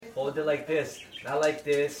Hold it like this. Not like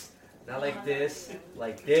this. Not like this.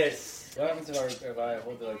 Like this. What happens if I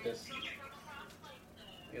hold it like this?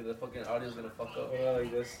 Yeah, the fucking audio's gonna fuck up. What about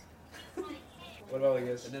like this? What about like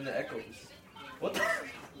this? And then the echoes. What the?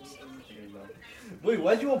 Wait,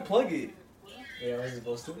 why'd you unplug it? Yeah, am I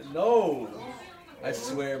supposed to? No. I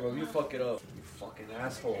swear, bro, you fuck it up. You fucking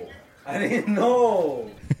asshole. I didn't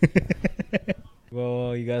know.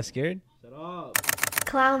 Well, you got scared? Shut up.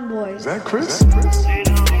 Clown boys. Is that Chris?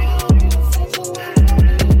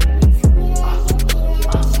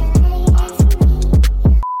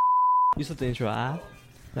 You said the intro,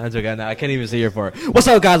 That's okay. No, I can't even say your part. What's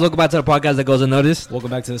up, guys? Welcome back to the podcast that goes unnoticed.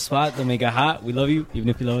 Welcome back to the spot. Don't make it hot. We love you, even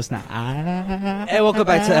if you love us not. And welcome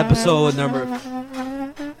back to episode number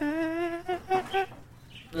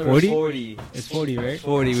 40. It's 40, right?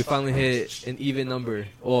 40. We finally hit an even number.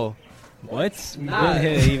 Oh, What? We Nah. didn't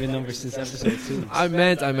hit an even number since episode 2. I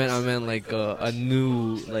meant like a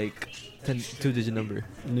new like 2-digit number.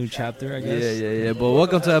 New chapter, I guess. Yeah. But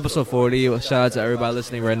welcome to episode 40. Shout out to everybody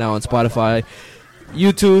listening right now on Spotify,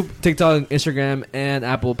 YouTube, TikTok, Instagram, and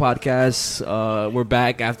Apple Podcasts. We're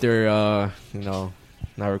back after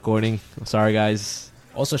not recording. Sorry, guys.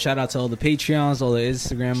 Also, shout out to all the Patreons, all the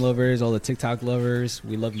Instagram lovers, all the TikTok lovers.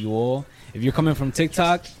 We love you all. If you're coming from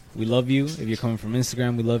TikTok, we love you. If you're coming from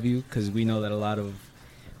Instagram, we love you because we know that a lot of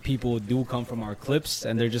people do come from our clips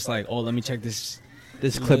and they're just like, oh, let me check this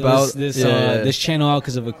Clip out. this channel out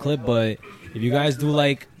because of a clip. But if you guys do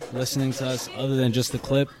like listening to us other than just the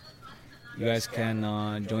clip, you guys can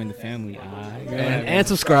join the family. and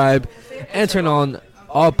subscribe and turn on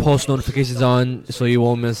all post notifications on so you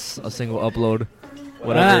won't miss a single upload.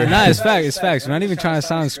 Whatever. Nah, it's facts. We're not even trying to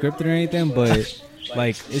sound scripted or anything, but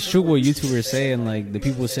like it's true what YouTubers say, and like the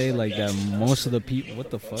people say like that most of the people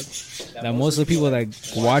that most of the people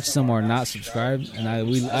that watch them are not subscribed, and I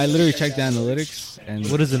literally checked the analytics, and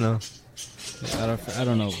What is it now? I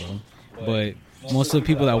don't know, bro, but most of the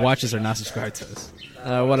people that watch us are not subscribed to us.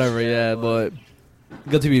 Whatever, yeah, but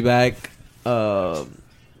good to be back. But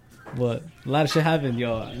a lot of shit happened,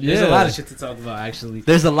 y'all. There's a lot of shit to talk about, actually.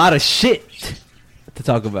 There's a lot of shit to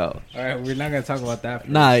talk about. All right, we're not gonna talk about that.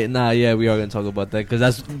 First. Yeah, we are gonna talk about that because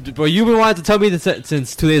that's. Bro, you've been wanting to tell me this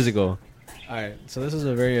since 2 days ago. All right, so this was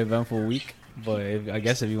a very eventful week, but I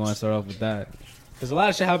guess if you want to start off with that, because a lot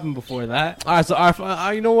of shit happened before that. All right,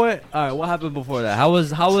 so you know what? All right, what happened before that? How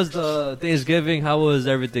was the Thanksgiving? How was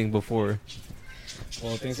everything before?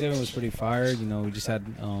 Well, Thanksgiving was pretty fired. You know, we just had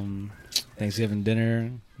Thanksgiving dinner.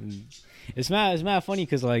 It's mad funny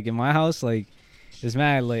because like in my house, like it's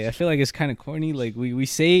mad like I feel like it's kind of corny. Like we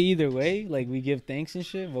say it either way, like we give thanks and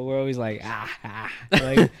shit, but we're always like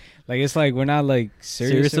like it's like we're not like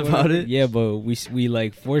serious about it. Yeah, but we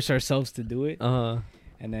like force ourselves to do it. And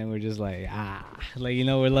then we're just like like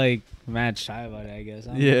we're like mad shy about it, I guess.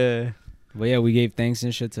 yeah. But yeah, we gave thanks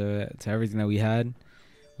and shit to everything that we had.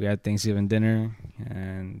 We had Thanksgiving dinner,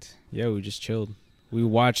 and yeah, we just chilled. We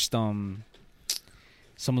watched some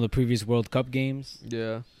of the previous World Cup games.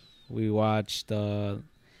 Yeah. We watched the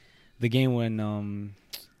game when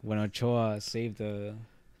Ochoa saved the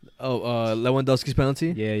Lewandowski's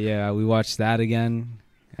penalty. Yeah. We watched that again,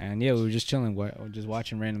 and yeah, we were just chilling, just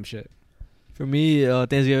watching random shit. For me,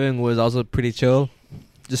 Thanksgiving was also pretty chill.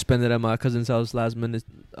 Just spent it at my cousin's house, last minute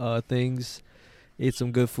things. Ate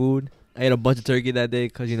some good food. I ate a bunch of turkey that day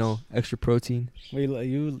because extra protein. Wait,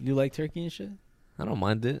 you like turkey and shit? I don't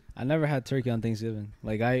mind it. I never had turkey on Thanksgiving.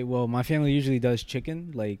 My family usually does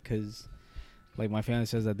chicken, like, cause, like, my family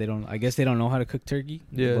says that they don't know how to cook turkey.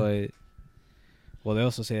 Yeah. But, well, they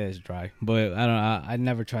also say that it's dry. But I don't know. I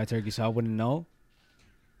never tried turkey, so I wouldn't know.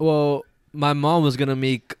 Well, my mom was gonna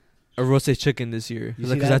make a roasted chicken this year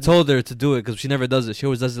because I told her to do it because she never does it. She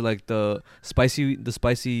always does it like the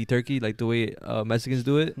spicy turkey, like the way Mexicans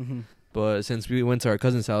do it. Mm-hmm. But since we went to our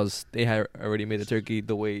cousin's house, they had already made a turkey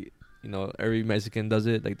the way every Mexican does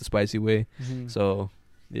it, like the spicy way. Mm-hmm. So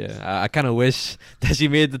yeah, I kind of wish that she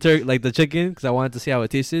made the chicken because I wanted to see how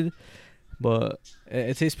it tasted. But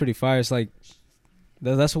it tastes pretty fire. It's like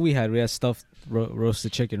that's what we had. We had stuffed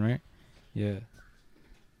roasted chicken, right? Yeah.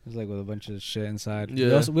 It's like with a bunch of shit inside.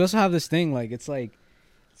 Yeah. We also have this thing like it's like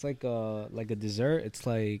a dessert. It's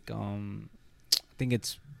like I think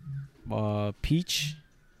it's peach.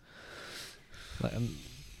 Like,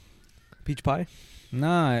 peach pie?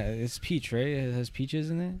 Nah, it's peach, right? It has peaches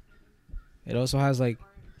in it. It also has like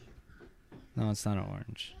no, it's not an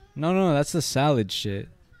orange. No, that's the salad shit.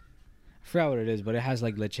 I forgot what it is, but it has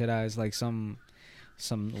like lechera. It's like some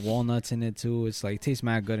walnuts in it too. It's like tastes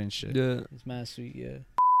mad good and shit. Yeah. It's mad sweet, yeah.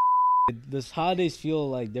 This holidays feel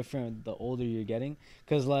like different the older you're getting,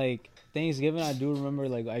 cause like Thanksgiving, I do remember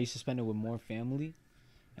like I used to spend it with more family,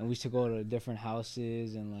 and we used to go to different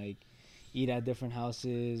houses and like eat at different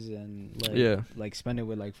houses and like like spend it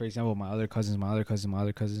with like, for example, my other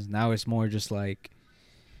cousins. Now it's more just like,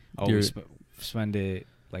 spend it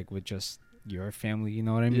like with just your family. You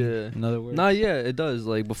know what I mean? Yeah. In other words. Nah, yeah, it does.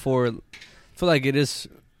 Like before, I feel like it is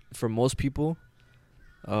for most people.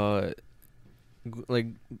 Like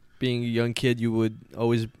being a young kid, you would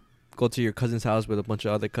always go to your cousin's house with a bunch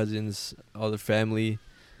of other cousins, other family,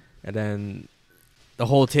 and then the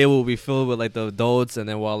whole table will be filled with like the adults, and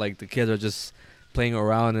then while like the kids are just playing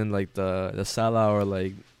around in like the sala or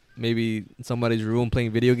like maybe somebody's room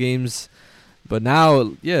playing video games. But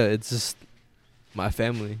now, yeah, it's just my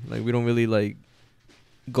family. Like we don't really like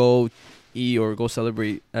go eat or go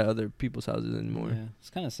celebrate at other people's houses anymore. Yeah, it's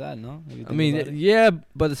kind of sad, no? I mean, yeah,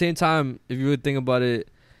 but at the same time, if you would think about it,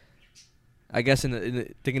 I guess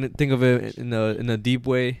think of it in a deep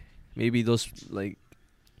way, maybe those like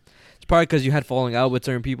it's probably because you had falling out with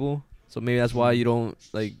certain people, so maybe that's why you don't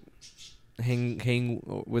like hang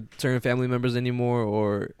with certain family members anymore,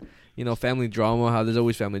 or you know, family drama. How there's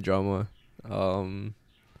always family drama, and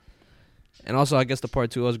also I guess the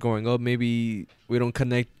part too, us growing up, maybe we don't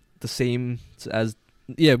connect the same to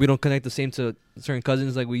certain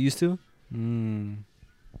cousins like we used to.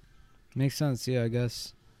 Makes sense, yeah, I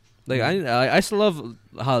guess. Like I still love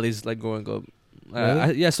holidays like growing up.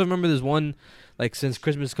 Really? I still remember this one, like since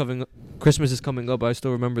Christmas is coming up. I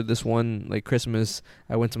still remember this one like Christmas.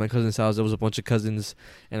 I went to my cousin's house. There was a bunch of cousins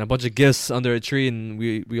and a bunch of gifts under a tree, and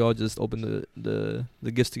we all just opened the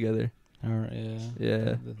gifts together. All right, yeah.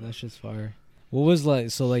 Yeah. That shit's fire. What was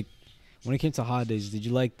like when it came to holidays, did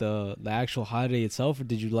you like the actual holiday itself, or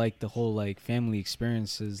did you like the whole like family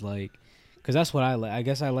experiences? Like, because that's what I like. I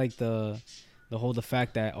guess I like the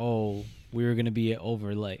fact that we were gonna be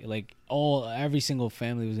over like every single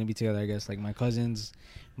family was gonna be together. I guess like my cousins,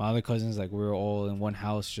 my other cousins, like we were all in one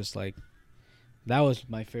house. Just like that was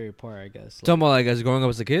my favorite part. I guess. Like, Talking about like as growing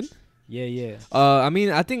up as a kid. Yeah. I mean,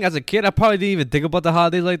 I think as a kid, I probably didn't even think about the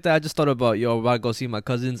holidays like that. I just thought about, I'm about to go see my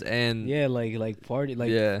cousins and yeah, like party,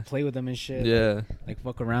 like play with them and shit. Yeah, like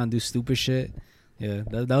fuck around, do stupid shit. Yeah,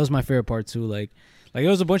 that was my favorite part too. Like there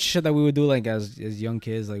was a bunch of shit that we would do like as young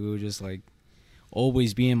kids. Like we would just like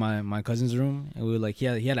always be in my cousin's room, and we would like he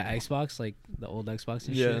had an Xbox, like the old Xbox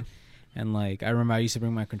and shit. And like I remember I used to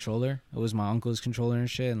bring my controller. It was my uncle's controller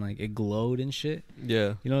and shit, and like it glowed and shit.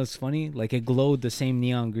 Yeah. You know what's funny? Like it glowed the same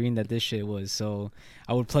neon green that this shit was. So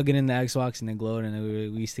I would plug it in the Xbox and it glowed, and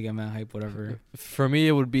we used to get mad hype, whatever. For me,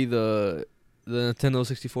 it would be the Nintendo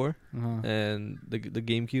 64 and the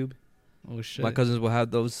GameCube. Oh shit. My cousins will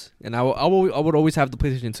have those, and I would always have the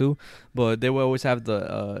PlayStation 2, but they would always have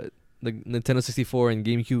the Nintendo 64 and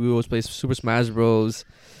GameCube. We always play Super Smash Bros.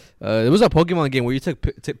 It was a Pokemon game where you took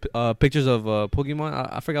pictures of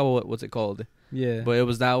Pokemon. I forgot what's it called. Yeah. But it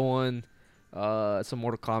was that one, some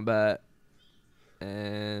Mortal Kombat,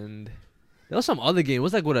 and there was some other game. It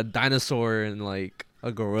was like with a dinosaur and like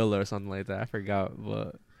a gorilla or something like that. I forgot,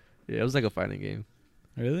 but yeah, it was like a fighting game.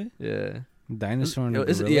 Really? Yeah. Dinosaur and a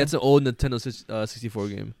gorilla? Yeah, it's an old Nintendo 64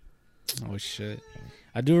 game. Oh shit.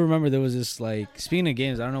 I do remember there was this like, speaking of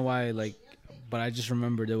games, I don't know why like, but I just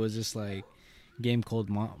remember there was this like game called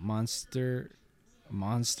Monsters,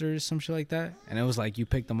 some shit like that, and it was like you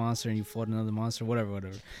picked the monster and you fought another monster, whatever.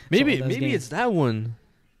 Maybe it's that one.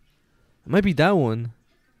 It might be that one.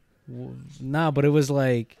 Nah, but it was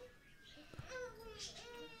like,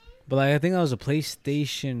 I think that was a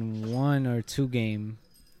PlayStation 1 or 2 game.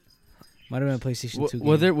 Might have been a PlayStation 2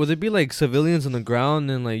 game. Would there be like civilians on the ground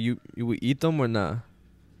and like you would eat them or not?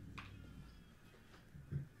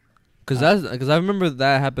 Because I remember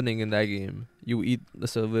that happening in that game. You eat the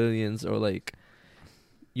civilians, or like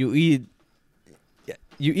you eat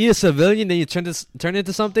a civilian, then you turn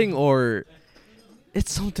into something, or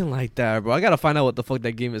it's something like that, bro. I gotta find out what the fuck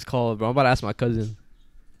that game is called, bro. I'm about to ask my cousin.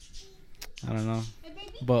 I don't know,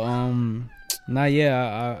 but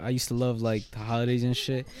I used to love like the holidays and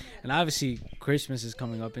shit, and obviously Christmas is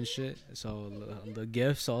coming up and shit, so the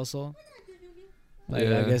gifts also. Like,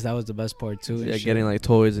 I guess that was the best part too. Yeah, getting like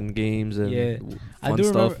toys and games and fun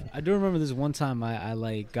stuff. I do remember this one time I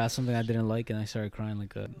like got something I didn't like and I started crying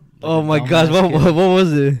like a. Oh my gosh! What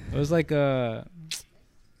was it? It was like a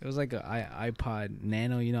iPod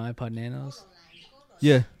Nano. You know iPod Nanos?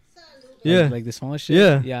 Yeah. Like the small shit.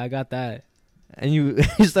 Yeah. Yeah, I got that. And you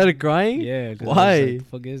started crying? Yeah. Why? Like, the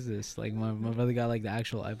fuck is this? Like my brother got like the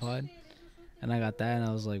actual iPod, and I got that, and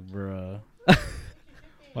I was like, bruh.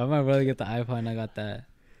 Why my brother get the iPod and I got that?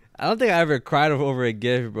 I don't think I ever cried over a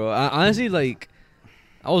gift, bro. I honestly, like,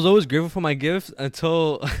 I was always grateful for my gifts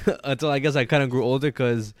until I guess I kind of grew older,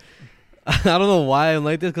 because I don't know why I'm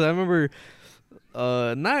like this, because I remember,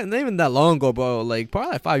 not even that long ago, bro. Like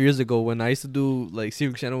probably like 5 years ago when I used to do like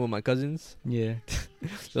Secret Santa with my cousins. Yeah.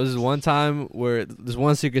 There was this one time where there's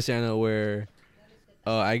one Secret Santa where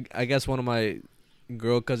I guess one of my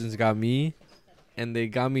girl cousins got me, and they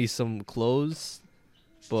got me some clothes,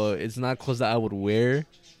 but it's not clothes that I would wear.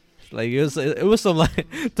 Like it was some like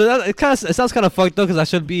it sounds kind of fucked up because I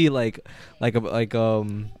should be grateful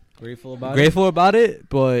about it,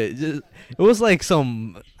 but it was like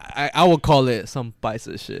some I would call it some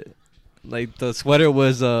paisa shit. Like the sweater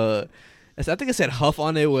was I think it said Huff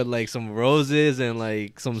on it with like some roses and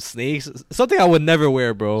like some snakes, something I would never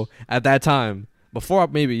wear, bro, at that time. Before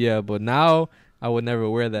maybe, yeah, but now I would never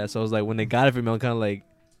wear that. So I was like, when they got it for me, I'm kind of like,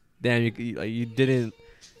 damn, you didn't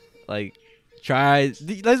like try.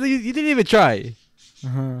 You didn't even try.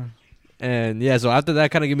 Uh-huh. And yeah, so after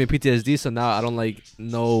that, kind of gave me PTSD. So now I don't like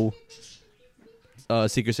no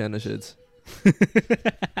Secret Santa shits,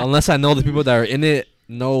 unless I know the people that are in it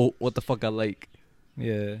know what the fuck I like.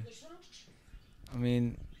 Yeah. I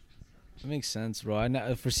mean, it makes sense, bro.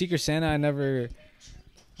 For Secret Santa, I never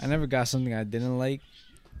got something I didn't like.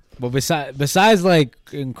 But besides like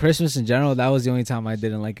in Christmas in general, that was the only time I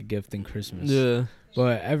didn't like a gift in Christmas. Yeah.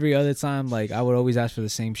 But every other time, like I would always ask for the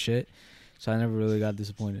same shit, so I never really got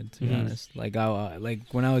disappointed. To be honest, like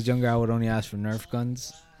when I was younger, I would only ask for Nerf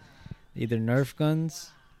guns, either Nerf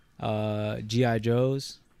guns, GI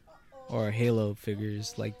Joes, or Halo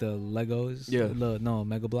figures, like the Legos. Yeah. No,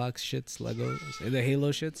 Mega Bloks shits, Legos, the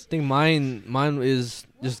Halo shits. I think mine is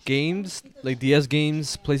just games, like DS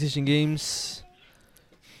games, PlayStation games,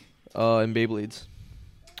 and Beyblades.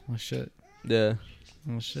 Oh shit. Yeah.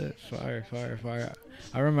 Oh shit. Fire.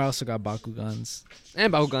 I remember I also got Bakugans.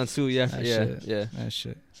 And Bakugan too, yeah. Shit. Yeah. That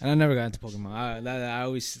shit. And I never got into Pokemon. I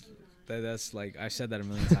always that's like I said that a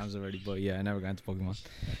million times already, but yeah, I never got into Pokemon.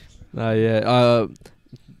 Yeah.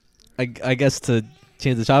 I guess to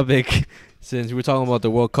change the topic, since we were talking about the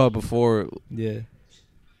World Cup before, Yeah.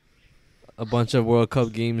 a bunch of World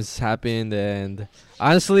Cup games happened, and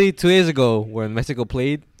honestly, 2 days ago when Mexico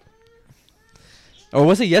played, or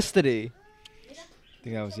was it yesterday? I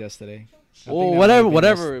think that was yesterday. Oh,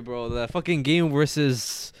 whatever, bro. The fucking game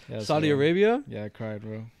versus Saudi Arabia. Yeah, I cried,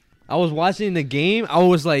 bro. I was watching the game. I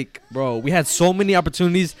was like, bro, we had so many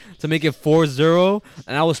opportunities to make it 4-0,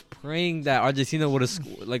 and I was praying that Argentina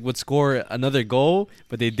would score another goal,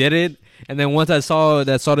 but they didn't. And then once I saw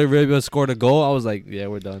that Saudi Arabia scored a goal, I was like, yeah,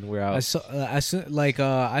 we're done. We're out. I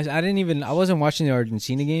wasn't watching the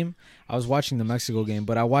Argentina game. I was watching the Mexico game,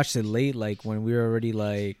 but I watched it late, like when we were already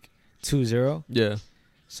like 2-0. Yeah.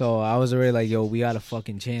 So I was already like, yo, we got a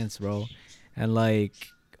fucking chance, bro. And like,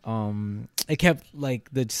 it kept like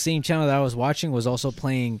the same channel that I was watching was also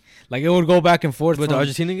playing, like it would go back and forth with the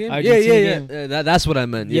Argentina game. Game. That's what I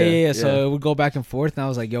meant. Yeah. So it would go back and forth, and I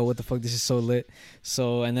was like, yo, what the fuck? This is so lit.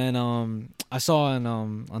 So and then I saw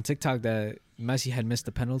on TikTok that Messi had missed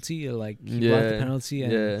the penalty, or like he blocked the penalty,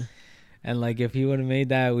 and and like if he would have made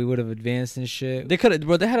that, we would have advanced and shit. They could have,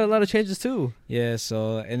 bro. They had a lot of changes too. Yeah.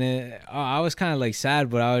 So and then I was kind of like sad,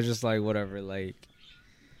 but I was just like, whatever, like.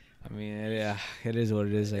 I mean, yeah, it is what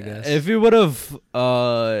it is, I guess. If we would have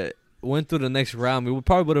went through the next round, we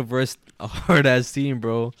probably would have versed a hard ass team,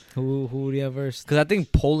 bro. Who would you have versed? Because I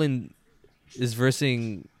think Poland is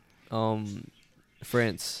versing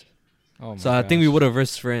France. Oh my so I think we would have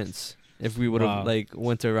versed France if we would have like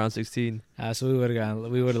went to round 16. So we would have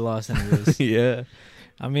lost anyways. Yeah.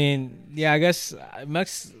 I mean, yeah, I guess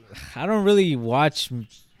I don't really watch.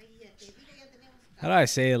 How do I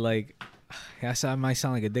say it? Like. I might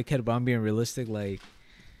sound like a dickhead, but I'm being realistic. Like,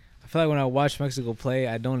 I feel like when I watch Mexico play,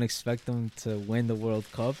 I don't expect them to win the World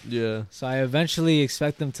Cup. Yeah. So I eventually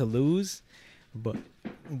expect them to lose, but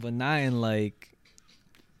not in like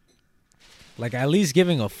at least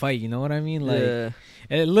giving a fight. You know what I mean? Like,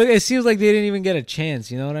 it seems like they didn't even get a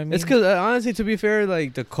chance. You know what I mean? It's because honestly, to be fair,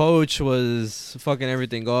 like the coach was fucking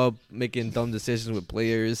everything up, making dumb decisions with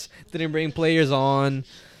players. Didn't bring players on.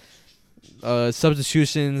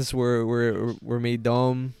 Substitutions were made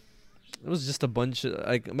dumb. It was just a bunch of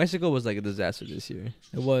like Mexico was like a disaster this year.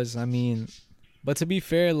 It was. I mean, but to be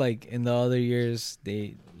fair, like in the other years,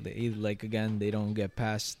 they like again they don't get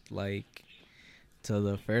past like to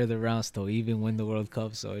the further rounds to even win the World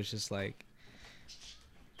Cup. So it's just like,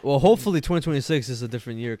 well, hopefully 2026 is a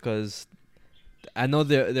different year because I know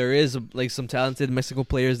there is like some talented Mexico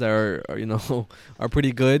players that are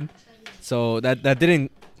pretty good. So that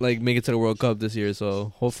didn't like make it to the World Cup this year.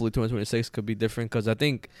 So hopefully 2026 could be different because I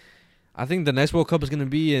think the next World Cup is gonna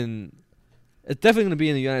be it's definitely gonna be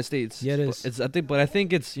in the United States. Yeah, it is. But I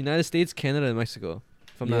think it's United States, Canada, and Mexico.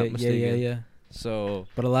 If I'm not mistaken. Yeah. So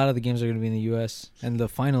But a lot of the games are going to be in the U.S. and the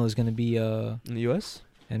final is going to be in the U.S.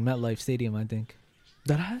 in MetLife Stadium, I think.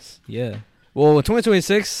 That has. Yeah, Well,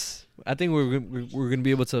 2026, I think we're gonna be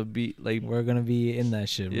able to be like. we're going to be in that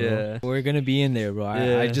shit, bro. Yeah. We're going to be in there, bro.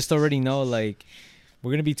 Yeah. I just already know, like, we're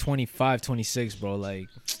going to be 25, 26, bro. Like,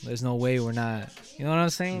 there's no way we're not. You know what I'm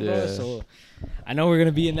saying, bro? Yeah. So, I know we're going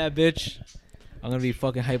to be in that bitch. I'm going to be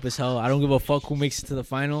fucking hype as hell. I don't give a fuck who makes it to the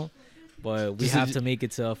final. But we Just have to make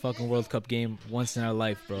it to a fucking World Cup game once in our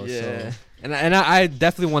life, bro. Yeah. So, And I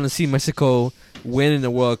definitely want to see Mexico win in the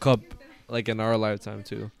World Cup, like in our lifetime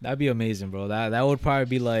too. that'd be amazing, bro. That would probably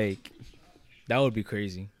be like, that would be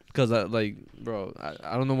crazy. Cause bro,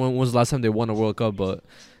 I don't know when was the last time they won a World Cup, but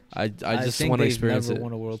I just think want to they've experience never it.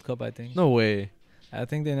 won a World Cup, I think. No way. I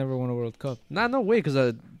think they never won a World Cup. No way. Cause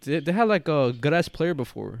they had like a good ass player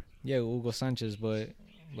before. Yeah, Hugo Sanchez, but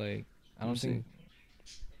like I don't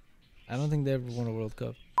Let me think they ever won a World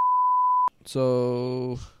Cup.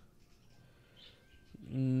 So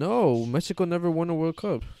no, Mexico never won a World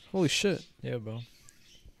Cup. Holy shit. Yeah, bro.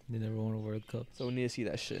 They never won a World Cup. So we need to see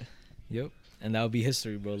that shit. Yep. And that would be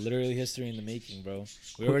history, bro. Literally history in the making, bro.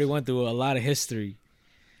 We already went through a lot of history.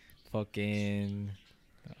 Fucking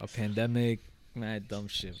a pandemic, mad dumb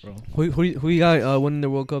shit, bro. Who you got winning the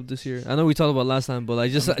World Cup this year? I know we talked about last time, but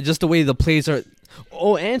like just the way the plays are.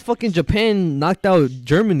 Oh, and fucking Japan knocked out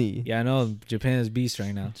Germany. Yeah, I know Japan is beast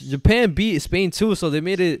right now. Japan beat Spain too, so they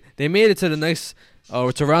made it to the next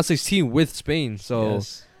to round 16 with Spain. So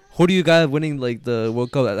Yes. who do you got winning like the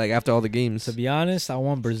World Cup like after all the games? To be honest, I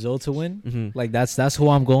want Brazil to win. Mm-hmm. Like that's who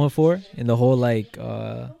I'm going for in the whole like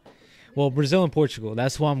Brazil and Portugal.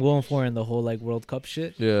 That's who I'm going for in the whole like World Cup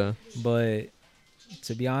shit. Yeah. But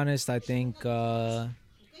to be honest, I think we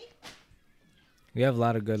have a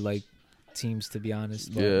lot of good like teams, to be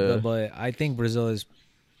honest. But, Yeah. but I think Brazil is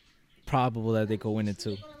probable that they could win it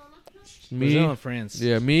too. Me, Brazil and France.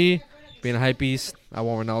 yeah, me being a hype beast, I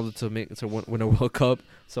want Ronaldo to win a World Cup.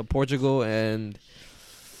 So Portugal and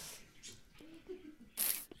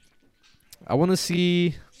I want to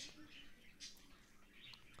see.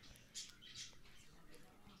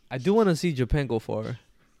 I do want to see Japan go far.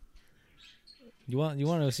 You want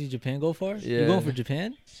to see Japan go far? Yeah. You going for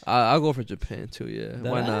Japan? I'll go for Japan too. Yeah,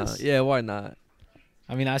 That why ass? not? Yeah, why not?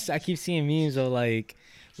 I mean, I keep seeing memes of like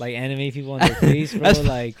anime people on their face, bro.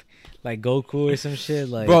 That's- like Goku or some shit.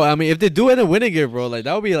 Like, Bro, I mean, if they do end up winning it, bro, like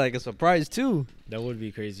that would be like a surprise too. that would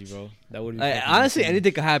be crazy, bro. That would be Like, fucking honestly, insane.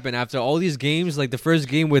 anything could happen after all these games. Like the first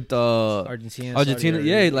game with Argentina, Argentina, Saudi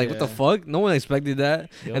yeah, Arabia, like what the fuck? No one expected that.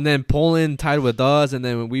 Yup. And then Poland tied with us, and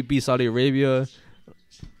then when we beat Saudi Arabia,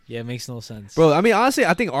 Yeah, it makes no sense, bro. I mean, honestly,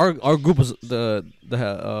 I think our group was the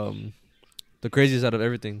craziest out of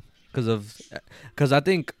everything because I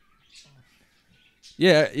think,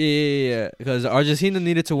 yeah. Because Argentina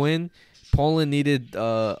needed to win, Poland needed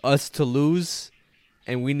us to lose,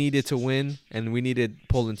 and we needed to win, and we needed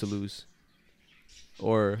Poland to lose.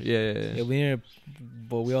 Or Yeah, we needed,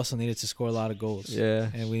 but we also needed to score a lot of goals. yeah.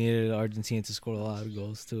 And we needed Argentina to score a lot of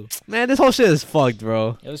goals too. Man, this whole shit is fucked,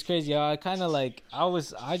 bro. It was crazy. I kind of like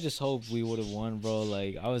I just hoped we would have won, bro.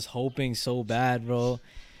 Like I was hoping so bad, bro.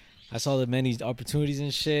 I saw the many opportunities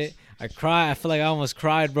and shit. I cried. I feel like I almost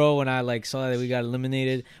cried, bro, when I like saw that we got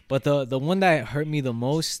eliminated. But the one that hurt me the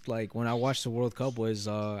most, like when I watched the World Cup, was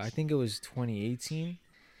I think it was 2018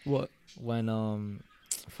 What? when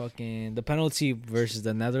fucking the penalty versus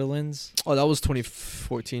the Netherlands. Oh, that was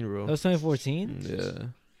 2014, bro. That was 2014. Yeah.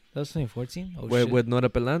 That was 2014. Oh With shit. with Nora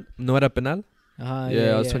Penal? Nora Penal? Uh-huh,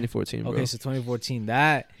 Yeah, it was 2014, bro. Okay, so 2014.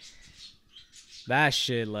 That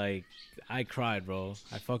shit, like, I cried, bro.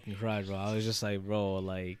 I fucking cried, bro. I was just like, bro,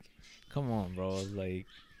 like, come on, bro. Like,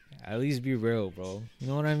 at least be real, bro. You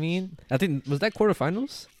know what I mean? I think was that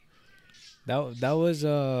quarterfinals? That was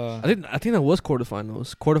I think that was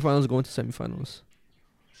quarterfinals. Quarterfinals going to semifinals.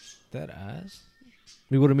 that ass.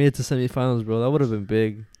 We would have made it to semifinals, bro. That would have been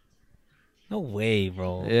big. No way,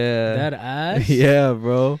 bro. Yeah. That ass. Yeah,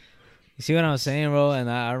 bro. You see what I'm saying, bro? And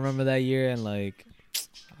I remember that year, and like,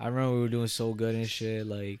 I remember we were doing so good and shit.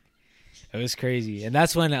 Like, it was crazy. And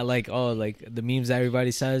that's when I like the memes that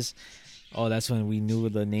everybody says. Oh, that's when we knew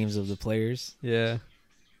the names of the players. Yeah.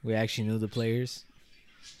 We actually knew the players.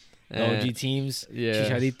 The And- OG teams. yeah.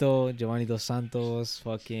 Chicharito, Giovanni Dos Santos,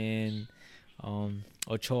 fucking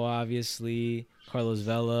Ochoa, obviously, Carlos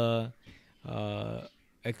Vela,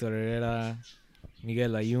 Hector Herrera,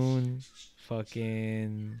 Miguel Layun,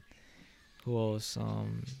 fucking who else?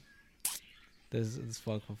 This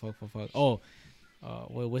fuck. Oh,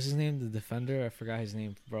 what's his name? The defender? I forgot his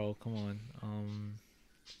name, bro. Come on.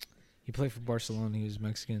 He played for Barcelona. He was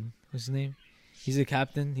Mexican. What's his name? He's a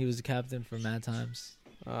captain. He was the captain for Mad Times.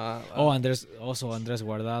 Andres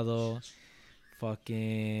Guardado.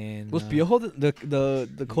 Fucking. Was Piojo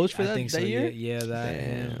the coach for I that, think so, year? Yeah, that.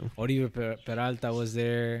 Damn. Him. Oribe Peralta was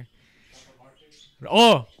there.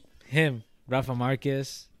 Oh, him. Rafa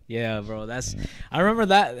Marquez. Yeah, bro. I remember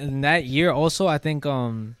that in that year also. I think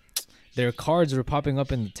their cards were popping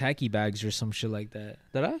up in the tacky bags or some shit like that.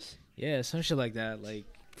 That us? Yeah, some shit like that. Like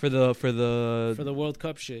For the for the World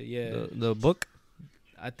Cup shit. Yeah. the book.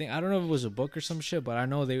 I don't know if it was a book or some shit, but I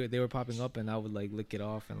know they were popping up, and I would like lick it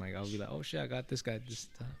off, and like I would be like, oh shit, I got this guy this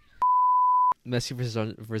time. Messi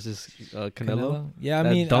versus Canelo. Yeah, I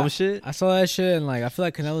That mean, dumb shit. I saw that shit, and like I feel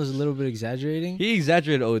like Canelo's a little bit exaggerating. He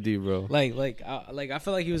exaggerated OD, bro. I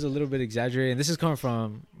feel like he was a little bit exaggerating. This is coming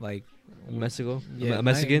from like Mexico, yeah,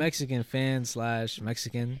 Mexican. Mexican fan /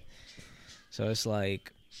 Mexican. So it's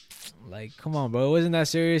like come on, bro, it wasn't that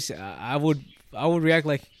serious. I would react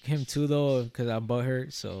like him too though, because I'm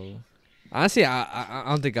butthurt. So Honestly, I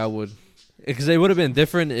don't think I would, because it would have been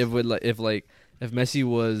different if Messi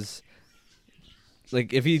was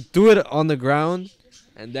like if he threw it on the ground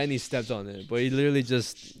and then he stepped on it, but he literally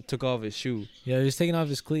just took off his shoe. yeah, he was taking off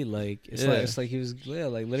his cleat. Like it's like he was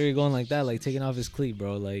like literally going like that, like taking off his cleat,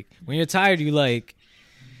 bro. Like when you're tired, you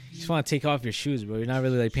just want to take off your shoes, bro. You're not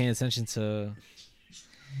really like paying attention to.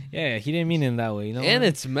 Yeah, he didn't mean it in that way, you know. And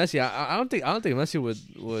it's Messi. I don't think Messi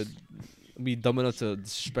would be dumb enough to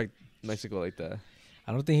disrespect Mexico like that.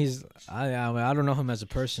 I don't think he's. I mean, I don't know him as a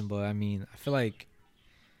person, but I mean, I feel like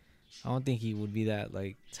I don't think he would be that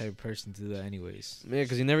like type of person to do that, anyways. Yeah,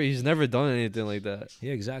 because he's never done anything like that.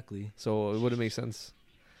 Yeah, exactly. So it wouldn't make sense.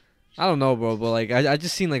 I don't know, bro, but like I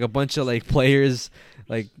just seen like a bunch of like players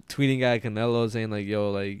like tweeting at Canelo saying like, "Yo,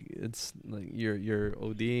 like it's like you're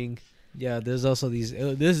ODing." Yeah, there's also these.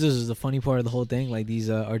 This is the funny part of the whole thing. Like these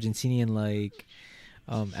Argentinian like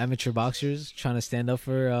amateur boxers trying to stand up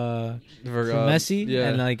for Messi, yeah.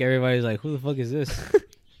 and like everybody's like, "Who the fuck is this?"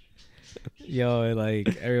 Yo,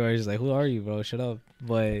 like everybody's like, "Who are you, bro? Shut up."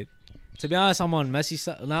 But to be honest, I'm on Messi's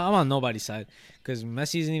side. No, I'm on nobody's side, because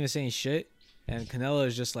Messi isn't even saying shit, and Canelo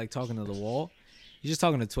is just like talking to the wall. He's just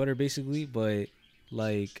talking to Twitter basically. But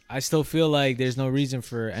like, I still feel like there's no reason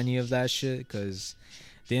for any of that shit, because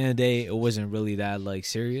at the end of the day, it wasn't really that like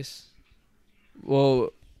serious.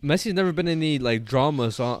 Well, Messi's never been in any like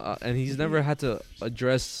drama, so and he's never had to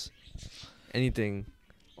address anything,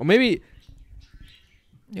 or maybe.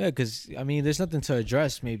 Yeah, because I mean, there's nothing to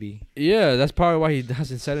address. Maybe. Yeah, that's probably why he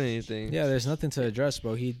hasn't said anything. Yeah, there's nothing to address,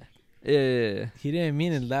 bro. He didn't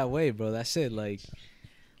mean it that way, bro. That's it. Like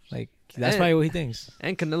that's probably what he thinks.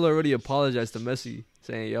 And Canelo already apologized to Messi,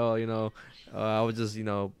 saying, "Yo, you know, I was just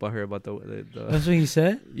butthurt about the." That's what he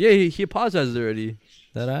said. Yeah, he apologized already.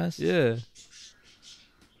 That ass. Yeah.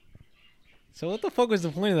 So what the fuck was the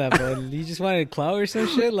point of that, bro? He just wanted clout or some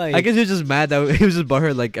shit? Like, I guess he was just mad that he was just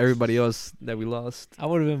butthurt like everybody else that we lost. I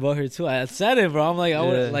would have been butthurt too. I said it, bro. I'm like, I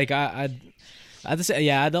would like I just say,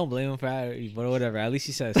 yeah, I don't blame him for that, but whatever. At least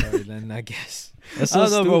he said sorry. Then I guess. That's so I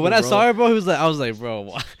don't know, stupid, bro. When I saw it, bro, I was like,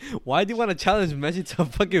 bro, why do you want to challenge Messi to a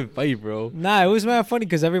fucking fight, bro? Nah, it was mad funny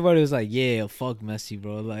because everybody was like, yeah, fuck Messi,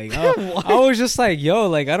 bro. Like, I was just like, yo,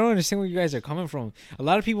 like, I don't understand where you guys are coming from. A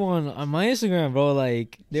lot of people on my Instagram, bro,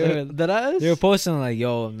 like, they were posting like,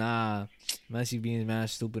 yo, nah, Messi being mad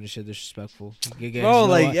stupid and shit, disrespectful. Bro,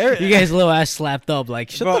 like, you guys little ass slapped up. Like,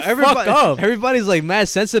 shut the fuck up. Everybody's like mad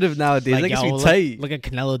sensitive nowadays. Like, That gets yo, me tight. Look at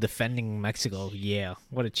Canelo defending Mexico. Yeah,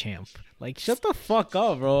 what a champ. Like, shut the fuck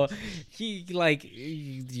up, bro. He like,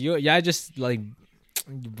 I just like,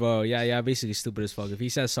 bro. Yeah, basically stupid as fuck. If he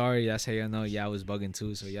says sorry, that's how you know. Yeah, I was bugging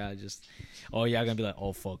too. So yeah, gonna be like,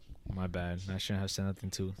 oh fuck, my bad. I shouldn't have said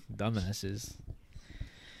nothing too. Dumbasses.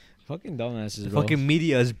 Fucking dumbasses, bro. Fucking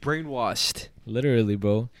media is brainwashed. Literally,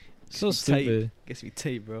 bro. So stupid. Gets me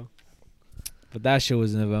tight, bro. But that shit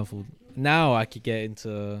was eventful. Now I could get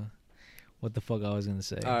into what the fuck I was gonna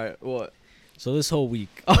say. All right, what? So this whole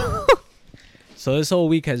week.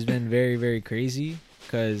 Has been very, very crazy.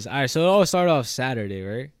 Cause so it all started off Saturday,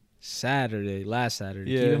 right? Last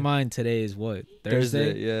Saturday. Yeah. Keep in mind today is what?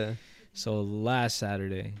 Thursday? Yeah. So last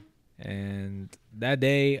Saturday. And that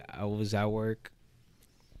day I was at work.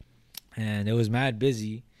 And it was mad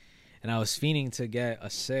busy. And I was fiending to get a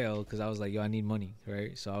sale because I was like, yo, I need money,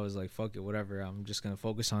 right? So I was like, fuck it, whatever. I'm just going to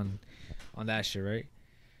focus on that shit, right?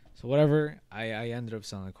 So whatever, I ended up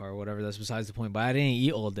selling the car, whatever. That's besides the point. But I didn't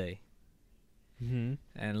eat all day. Mm-hmm.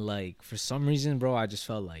 And like, for some reason, bro, I just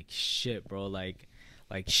felt like shit, bro. Like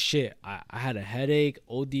shit. I had a headache,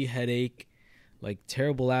 OD headache, like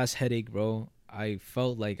terrible ass headache, bro. I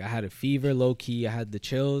felt like I had a fever, low key. I had the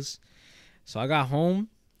chills. So I got home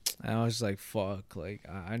And I was just like, fuck, like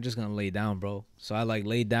I'm just gonna lay down, bro. So I like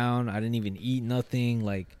laid down. I didn't even eat nothing.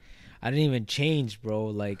 Like I didn't even change, bro.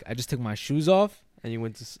 Like I just took my shoes off And you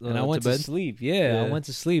went and I went to to bed? sleep. Yeah, I Yeah. went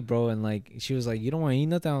to sleep, bro. And like she was like, you don't want to eat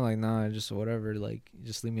nothing. I'm like, nah, just whatever. Like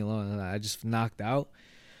just leave me alone. And I just knocked out.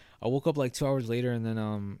 I woke up like 2 hours later, and then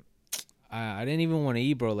I didn't even want to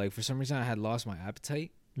eat, bro. Like for some reason I had lost my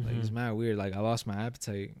appetite. Like it's mad weird. Like I lost my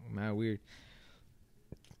appetite. Mad weird.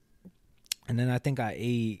 And then I think I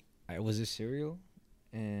ate. It was a cereal,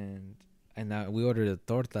 and we ordered a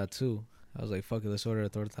torta too. I was like, fuck it, let's order a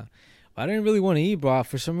torta. But I didn't really want to eat, bro.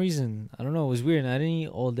 For some reason, I don't know. It was weird, and I didn't eat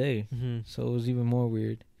all day, so it was even more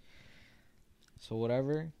weird. So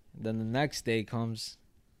whatever. Then the next day comes,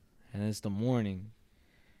 and it's the morning,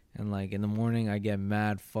 and like in the morning I get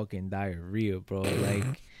mad fucking diarrhea, bro.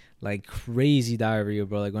 Like crazy diarrhea,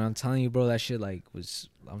 bro. Like when I'm telling you, bro, that shit like was.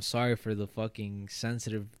 I'm sorry for the fucking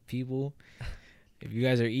sensitive people. If you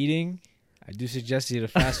guys are eating, I do suggest you to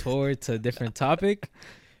fast forward to a different topic.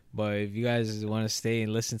 But if you guys want to stay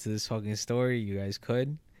and listen to this fucking story, you guys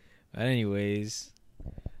could. But anyways,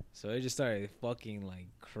 so it just started fucking like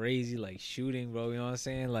crazy, like shooting, bro. You know what I'm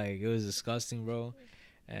saying? Like it was disgusting, bro.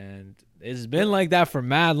 And it's been like that for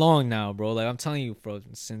mad long now, bro. Like I'm telling you, bro,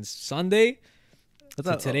 since Sunday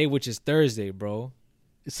to today, which is Thursday, bro.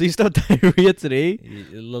 So you still have diarrhea today?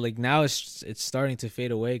 Like now it's starting to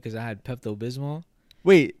fade away because I had Pepto-Bismol.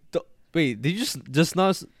 Wait, did you just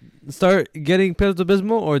not start getting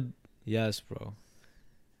Pepto-Bismol or? Yes, bro.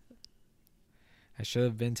 I should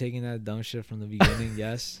have been taking that dumb shit from the beginning,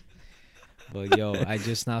 yes. But yo, I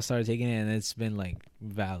just now started taking it, and it's been like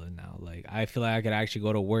valid now. Like I feel like I could actually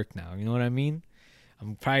go to work now. You know what I mean?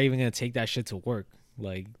 I'm probably even gonna take that shit to work,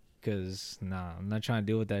 like, cause nah, I'm not trying to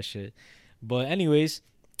deal with that shit. But anyways,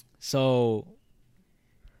 so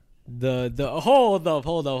the hold up.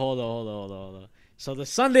 So the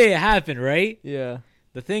Sunday it happened, right? Yeah.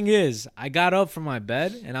 The thing is, I got up from my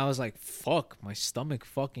bed and I was like, fuck, my stomach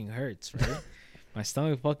fucking hurts, right? My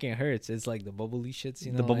stomach fucking hurts. It's like the bubbly shits,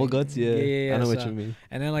 you know? The bubble like, guts? Yeah. Yeah. I know So, what you mean.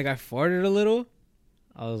 and then like I farted a little.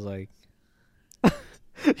 I was like,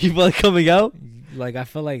 You feel like coming out? like I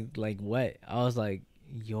felt like wet. I was like,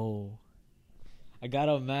 yo. I got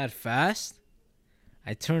up mad fast.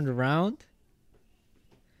 I turned around.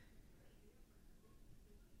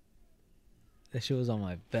 That shit was on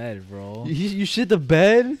my bed, bro. You shit the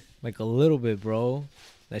bed? Like a little bit, bro.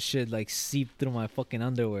 That shit like seeped through my fucking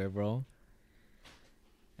underwear, bro.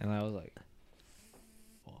 And I was like,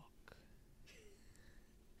 fuck.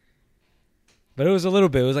 But it was a little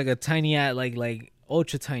bit. It was like a tiny like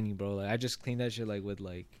ultra tiny, bro. Like I just cleaned that shit like with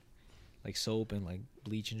like soap and like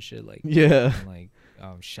bleach and shit, like Yeah. and, like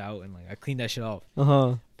shout and like I cleaned that shit off.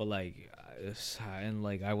 But like and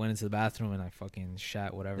like I went into the bathroom and I fucking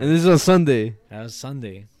shat whatever. And this is on Sunday. That was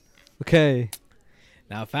Sunday. Okay.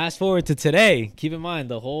 Now fast forward to today. Keep in mind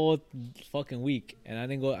the whole fucking week, and I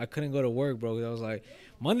couldn't go to work, bro. 'Cause I was like,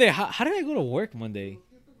 Monday. How did I go to work Monday?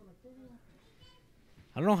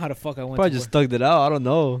 I don't know how the fuck I went. Probably to just work. thugged it out. I don't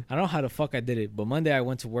know. I don't know how the fuck I did it, but Monday I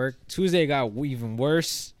went to work. Tuesday got even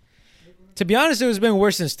worse. To be honest, it was been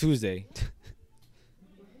worse since Tuesday.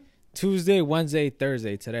 Tuesday, Wednesday,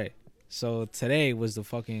 Thursday, today. So today was the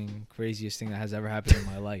fucking craziest thing that has ever happened in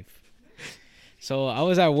my life. So I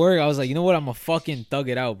was at work. I was like, you know what? I'm gonna fucking thug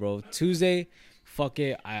it out, bro. Tuesday, fuck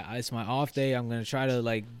it. It's my off day. I'm gonna try to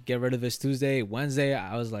like get rid of this Tuesday. Wednesday,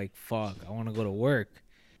 I was like, fuck. I want to go to work,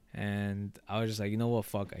 and I was just like, you know what?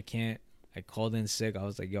 Fuck. I can't. I called in sick. I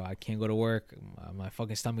was like, yo, I can't go to work. My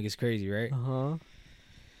fucking stomach is crazy, right?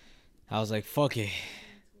 I was like, fuck it.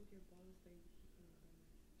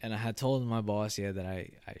 And I had told my boss, yeah, that I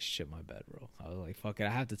shit my bed, bro. I was like, fuck it. I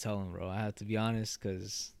have to tell him, bro. I have to be honest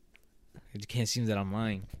because it can't seem that I'm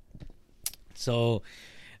lying. So,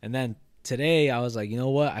 and then today I was like, you know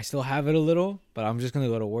what? I still have it a little, but I'm just going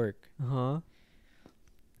to go to work.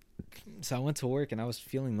 So I went to work and I was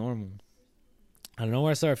feeling normal. I don't know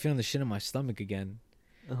where I started feeling the shit in my stomach again.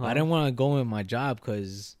 I didn't want to go in my job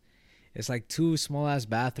because it's like 2 small ass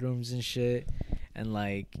bathrooms and shit. And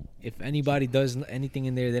like, if anybody does anything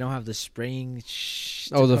in there, they don't have the spraying. The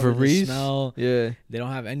Febreze? Smell. Yeah. They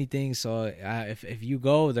don't have anything. So if you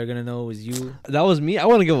go, they're gonna know it was you. That was me. I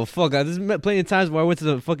wouldn't give a fuck. There's plenty of times where I went to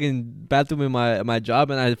the fucking bathroom in my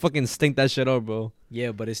job and I fucking stink that shit up, bro.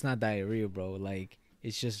 Yeah, but it's not diarrhea, bro. Like,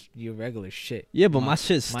 it's just your regular shit. Yeah, but my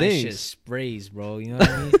shit stinks. My shit sprays, bro. You know what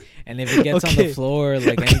I mean? And if it gets on the floor,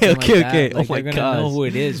 like anything like that, like, they're gonna know who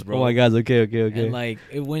it is, bro. Oh my god. Okay. And like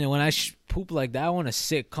when I poop like that, I want to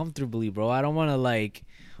sit comfortably, bro. I don't want to like,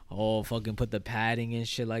 oh, fucking put the padding and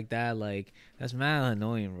shit like that. Like, that's mad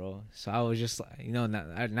annoying, bro. So I was just like,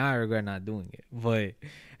 now I regret not doing it. But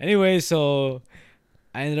anyway, so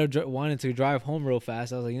I ended up wanting to drive home real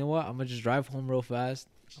fast. I was like, you know what? I'm going to just drive home real fast.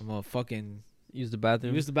 I'm going to fucking Use the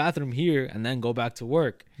bathroom here and then go back to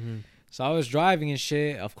work. Mm-hmm. So I was driving and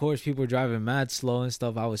shit. Of course, people were driving mad slow and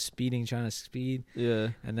stuff. I was speeding, trying to speed.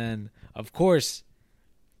 Yeah. And then, of course,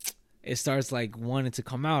 it starts like wanting to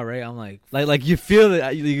come out, right? I'm like you feel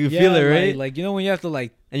it. You feel it, right? Like you know when you have to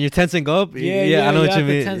like, and you're tensing up. Yeah, I know what you have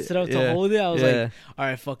mean. to tense it up to hold it. I was like, all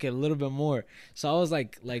right, fuck it, a little bit more. So I was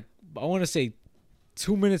like I want to say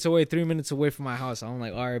 3 minutes away from my house. I'm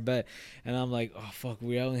like, all right, bet. And I'm like, oh fuck,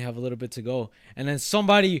 we only have a little bit to go. And then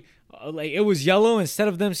somebody, like, it was yellow. Instead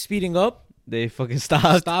of them speeding up, they fucking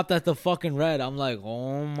stopped at the fucking red. I'm like,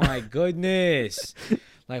 oh my goodness,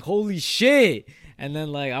 like holy shit. And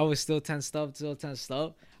then like I was still tensed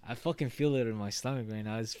up. I fucking feel it in my stomach right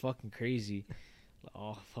now. It's fucking crazy.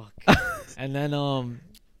 Oh fuck. And then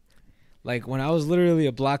like when I was literally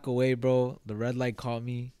a block away, bro, the red light caught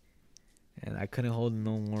me. And I couldn't hold it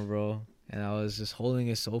no more, bro. And I was just holding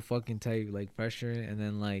it so fucking tight, like pressure. And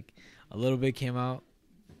then like a little bit came out.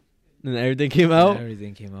 And everything came out?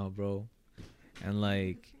 Everything came out, bro. And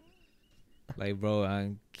like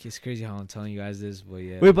bro, it's crazy how I'm telling you guys this, but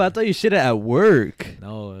yeah. Wait, but I thought you shit it at work.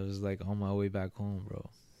 No, it was like on my way back home, bro.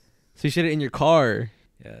 So you shit it in your car?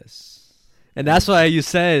 Yes. And that's why you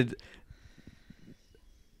said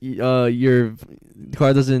your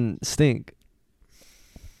car doesn't stink.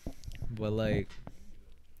 But like,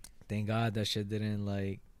 thank God that shit didn't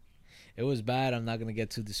like. It was bad. I'm not gonna get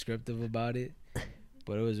too descriptive about it,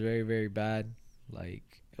 but it was very, very bad. Like,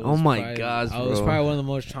 it was gosh, bro. It was probably one of the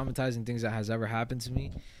most traumatizing things that has ever happened to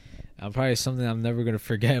me. Probably something I'm never gonna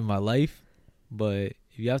forget in my life. But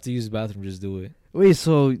if you have to use the bathroom, just do it. Wait,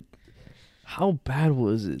 so how bad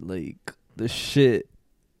was it? Like the shit.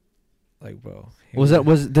 Like, bro,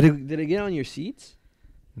 did it get on your seats?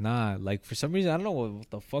 Nah, like for some reason I don't know what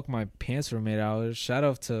the fuck my pants were made out of. Shout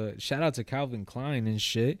out to Calvin Klein and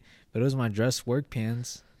shit, but it was my dress work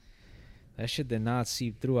pants. That shit did not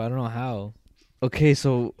seep through. I don't know how. Okay,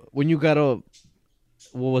 so when you got up,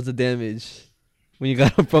 what was the damage? When you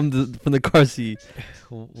got up from the car seat?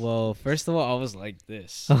 Well, first of all, I was like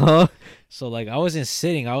this. Uh-huh. So like I wasn't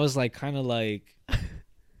sitting. I was like kind of like, I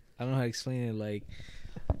don't know how to explain it. Like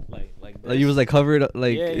Like you was like covered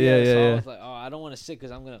like yeah. So I was like, oh, I don't want to sit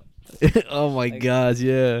because I'm gonna. Oh my god,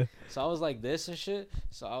 yeah. So I was like this and shit.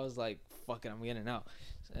 So I was like, fuck it, I'm getting out.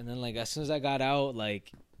 And then like as soon as I got out,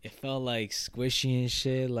 like it felt like squishy and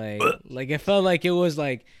shit. Like it felt like it was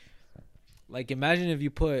like imagine if you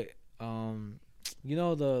put you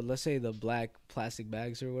know let's say the black plastic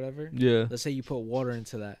bags or whatever. Yeah. Let's say you put water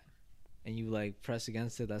into that. And you like press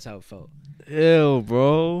against it. That's how it felt. Ew,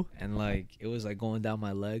 bro. And like it was like going down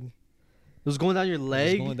my leg. It was going down your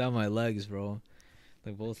leg? It was going down my legs, bro.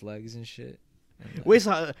 Like both legs and shit. And, like, wait,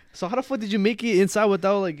 so how the fuck did you make it inside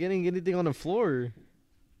without like getting anything on the floor?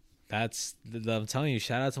 I'm telling you,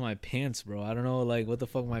 shout out to my pants, bro. I don't know like what the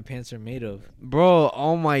fuck my pants are made of. Bro,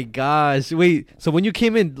 oh my gosh. Wait, so when you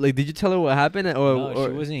came in, like did you tell her what happened? No,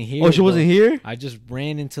 she wasn't here. Oh, she wasn't here? I just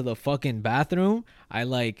ran into the fucking bathroom. I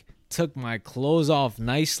like took my clothes off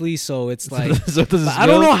nicely, so it's like I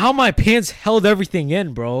don't know how my pants held everything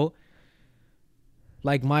in, bro.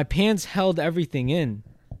 Like my pants held everything in.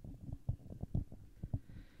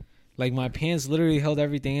 Like my pants literally held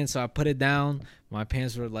everything in, so I put it down. My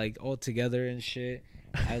pants were like all together and shit.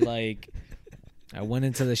 I went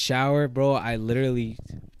into the shower, bro. I literally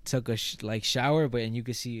took a shower, and you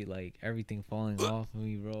could see like everything falling off of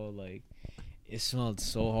me, bro. Like it smelled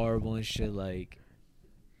so horrible and shit, like.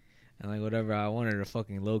 And like whatever, I wanted to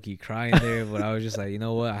fucking low-key cry in there, but I was just like, you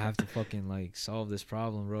know what, I have to fucking like solve this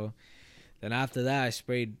problem, bro. Then after that,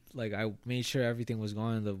 I made sure everything was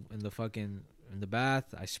gone in the bath.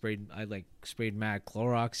 I sprayed mad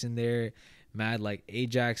Clorox in there, mad like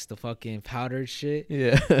Ajax, the fucking powdered shit.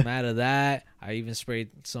 Yeah. Mad of that. I even sprayed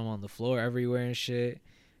some on the floor everywhere and shit.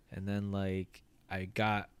 And then like I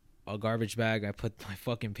got a garbage bag. I put my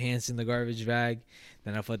fucking pants in the garbage bag.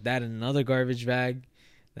 Then I put that in another garbage bag.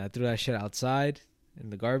 Then I threw that shit outside in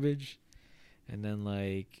the garbage. And then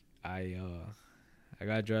like I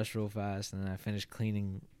got dressed real fast, and then I finished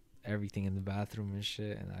cleaning everything in the bathroom and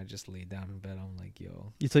shit, and I just laid down in bed. I'm like,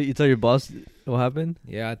 yo. You tell your boss what happened?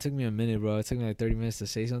 Yeah, it took me a minute, bro. It took me like 30 minutes to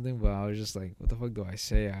say something, but I was just like, what the fuck do I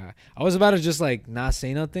say? I was about to just like not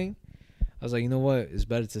say nothing. I was like, you know what? It's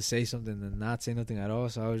better to say something than not say nothing at all.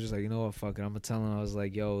 So I was just like, you know what? Fuck it. I'm gonna tell him. I was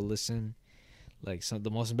like, yo, listen, like the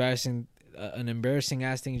most embarrassing, an embarrassing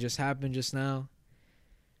ass thing just happened just now.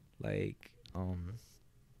 Like,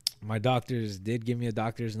 my doctors did give me a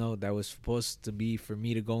doctor's note that was supposed to be for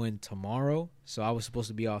me to go in tomorrow. So I was supposed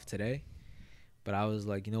to be off today. But I was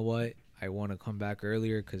like, you know what? I want to come back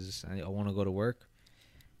earlier because I want to go to work.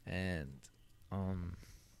 And,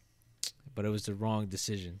 but it was the wrong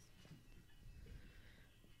decision.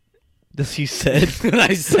 This he said. What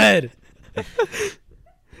I said.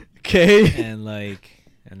 Okay.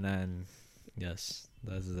 And then, yes,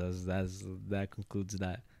 that concludes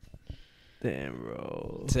that. Damn,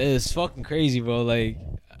 bro. It's fucking crazy, bro. Like,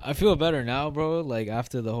 I feel better now, bro. Like,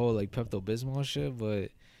 after the whole, like, Pepto-Bismol shit, but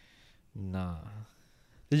nah.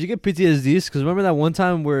 Did you get PTSDs? Because remember that one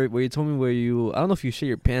time where you told me where I don't know if you shit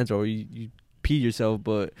your pants or you peed yourself,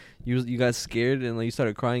 but you got scared and, like, you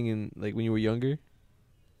started crying like, when you were younger?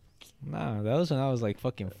 Nah, that was when I was, like,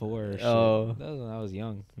 fucking 4 or shit. Oh. That was when I was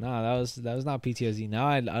young. Nah, that was not PTSD. Now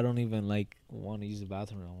I don't even, like, want to use the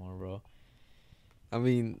bathroom no more, bro. I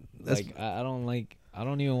mean, that's... Like, I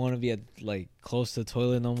don't even want to be at, like, close to the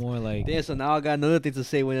toilet no more. Like, damn, so now I got another thing to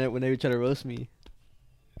say when they try to roast me.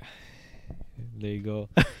 there you go.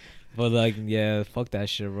 But, like, yeah, fuck that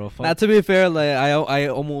shit, bro. Fuck. Now, to be fair, like, I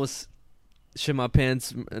almost shit my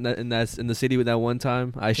pants in the city with that one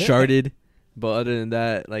time. I sharted, but other than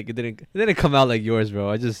that, like, it didn't come out like yours,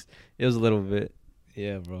 bro. It was a little bit.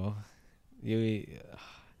 Yeah, bro.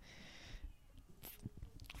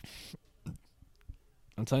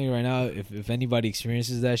 I'm telling you right now, if anybody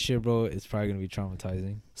experiences that shit, bro, it's probably gonna be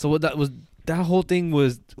traumatizing. So what that whole thing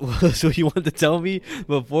was what you wanted to tell me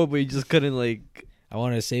before, but you just couldn't, like... I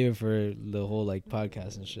wanted to save it for the whole, like,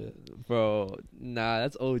 podcast and shit. Bro, nah,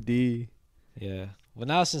 that's OD. Yeah. Well,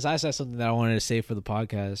 now since I said something that I wanted to say for the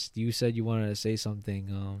podcast, you said you wanted to say something.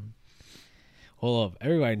 Hold up.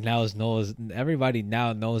 Everybody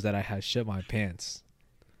now knows that I have shit my pants.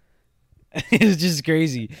 It's just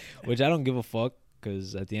crazy, which I don't give a fuck.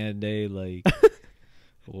 Because at the end of the day, like,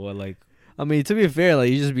 what, like... I mean, to be fair, like,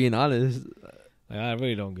 you're just being honest. Like, I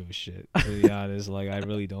really don't give a shit, to be honest. Like, I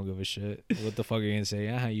really don't give a shit. What the fuck are you going to say?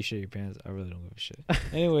 Yeah, you shit your pants. I really don't give a shit.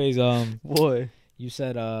 Anyways, boy, you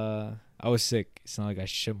said I was sick. It's not like I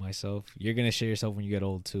shit myself. You're going to shit yourself when you get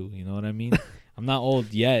old, too. You know what I mean? I'm not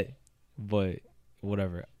old yet, but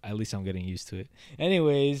whatever. At least I'm getting used to it.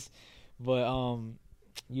 Anyways, but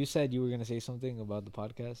you said you were going to say something about the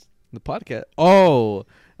podcast. The podcast. Oh,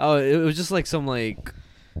 it was just like some like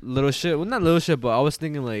little shit. Well, not little shit, but I was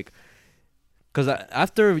thinking like, cause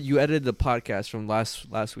after you edited the podcast from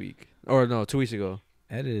last week, or no, 2 weeks ago,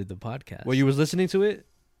 edited the podcast. Well, you was listening to it.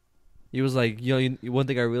 You was like, one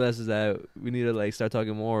thing I realized is that we need to like start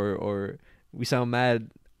talking more, or we sound mad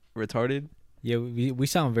retarded. Yeah, we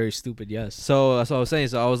sound very stupid. Yes. So that's what I was saying.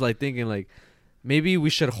 So I was like thinking like, maybe we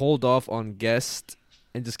should hold off on guests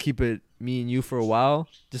and just keep it me and you for a while,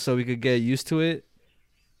 just so we could get used to it.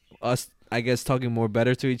 Us, I guess, talking more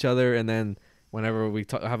better to each other, and then whenever we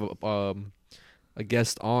have a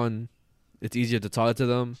guest on, it's easier to talk to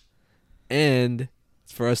them, and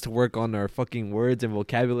for us to work on our fucking words and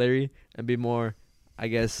vocabulary and be more, I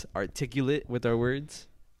guess, articulate with our words.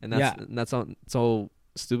 And that's not so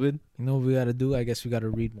stupid. You know what we gotta do? I guess we gotta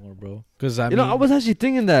read more, bro. Cause I was actually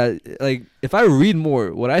thinking that, like, if I read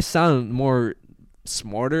more, would I sound more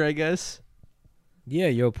smarter, I guess? Yeah,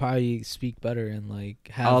 you'll probably speak better and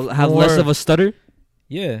like I'll have less of a stutter.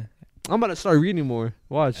 Yeah, I'm about to start reading more.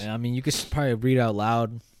 Watch. I mean, you could probably read out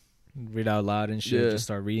loud and shit. Yeah. Just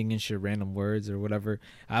start reading and shit, random words or whatever.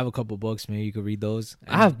 I have a couple books. Maybe you could read those.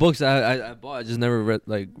 I have books I bought. I just never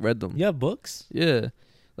read them. You have books? Yeah.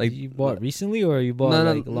 Like, you bought recently, or you bought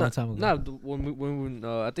a long time ago? No, when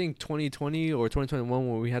I think 2020 or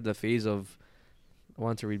 2021, when we had the phase of I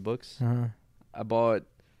wanted to read books. Uh-huh. I bought.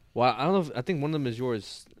 Well, I don't know. I think one of them is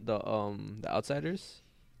yours. The Outsiders,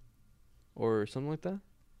 or something like that.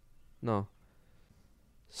 No.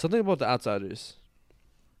 Something about the Outsiders.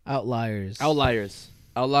 Outliers. I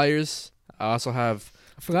also have.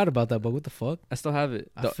 I forgot about that book. What the fuck? I still have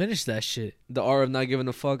it. I finished that shit. The Art of Not Giving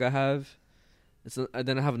a Fuck. I have.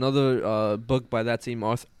 Then I have another book by that same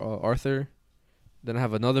Arthur. Then I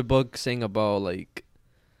have another book saying about like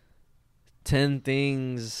 10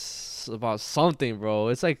 things about something, bro.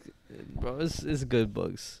 It's like, bro, it's good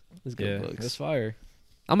books. It's good books. It's fire.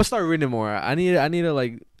 I'm gonna start reading more. I need to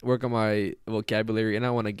like work on my vocabulary, and I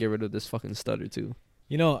want to get rid of this fucking stutter too.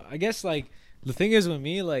 You know, I guess like the thing is with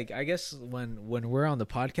me, like I guess when we're on the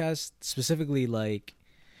podcast specifically, like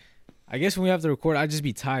I guess when we have to record, I just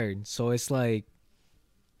be tired. So it's like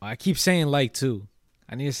I keep saying like too.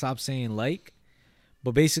 I need to stop saying like,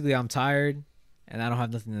 but basically I'm tired and I don't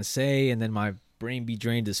have nothing to say, and then my brain be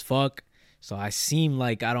drained as fuck. So I seem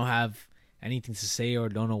like I don't have anything to say or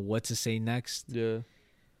don't know what to say next. Yeah.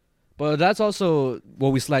 But that's also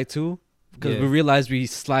what we slack too, because we realized we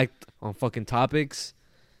slacked on fucking topics.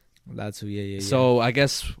 That's yeah. So I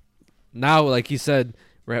guess now, like he said,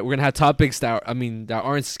 we're gonna have topics that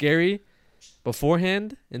aren't scary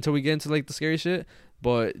beforehand until we get into like the scary shit.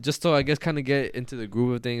 But just to, I guess, kind of get into the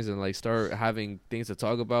groove of things and like start having things to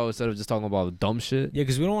talk about instead of just talking about dumb shit. Yeah,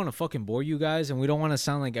 because we don't want to fucking bore you guys, and we don't want to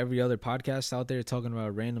sound like every other podcast out there talking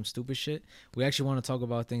about random stupid shit. We actually want to talk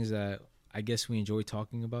about things that I guess we enjoy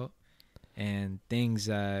talking about, and things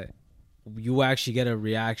that you actually get a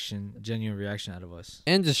genuine reaction out of us.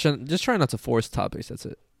 And just try not to force topics. That's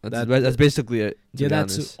it. That's basically it. Yeah,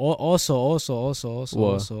 that's also. I was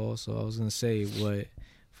gonna say what.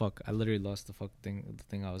 Fuck, I literally lost the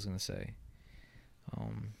thing I was gonna say.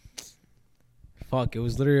 Fuck, it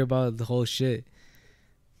was literally about the whole shit.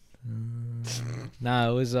 Nah,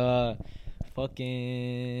 it was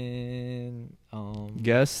fucking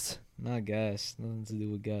guests. Not guests. Nothing to do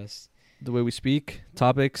with guests. The way we speak,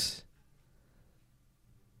 topics.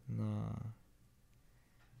 Nah.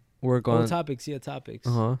 Work on topics. Yeah, topics.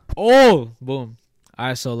 Oh, boom. All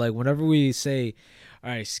right, so like whenever we say, all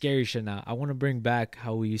right, scary shit now, I want to bring back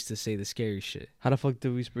how we used to say the scary shit. How the fuck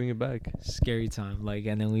did we bring it back? Scary time, like,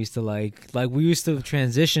 and then we used to like we used to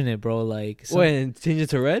transition it, bro. Like, wait, and change it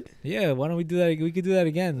to red? Yeah, why don't we do that? We could do that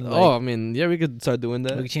again. Like, I mean, yeah, we could start doing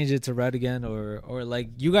that. We could change it to red again, or like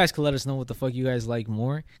you guys could let us know what the fuck you guys like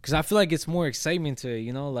more, because I feel like it's more excitement to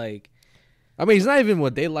it, like. I mean, it's not even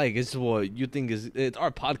what they like; it's what you think is. It's our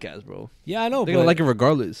podcast, bro. Yeah, I know. They're gonna like it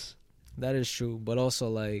regardless. That is true, but also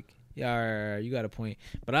like. Yeah, you got a point.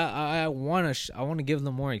 But I want to give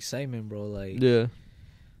them more excitement, bro. Like, yeah.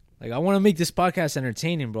 Like, I want to make this podcast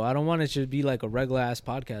entertaining, bro. I don't want it to be like a regular ass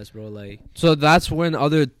podcast, bro. Like, so that's when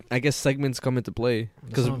other, I guess, segments come into play.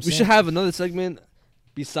 Because we should have another segment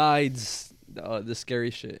besides the scary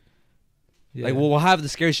shit. Yeah. Like, we'll have the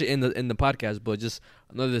scary shit in the podcast, but just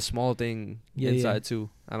another small thing inside too.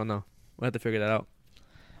 I don't know. We'll have to figure that out.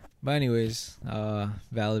 But anyways, valid.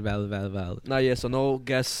 Nah, yeah, so no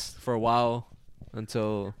guests for a while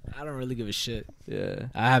until... I don't really give a shit. Yeah.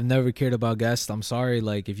 I have never cared about guests. I'm sorry.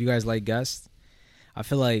 Like, if you guys like guests, I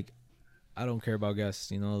feel like I don't care about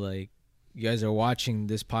guests. Like, you guys are watching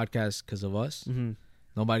this podcast because of us. Mm-hmm.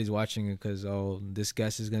 Nobody's watching it because, this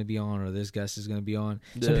guest is going to be on or this guest is going to be on.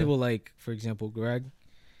 Yeah. Some people like, for example, Greg.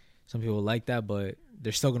 Some people like that, but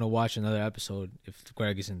they're still going to watch another episode if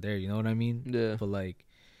Greg isn't there. You know what I mean? Yeah. But, like...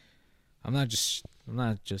 I'm not just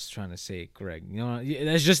trying to say Greg.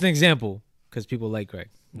 That's just an example because people like Greg.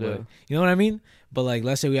 But, yeah. You know what I mean? But like,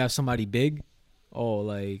 let's say we have somebody big,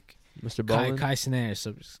 like Mr. Ballin, Kai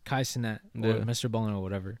Cenat, or Mr. Ballin or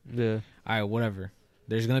whatever. Yeah. All right, whatever.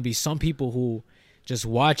 There's gonna be some people who just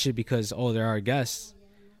watch it because they're our guests,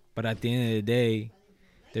 but at the end of the day,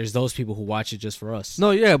 there's those people who watch it just for us.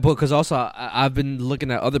 No, yeah, but because also I've been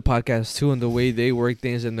looking at other podcasts too and the way they work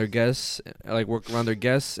things in their guests, like work around their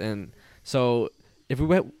guests. And so if we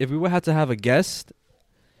would have to have a guest,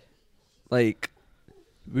 like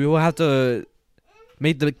we will have to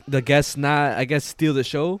make the guest not, I guess, steal the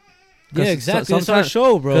show. Yeah, exactly. That's our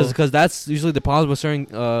show, bro. Because that's usually the problem with certain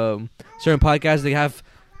podcasts. They have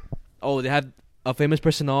a famous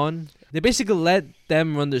person on. They basically let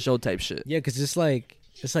them run the show type shit. Yeah, because it's like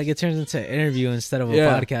it turns into an interview instead of a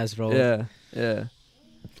podcast, bro. Yeah.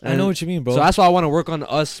 I know what you mean, bro. So that's why I want to work on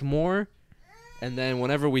us more. And then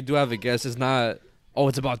whenever we do have a guest, it's not,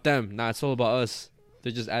 it's about them. Nah, it's all about us.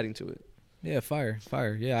 They're just adding to it. Yeah, fire.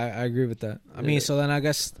 Yeah, I agree with that. I mean, so then I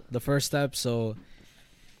guess the first step, so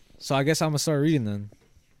I guess I'm going to start reading then.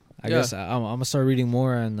 I guess I'm going to start reading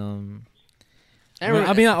more. And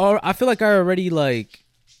I feel like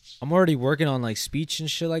I'm already working on like speech and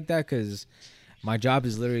shit like that because my job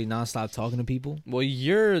is literally nonstop talking to people. Well,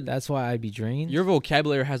 that's why I'd be drained. Your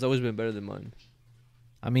vocabulary has always been better than mine.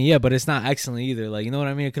 I mean, yeah, but it's not excellent either. Like, you know what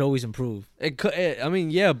I mean? It could always improve. It could. I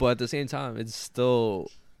mean, yeah, but at the same time, it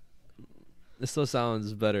still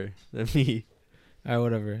sounds better than me. All right,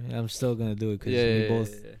 whatever. I'm still gonna do it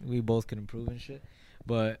because we both can improve and shit.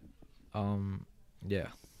 But, yeah.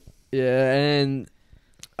 Yeah, and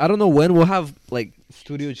I don't know when we'll have like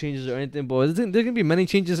studio changes or anything, but there's gonna be many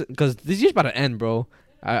changes because this year's about to end, bro.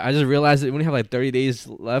 I just realized that we only have like 30 days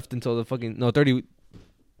left until the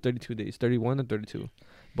 32 days, 31 or 32.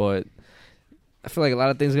 But I feel like a lot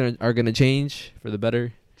of things are gonna change for the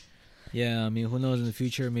better. Yeah, I mean, who knows in the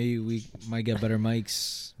future? Maybe we might get better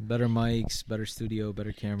mics, better studio,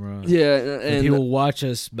 better camera. Yeah, and people who watch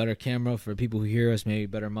us, better camera. For people who hear us, maybe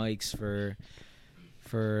better mics. For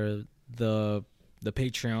the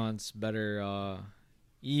Patreons, better,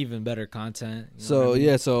 even better content.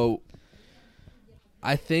 So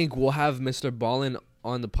I think we'll have Mr. Ballin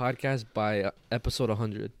on the podcast by episode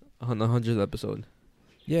 100, on the 100th episode.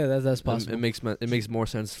 Yeah, that's possible. It makes more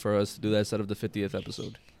sense for us to do that instead of the 50th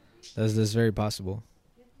episode. That's very possible.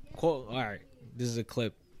 Cool. All right, this is a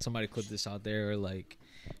clip. Somebody clip this out there, or like,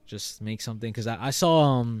 just make something. Cause I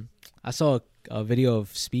saw a video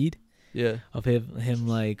of Speed. Yeah. Of him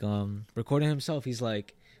like recording himself. He's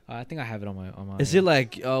like, I think I have it on my. Is it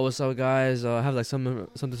like, what's up, guys? I have like some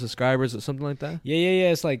subscribers or something like that.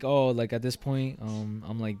 Yeah. It's like, like at this point,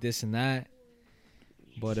 I'm like this and that,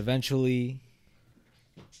 but eventually.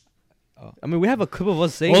 I mean, we have a clip of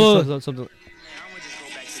us saying something.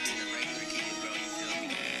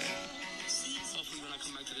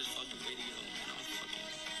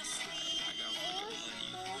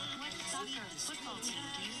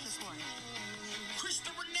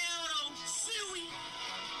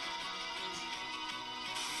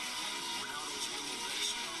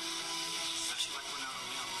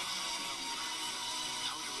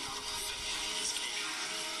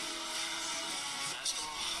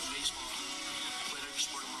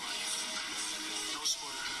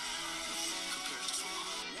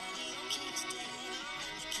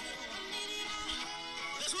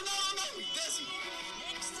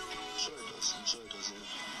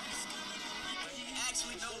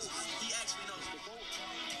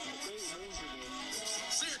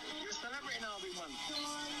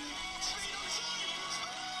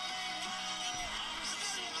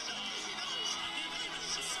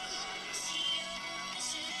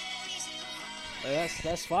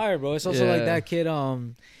 That's fire, bro. It's also like that kid,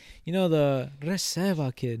 you know, the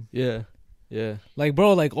Reserva kid. Yeah. Like,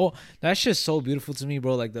 bro, like, that shit's so beautiful to me,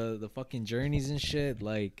 bro. Like the fucking journeys and shit.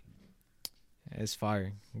 Like, it's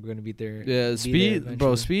fire. We're gonna be there. Yeah, Speed,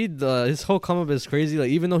 bro. Speed. His whole come up is crazy. Like,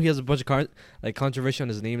 even though he has a bunch of controversy on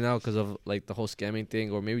his name now because of like the whole scamming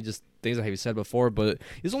thing, or maybe just things that he said before. But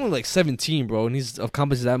he's only like 17, bro, and he's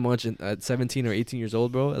accomplished that much at 17 or 18 years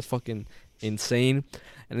old, bro. That's fucking insane.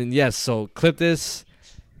 And then yes, so clip this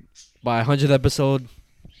by 100th episode.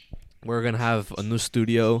 We're gonna have a new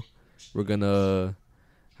studio. We're gonna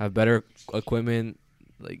have better equipment,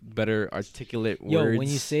 like better articulate words. Yo, when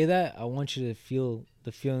you say that, I want you to feel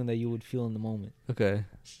the feeling that you would feel in the moment. Okay.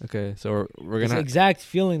 So we're gonna exact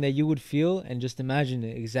feeling that you would feel, and just imagine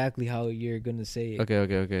it exactly how you're gonna say it.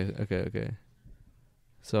 Okay.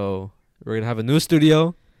 So we're gonna have a new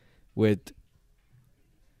studio with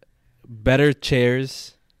better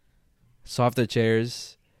chairs, softer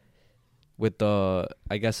chairs, with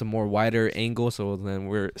I guess a more wider angle, so then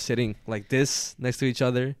we're sitting like this next to each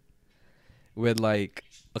other, with like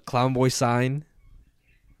a Clown Boy sign,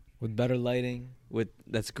 with better lighting,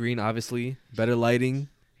 that's green, obviously, better lighting,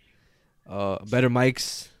 better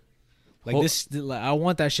mics. Like I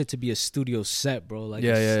want that shit to be a studio set, bro. Like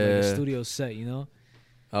a studio set, you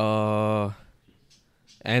know.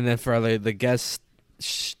 And then for like the guest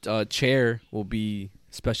chair will be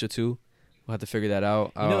special too. We'll have to figure that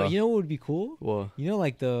out. You know what would be cool? What? You know,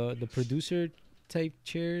 like the producer type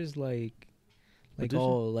chairs, like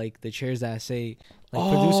the chairs that say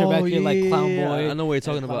like producer back here, like Clown Boy. I know what you're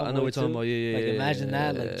talking about. Yeah. Like imagine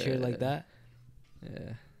that, like chair like that.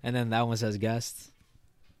 Yeah. And then that one says guest.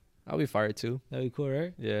 I'll be fired too. That'd be cool,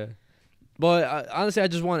 right? Yeah. But honestly, I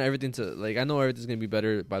just want everything to like. I know everything's gonna be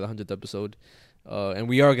better by the 100th episode, and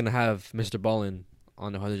we are gonna have Mr. Ballin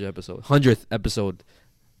on the 100th episode. 100th episode.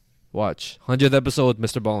 Watch 100th episode,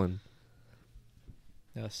 Mr. Ballin.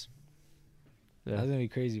 Yes. Yeah. That's gonna be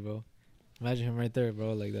crazy, bro. Imagine him right there,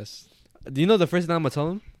 bro. Like that's. Do you know the first thing I'm gonna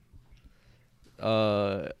tell him?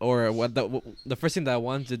 Or what the first thing that I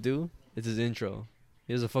wanted to do is his intro.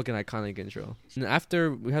 He has a fucking iconic intro. And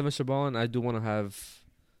after we have Mr. Ballin, I do want to have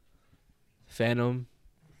Phantom,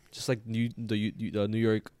 just like the New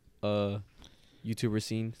York YouTuber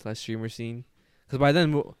scene / streamer scene. Because by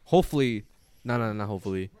then, hopefully, not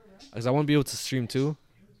hopefully, because I want to be able to stream too.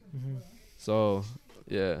 Mm-hmm. So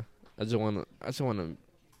yeah, I just want to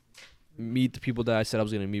meet the people that I said I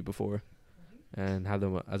was gonna meet before, and have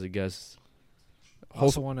them as a guest. I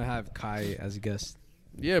also want to have Kai as a guest.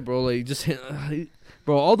 Yeah, bro. Like just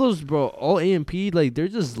bro, all those all AMP, like they're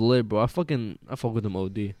just lit, bro. I fuck with them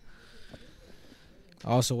OD. I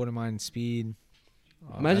also wouldn't mind Speed.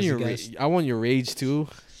 Imagine your I want your rage too.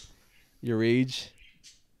 Your rage.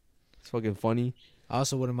 It's fucking funny. I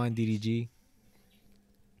also wouldn't mind DDG.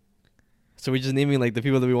 So we're just naming like the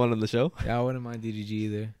people that we want on the show? Yeah, I wouldn't mind DDG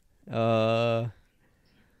either.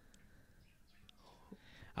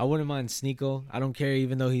 I wouldn't mind Sneeko. I don't care,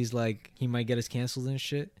 even though he's like he might get us canceled and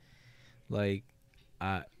shit. Like,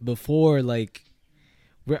 before like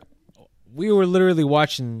we were literally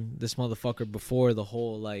watching this motherfucker before the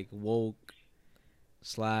whole like woke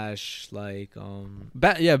 / like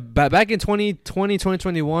back in 2020,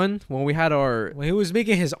 2021 when we had our when he was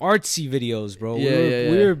making his artsy videos, bro. Yeah,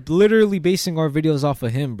 We were literally basing our videos off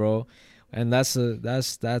of him, bro. And that's like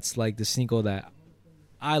the Sneeko that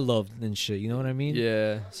I loved and shit. You know what I mean?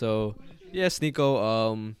 yeah. So yeah,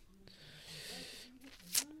 Sneeko,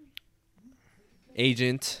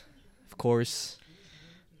 agent, of course.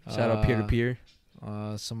 Shout out peer to peer.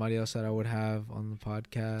 Somebody else that I would have on the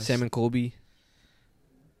podcast. Sam and Colby.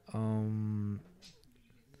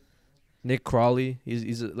 Nick Crawley.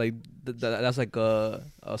 He's like that's like a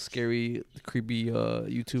scary, creepy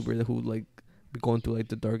YouTuber who like be going through like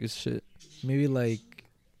the darkest shit. Maybe like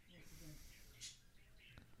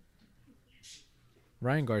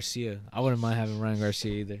Ryan Garcia. I wouldn't mind having Ryan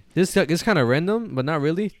Garcia either. This is kind of random, but not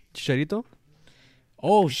really. Chicharito.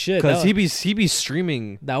 Oh shit! Because he be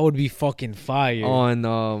streaming that would be fucking fire.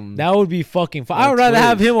 On that would be fucking fire. I would rather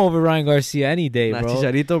have him over Ryan Garcia any day, bro.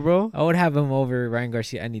 Chicharito, bro. I would have him over Ryan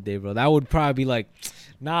Garcia any day, bro. That would probably be like,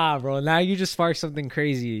 nah, bro. Now you just sparked something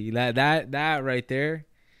crazy. That right there.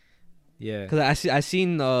 Yeah. Because I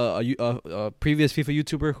seen a previous FIFA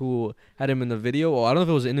YouTuber who had him in the video. Well, I don't know if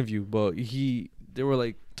it was an interview, but they were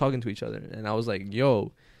like talking to each other, and I was like,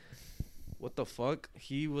 yo. What the fuck?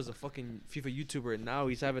 He was a fucking FIFA YouTuber, and now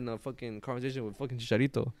he's having a fucking conversation with fucking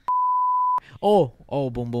Chicharito. Oh,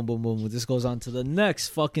 boom, boom, boom, boom. This goes on to the next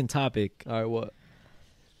fucking topic. All right, what?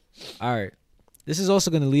 All right. This is also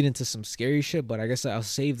going to lead into some scary shit, but I guess I'll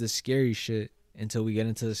save the scary shit until we get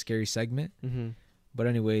into the scary segment. Mm-hmm. But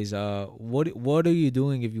anyways, what are you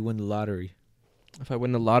doing if you win the lottery? If I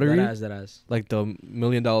win the lottery? That ass. Like the $1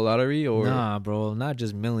 million lottery? Or Nah, bro. Not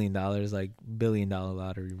just $1 million, like $1 billion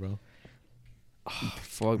lottery, bro. Oh,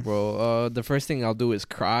 fuck, bro. The first thing I'll do is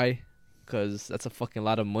cry, because that's a fucking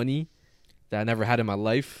lot of money that I never had in my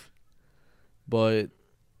life. But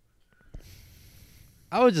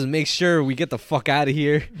I would just make sure we get the fuck out of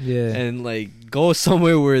here. Yeah. And like go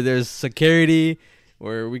somewhere where there's security,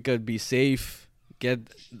 where we could be safe. Get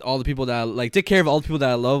all the people that like take care of all the people that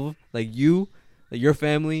I love, like you, like your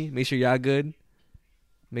family. Make sure y'all good.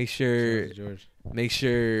 Make sure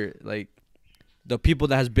like the people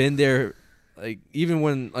that has been there. Like, even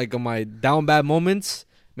when, like, on my down bad moments,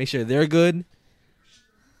 make sure they're good.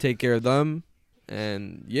 Take care of them.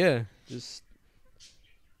 And, yeah, just...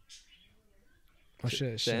 Oh,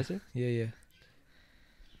 shit. Answer? Yeah.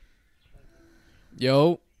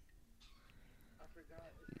 Yo.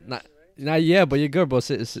 Not yet, but you're good, bro.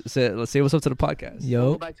 Let's say what's up to the podcast.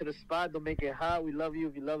 Yo. Go back to the spot. Don't make it hot. We love you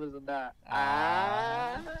if you love us or not.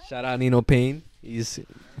 Shout out Nino Payne. He's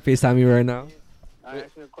FaceTiming me right now.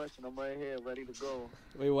 Ask me a question. I'm right here, ready to go.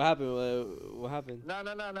 Wait, what happened? What happened? No.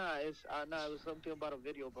 It's it was something about a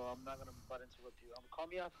video, bro. I'm not gonna interrupt you. Call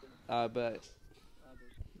me after. Bet.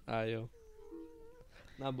 Yo.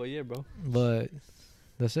 Nah, but yeah, bro. But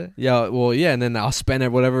that's it. Yeah, well, yeah, and then I'll spend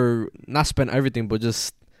whatever. Not spend everything, but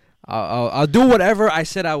just I'll do whatever I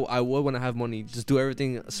said I would when I have money. Just do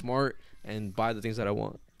everything smart and buy the things that I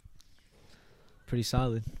want. Pretty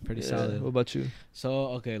solid. What about you? So,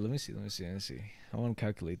 okay, let me see. I want to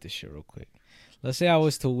calculate this shit real quick. Let's say I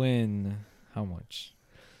was to win how much?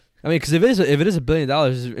 I mean, because if it is $1 billion,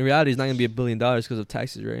 in reality, it's not gonna be $1 billion because of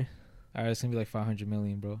taxes, right? All right, it's gonna be like 500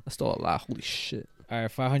 million, bro. That's still a lot. Holy shit. All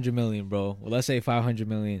right, 500 million, bro. Well, let's say 500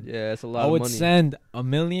 million. Yeah, it's a lot of money. I would send $1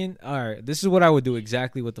 million. All right, this is what I would do.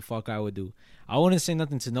 Exactly what the fuck I would do. I wouldn't say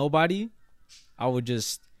nothing to nobody. I would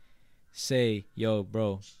just say, yo,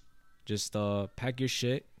 bro, just pack your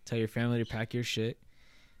shit. Tell your family to pack your shit.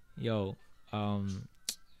 Yo,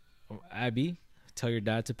 Abby, tell your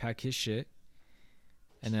dad to pack his shit.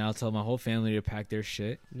 And then I'll tell my whole family to pack their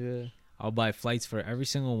shit. Yeah. I'll buy flights for every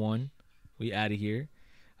single one. We out of here.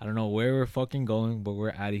 I don't know where we're fucking going, but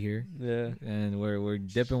we're out of here. Yeah. And we're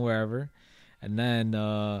dipping wherever. And then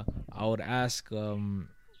I would ask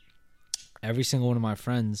every single one of my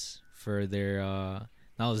friends for their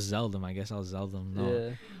I'll Zell them. I guess I'll Zell them. No. Yeah.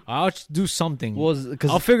 I'll do something. Well,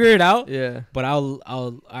 I'll figure it out. Yeah. But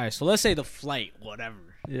all right. So let's say the flight, whatever.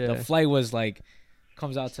 Yeah. The flight was like,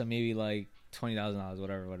 comes out to maybe like $20,000,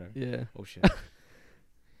 whatever. Yeah. Oh shit.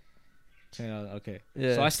 $20. Okay.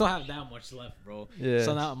 Yeah. So I still have that much left, bro. Yeah.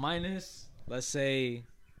 So now minus, let's say,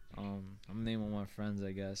 I'm naming one of my friends,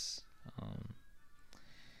 I guess. Oh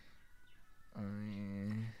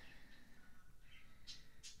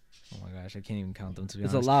my gosh, I can't even count them to be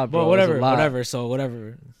honest. It's a lot, bro. But whatever. So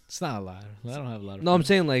whatever. It's not a lot. I don't have a lot of. No, I'm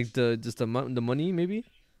saying like the money maybe.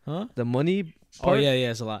 Huh? The money part? Oh yeah,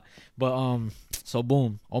 it's a lot. But so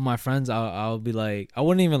boom, all my friends, I'll be like, I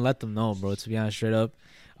wouldn't even let them know, bro. To be honest, straight up,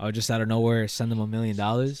 I would just out of nowhere send them $1 million.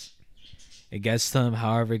 It gets to them,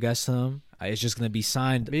 however it gets to them. It's just gonna be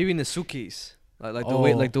signed. Maybe in a suitcase. Like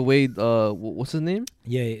Oh. the way what's his name?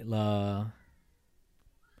 Yeah,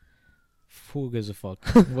 who gives a fuck?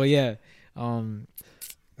 Well, yeah.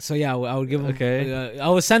 So yeah, I would give him. Okay. I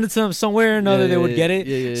would send it to them somewhere or another. They would get it.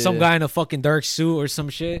 Yeah, Some guy in a fucking dark suit or some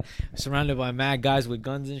shit, surrounded by mad guys with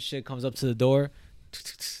guns and shit, comes up to the door.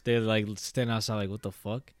 They're like standing outside, like, what the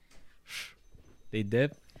fuck? They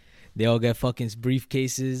dip. They all get fucking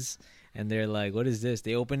briefcases, and they're like, what is this?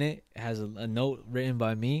 They open it. It has a note written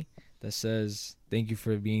by me that says, "Thank you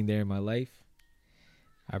for being there in my life.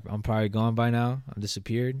 I'm probably gone by now. I'm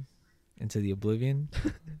disappeared into the oblivion."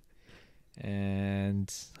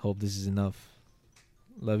 And hope this is enough.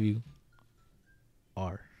 Love you.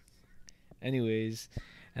 R. Anyways,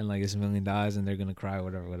 and like it's $1 million and they're gonna cry,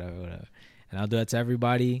 whatever. And I'll do that to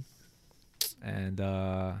everybody. And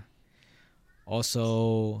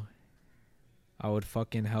also I would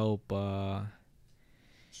fucking help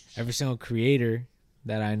every single creator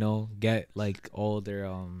that I know get like all their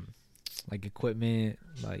like equipment,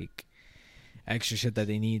 like extra shit that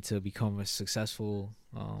they need to become a successful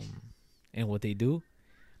in what they do.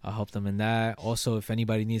 I'll help them in that. Also, if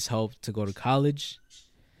anybody needs help to go to college,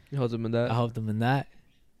 You help them in that. I'll help them in that.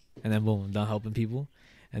 And then boom, I'm done helping people.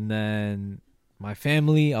 And then my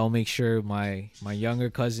family, I'll make sure my younger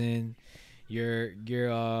cousin, your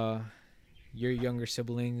younger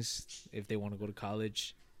siblings, if they want to go to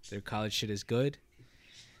college, their college shit is good.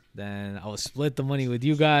 Then I'll split the money with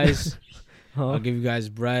you guys. I'll give you guys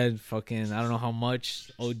bread, fucking I don't know how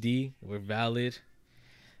much. OD, we're valid.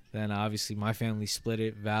 Then obviously my family split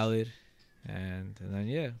it, valid. And then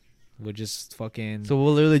yeah, we'll just fucking So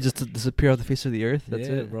we'll literally just disappear off the face of the earth. That's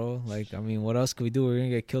yeah, it, bro. Like, I mean, what else could we do? We're gonna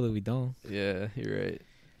get killed if we don't. Yeah, you're right.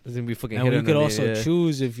 It's gonna be fucking. And hit we on could the knee, also yeah.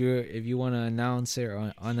 choose if you want to announce it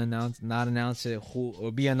or unannounce, not announce it, who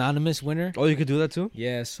or be anonymous winner. Oh, you could do that too.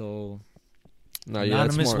 Yeah, so No, yeah,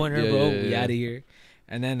 that's anonymous smart. winner, Yeah, bro. yeah, We yeah. out of here.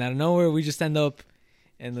 And then out of nowhere, we just end up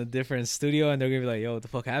in a different studio, and they're gonna be like, "Yo, what the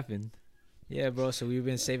fuck happened?" Yeah, bro. So we've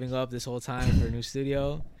been saving up this whole time for a new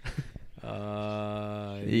studio.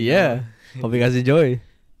 Yeah. Hope you guys enjoy.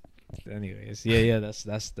 Anyways, yeah. That's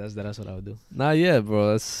what I would do. Nah, yeah,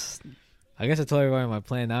 bro. That's I guess I told everybody my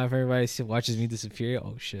plan. Now if everybody watches me disappear,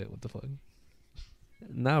 oh shit, what the fuck?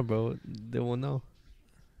 nah, bro. They won't know.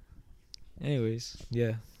 Anyways,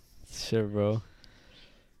 yeah. Sure, bro.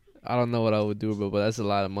 I don't know what I would do, bro, but that's a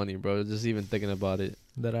lot of money, bro. Just even thinking about it.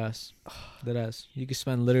 That ass. You could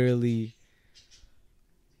spend literally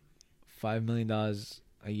 $5 million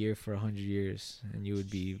a year for 100 years, and you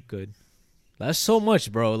would be good. That's so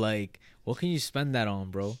much, bro. Like, what can you spend that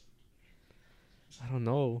on, bro? I don't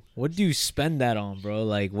know. What do you spend that on, bro?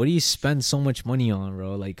 Like, what do you spend so much money on,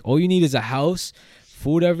 bro? Like, all you need is a house,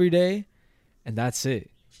 food every day, and that's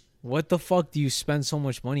it. What the fuck do you spend so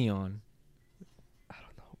much money on? I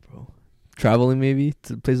don't know, bro. Traveling maybe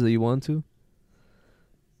to the places that you want to.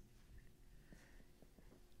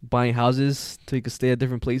 Buying houses so you can stay at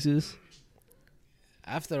different places.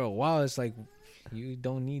 After a while, it's like you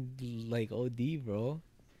don't need like OD, bro.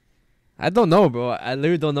 I don't know, bro. I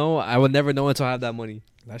literally don't know. I would never know until I have that money.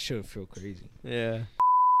 That shit would feel crazy. Yeah.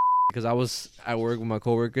 Because I was at work with my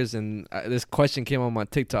coworkers, and this question came on my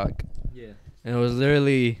TikTok, Yeah. and it was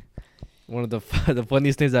literally one of the the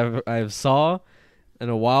funniest things I've saw in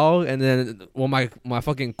a while. And then what my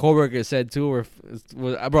fucking coworker said too,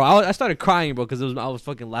 was bro, I started crying, bro, because I was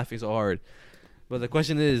fucking laughing so hard. But the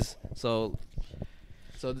question is, so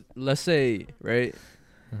let's say, right?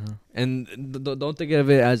 Uh-huh. And don't think of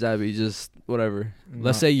it as Abby, just whatever. No.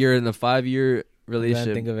 Let's say you're in a 5-year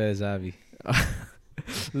relationship. Think of it as Abby.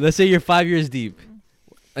 Let's say you're 5 years deep,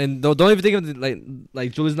 and don't even think of it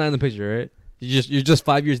like Julie's not in the picture, right? You're just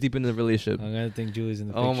 5 years deep in the relationship. I'm gonna think Julie's in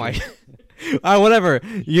the picture. Oh my! All right, whatever.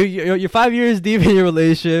 You're 5 years deep in your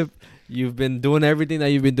relationship. You've been doing everything that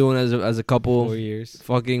you've been doing as a couple. 4 years.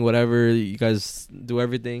 Fucking whatever. You guys do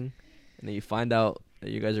everything, and then you find out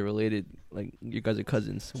that you guys are related. Like you guys are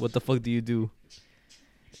cousins. What the fuck do you do?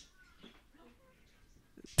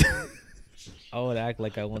 I would act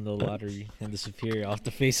like I won the lottery and disappear off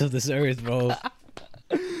the face of this earth, bro.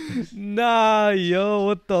 Nah, yo,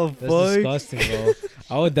 what the That's fuck? disgusting, bro.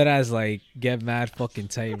 I would deadass like get mad fucking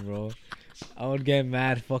tight, bro. I would get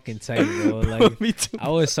mad fucking tight, bro. Like Me too. I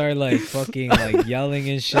would start like fucking like yelling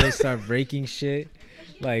and shit, start breaking shit.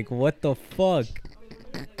 Like what the fuck?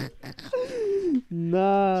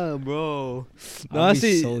 Nah, bro. I'd be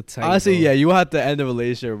Honestly, so tight, honestly, bro. yeah, you have to end the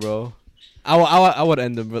relationship, bro. I would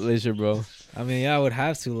end the relationship, bro. I mean, yeah, I would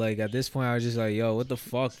have to. Like at this point, I was just like, yo, what the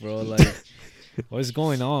fuck, bro? Like, What's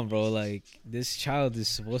going on, bro? Like, this child is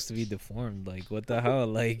supposed to be deformed. Like, what the hell?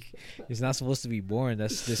 Like, he's not supposed to be born.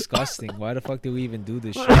 That's disgusting. Why the fuck did we even do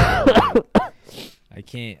this shit? Bro?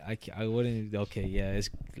 Like, I wouldn't. Okay, yeah.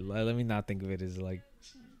 Let me not think of it as like.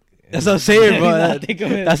 That's what I'm saying, bro.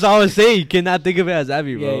 That's all I was saying. You cannot think of it as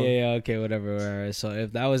Abby, bro. Yeah. Okay, whatever. Right. So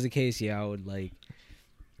if that was the case, yeah, I would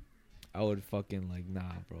fucking like,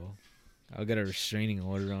 nah, bro. I'll get a restraining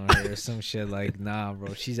order on her or some shit. Like, nah,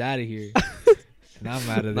 bro. She's out of here. And I'm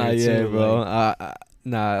out of there too, bro. Like,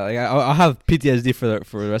 Like, I'll have PTSD for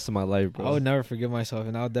the rest of my life, bro. I would never forgive myself,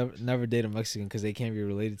 and I'll never date a Mexican because they can't be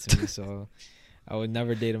related to me. So I would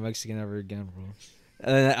never date a Mexican ever again, bro.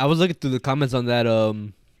 And I was looking through the comments on that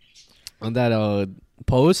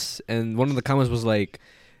post, and one of the comments was like,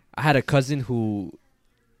 I had a cousin who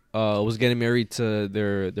was getting married to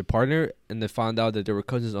their partner, and they found out that they were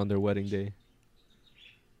cousins on their wedding day.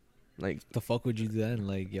 Like, the fuck would you do then?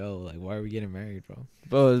 Like, yo, like, why are we getting married, bro?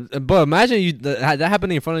 But imagine that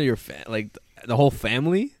happening in front of your like the whole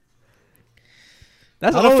family.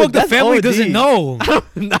 That's how the fuck the family OD. doesn't know.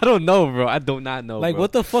 I don't know, bro. I do not know. Like, bro.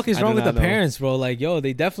 what the fuck is I wrong do with the not know. parents, bro? Like, yo,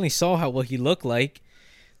 they definitely saw what he looked like.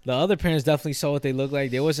 The other parents definitely saw what they looked like.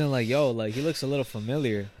 They wasn't like, yo, like, he looks a little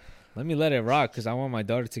familiar. Let me let it rock because I want my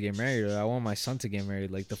daughter to get married or I want my son to get married.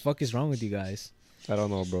 Like, the fuck is wrong with you guys? I don't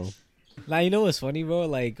know, bro. Now, you know what's funny, bro?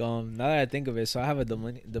 Like, now that I think of it, so I have a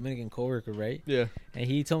Dominican coworker, right? Yeah. And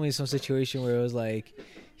he told me some situation where it was like,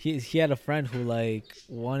 he had a friend who like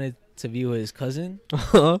wanted to be with his cousin.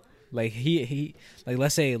 Like he like,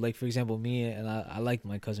 let's say, like, for example, me and I liked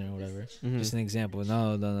my cousin or whatever. Mhm. Just an example.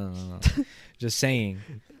 No. Just saying.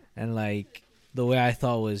 And like the way I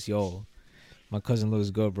thought was, yo, my cousin looks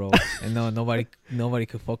good, bro. And no, nobody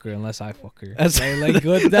could fuck her unless I fuck her. That's like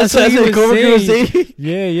good. That's what he your coworker was was saying. saying.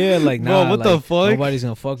 Yeah. Like, Bro, nah, what like, the fuck? Nobody's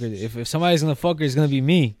gonna fuck her. If somebody's gonna fuck her, it's gonna be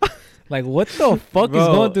me. Like, what the fuck Bro, is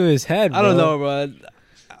going through his head, bro? I don't know, bro.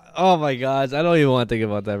 Oh my god, I don't even want to think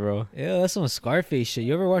about that, bro. Yeah, that's some Scarface shit.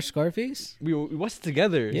 You ever watch Scarface? We watched it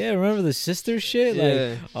together. Yeah, remember the sister shit?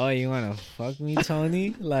 Yeah. Like, oh, you wanna fuck me,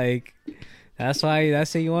 Tony? Like, that's what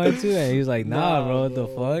you wanted to? And he was like, nah, bro, what the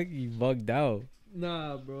fuck? You bugged out.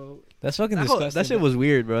 Nah, bro. That's fucking disgusting. That shit was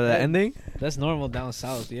weird, bro. That ending. That's normal down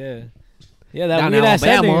south, yeah. Yeah, that Down weird ass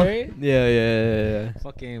ending, Alabama. right? Yeah.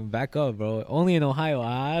 Fucking back up, bro. Only in Ohio.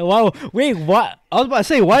 Wow. Wait, what? I was about to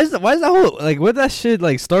say, why is that whole, like, where'd that shit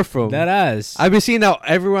like start from? That ass. I've been seeing that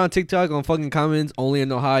everywhere on TikTok on fucking comments. Only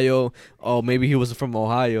in Ohio. Oh, maybe he was from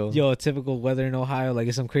Ohio. Yo, typical weather in Ohio. Like,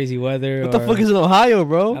 it's some crazy weather. What the fuck is in Ohio,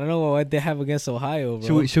 bro? I don't know what they have against Ohio,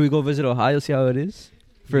 bro. Should we go visit Ohio, see how it is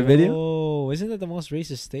for a video? Oh, isn't that the most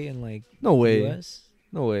racist state in like No way. US?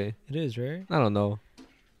 No way. It is, right? I don't know.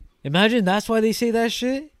 Imagine that's why they say that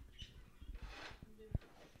shit.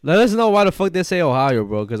 Let us know why the fuck they say Ohio,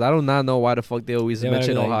 bro. Because I do not know why the fuck they always They would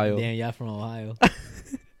mention be like, Ohio. Damn, y'all from Ohio.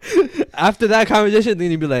 After that conversation,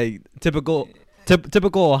 then you'd be like, typical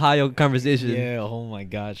Ohio conversation. Yeah. Oh my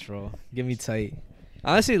gosh, bro. Get me tight.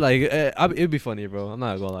 Honestly, like, it'd be funny, bro. I'm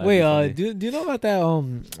not gonna lie. Wait, do you know about that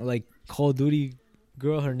like Call of Duty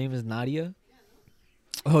girl? Her name is Nadia.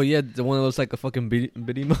 Oh yeah, the one that looks like a fucking biddy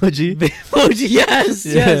emoji. Emoji, yes.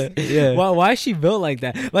 Yeah. Why is she built like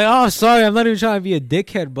that? Like, oh, sorry, I'm not even trying to be a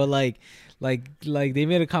dickhead, but like they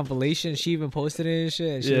made a compilation. She even posted it and shit.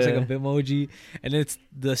 And she looks like a Bitmoji, and it's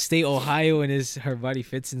the state Ohio, and her body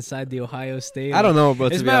fits inside the Ohio state. I don't know, bro.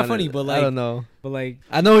 It's to be not honest. funny, but like, I don't know. But like,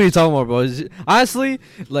 I know what you're talking about, bro. Honestly,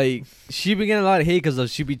 like, she been getting a lot of hate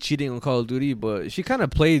because she be cheating on Call of Duty, but she kind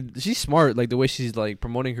of she's smart, like the way she's like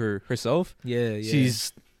promoting herself. yeah.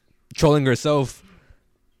 She's trolling herself,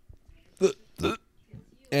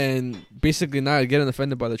 and basically not getting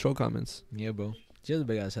offended by the troll comments. Yeah, bro. She has a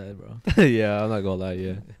big ass head, bro. Yeah, I'm not gonna lie.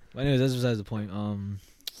 Yeah. But anyways, that's besides the point.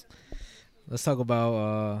 Let's talk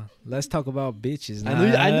about bitches.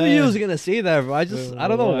 I knew you was gonna say that, bro. I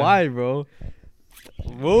don't know why, bro.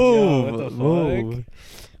 Whoa, Yo, what the whoa. fuck?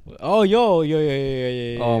 Oh, yo.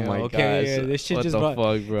 Oh my god. Okay, yeah, this shit what just the brought.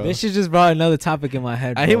 fuck, bro? This shit just brought another topic in my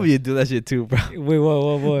head. Bro. I hate when you do that shit too, bro. Wait,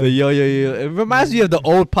 what? The yo. It reminds me of the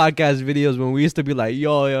old podcast videos when we used to be like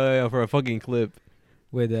yo for a fucking clip.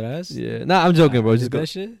 Wait, that ass? Yeah. Nah, I'm joking, bro. Just Did go. that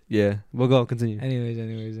shit. Yeah, we'll go. Continue.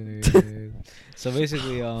 Anyways. So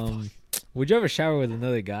basically, would you ever shower with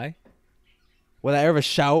another guy? Would I ever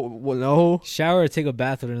shout? Well, no. Shower or take a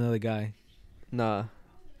bath with another guy? Nah.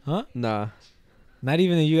 Huh? Nah. Not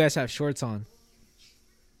even if you guys have shorts on.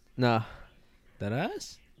 Nah. That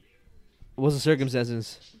ass? What's the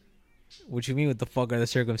circumstances? What you mean? What the fuck are the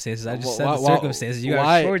circumstances? I just said Why- the why- circumstances. You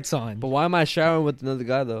why- got shorts on. But why am I showering with another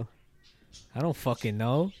guy though? I don't fucking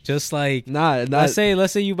know. Just like Nah. let's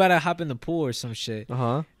say you about to hop in the pool or some shit, Uh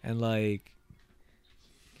huh. and like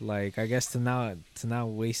Like, I guess to not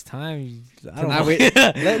waste time. I To don't not know. wait-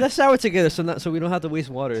 let's shower together so we don't have to waste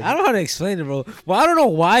water. I don't know how to explain it, bro. Well, I don't know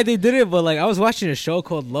why they did it, but like I was watching a show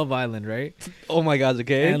called Love Island, right? Oh my god,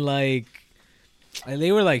 okay. And like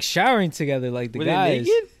they were like showering together, like the Were guys.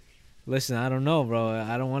 they naked? Listen, I don't know, bro.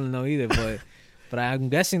 I don't want to know either, but I'm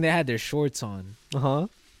guessing they had their shorts on. Uh-huh.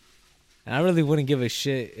 And I really wouldn't give a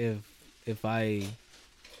shit if I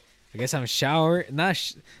guess I'm shower. Not.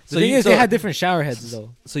 The thing is, they had different shower heads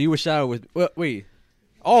though. So you were shower with wait.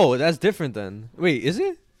 Oh, that's different then. Wait, is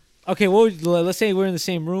it? Okay, well, let's say we're in the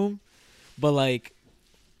same room, but like,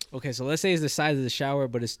 okay, so let's say it's the size of the shower,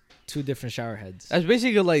 but it's two different shower heads. That's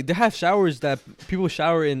basically like they have showers that people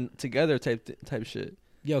shower in together type shit.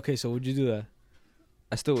 Yeah, okay, so would you do that?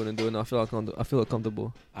 I still wouldn't do it. No, I feel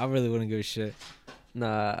uncomfortable. I really wouldn't give a shit.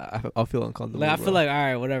 Nah, I'll feel uncomfortable. Like, I bro. feel like, all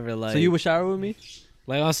right, whatever. Like, So you would shower with me?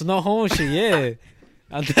 like on some no homo shit, yeah.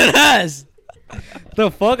 I'm dead ass.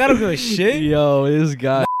 The fuck? I don't give a shit. Yo, this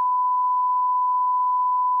guy.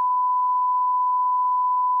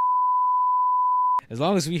 As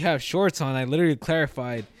long as we have shorts on, I literally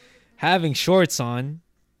clarified having shorts on.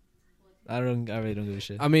 I really don't give a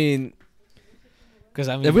shit. I mean, Because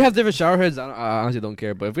I mean, if we have different shower heads, I honestly don't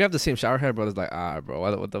care. But if we have the same shower head, bro, it's like, bro,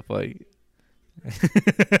 what the fuck?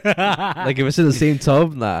 Like if it's in the same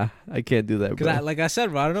tub, nah, I can't do that, bro. because like I said,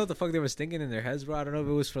 bro, I don't know what the fuck they was thinking in their heads, bro. I don't know if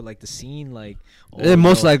it was for like the scene, like It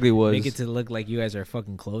most likely was. make it to look like you guys are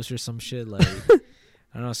fucking close or some shit. Like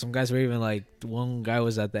I don't know, some guys were even like one guy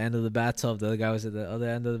was at the end of the bathtub, the other guy was at the other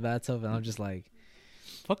end of the bathtub, and I'm just like,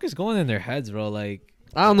 fuck is going in their heads, bro? Like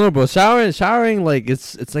I don't know, bro. Showering, like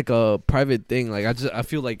it's like a private thing. Like I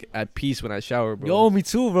feel like at peace when I shower, bro. yo, me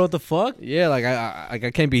too, bro. What the fuck? Yeah, like I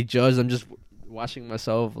can't be judged. I'm just washing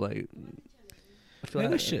myself. Like I feel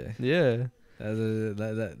Nigga like shit. Yeah,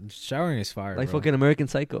 That showering is fire, like bro. fucking American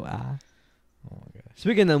Psycho. Ah. Oh my god.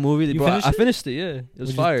 Speaking of that movie, You bro, finished I it? finished it. Yeah, it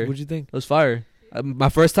was fire. What'd you think? It was fire. My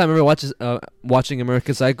first time ever watching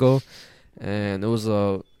American Psycho, and it was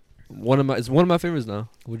one of my favorites now.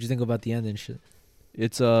 What'd you think about the end and shit?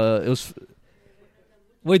 It was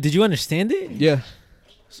Wait, did you understand it? yeah.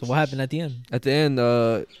 So what happened at the end? At the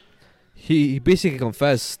end, he basically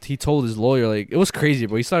confessed. He told his lawyer, like, it was crazy,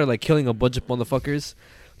 bro. He started like killing a bunch of motherfuckers.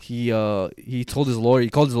 He told his lawyer. He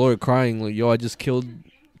called his lawyer crying, like, yo, I just killed.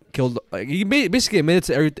 Like, he basically admitted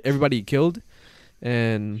to everybody he killed,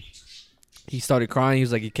 and he started crying. He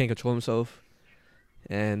was like, he can't control himself.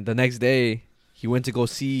 And the next day, he went to go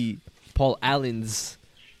see Paul Allen's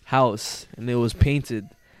house, and it was painted.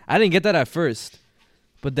 I didn't get that at first,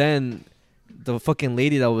 but then the fucking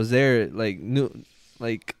lady that was there, like, knew,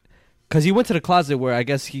 like, cause he went to the closet where I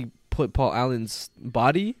guess he put Paul Allen's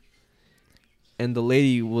body, and the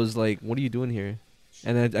lady was like, "What are you doing here?"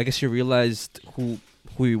 And then I guess she realized who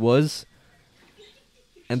he was.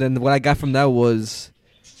 And then what I got from that was,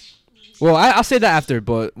 well, I'll say that after,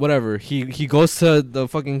 but whatever. He goes to the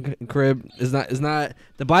fucking crib. It's not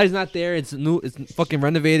the body's not there. It's new. It's fucking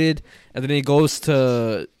renovated. And then he goes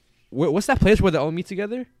to what's that place where they all meet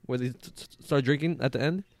together, where they start drinking at the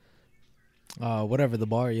end? Whatever, the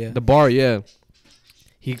bar, yeah. The bar, yeah.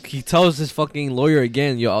 He tells his fucking lawyer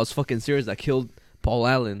again, yo, I was fucking serious. I killed Paul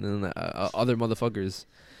Allen and other motherfuckers.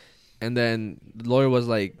 And then the lawyer was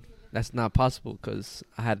like, that's not possible because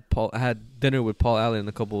I had dinner with Paul Allen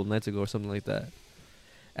a couple of nights ago or something like that.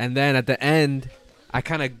 And then at the end, I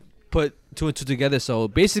kind of put two and two together. So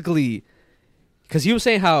basically, because he was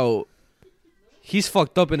saying how he's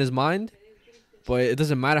fucked up in his mind, but it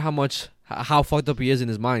doesn't matter how fucked up he is in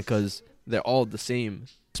his mind because they're all the same.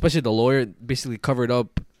 Especially the lawyer basically covered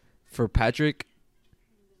up for Patrick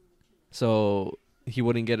so he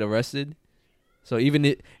wouldn't get arrested. So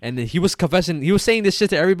and he was confessing, he was saying this shit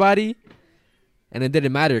to everybody, and it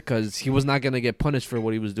didn't matter because he was not going to get punished for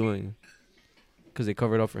what he was doing because they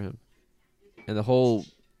covered up for him. And the whole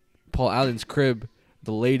Paul Allen's crib,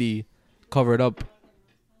 the lady covered up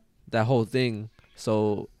that whole thing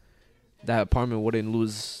so that apartment wouldn't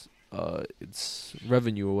lose its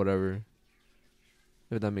revenue or whatever.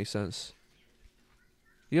 If that makes sense.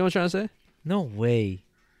 You know what I'm trying to say? No way.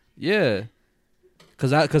 Yeah.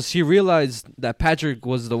 Cause she realized that Patrick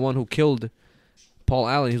was the one who killed Paul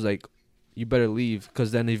Allen. He was like, you better leave.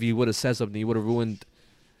 Because then if he would have said something, he would have ruined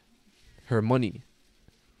her money.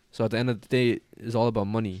 So at the end of the day, it's all about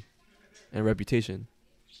money and reputation.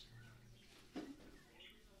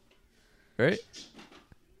 Right?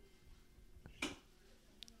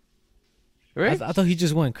 Right? I thought he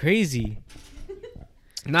just went crazy.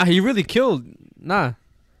 Nah, he really killed. Nah.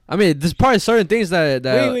 I mean, there's probably certain things that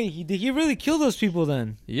Wait, did he really kill those people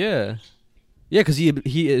then? Yeah. Yeah, because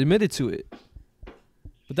he admitted to it.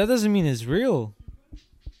 But that doesn't mean it's real.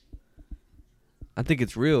 I think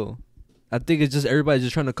it's real. I think it's just everybody's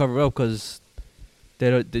just trying to cover up because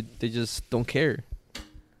they just don't care.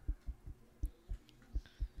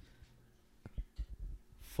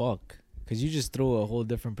 Fuck, because you just throw a whole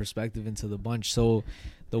different perspective into the bunch. So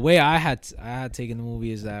the way I had taken the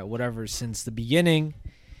movie is that whatever, since the beginning,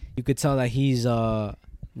 you could tell that he's kind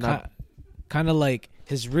of like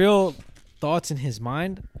his real thoughts in his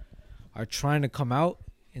mind are trying to come out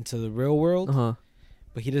into the real world,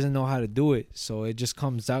 but he doesn't know how to do it. So it just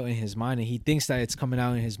comes out in his mind, and he thinks that it's coming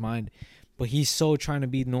out in his mind, but he's so trying to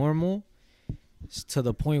be normal to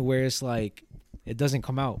the point where it's like it doesn't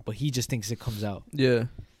come out, but he just thinks it comes out. Yeah.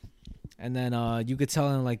 And then you could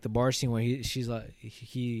tell in like the bar scene where he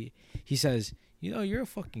says, you know, you're a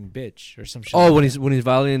fucking bitch or some shit. Oh, when he's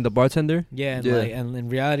violating the bartender. Yeah, and like, and in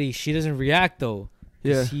reality, she doesn't react though.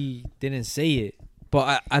 Yeah, he didn't say it.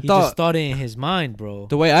 But I he just thought it in his mind, bro.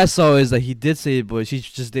 The way I saw it is that he did say it, but she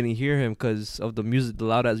just didn't hear him because of the music, the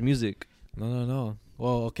loud ass music. No.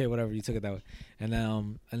 Well, okay, whatever. You took it that way. And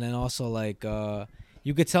then also like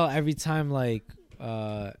you could tell every time like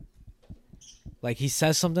he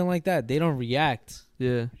says something like that, they don't react.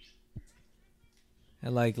 Yeah.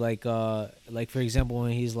 And like for example,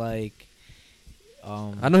 when he's like,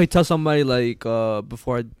 I know he tells somebody like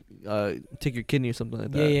before I take your kidney or something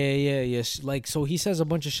like that. Yeah. Like, so he says a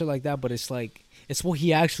bunch of shit like that, but it's like it's what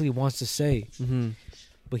he actually wants to say,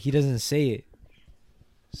 but he doesn't say it.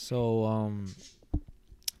 So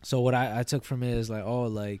so what I took from it is like, oh,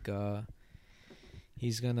 like he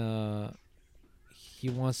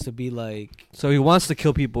wants to be like, so he wants to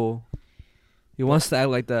kill people. He wants to act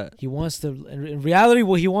like that. He wants to, in reality,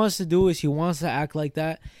 what he wants to do is he wants to act like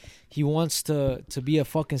that. He wants to be a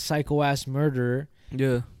fucking psycho ass murderer.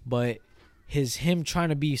 Yeah. But him trying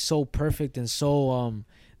to be so perfect and so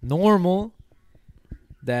normal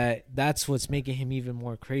that's what's making him even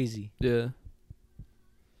more crazy. Yeah.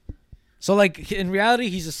 So like in reality,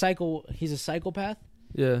 he's a psychopath.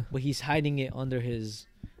 Yeah. But he's hiding it under his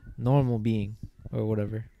normal being or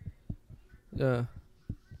whatever. Yeah.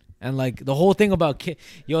 And like the whole thing about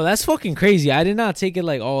yo, that's fucking crazy. I did not take it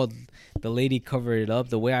like, oh, the lady covered it up.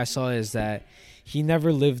 The way I saw it is that he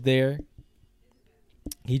never lived there.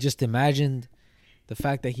 He just imagined the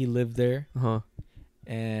fact that he lived there.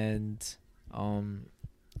 And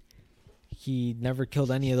he never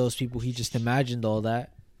killed any of those people. He just imagined all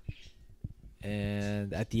that.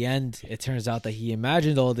 And at the end, it turns out that he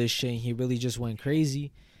imagined all this shit and he really just went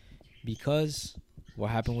crazy because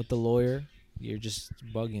what happened with the lawyer, you're just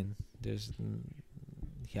bugging.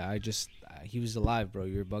 He was alive, bro.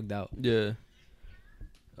 You're bugged out. Yeah.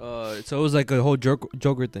 So it was like a whole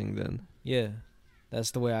Joker thing then. Yeah.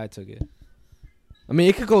 That's the way I took it. I mean,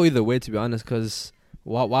 it could go either way, to be honest, because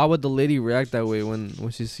why would the lady react that way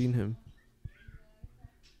when she's seen him?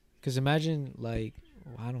 Because imagine, like,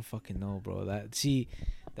 I don't fucking know, bro. That's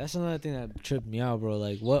another thing that tripped me out, bro.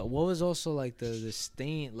 Like, what was also, like, the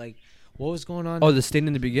stain, like, what was going on? Oh, the stain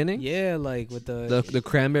in the beginning? Yeah, like, with the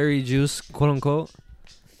cranberry juice, quote-unquote.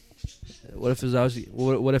 What if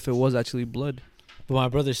it was actually blood? But my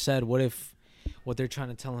brother said, what if what they're trying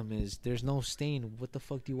to tell him is there's no stain? What the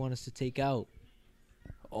fuck do you want us to take out?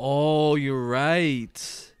 Oh, you're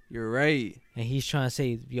right. You're right. And he's trying to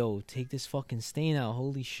say, yo, take this fucking stain out.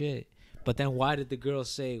 Holy shit. But then why did the girl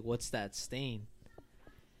say, what's that stain?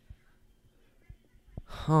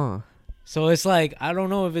 Huh. So it's like, I don't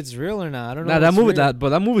know if it's real or not. I don't know. Nah,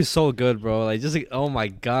 that movie's so good, bro. Like, just like, oh my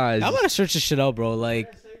god. I'm gonna search this shit out, bro.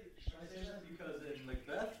 Like, because in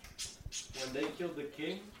Macbeth, when they killed the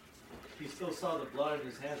king, he still saw the blood in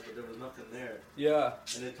his hands, but there was nothing there. Yeah.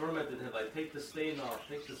 And they tormented him, like, take the stain off,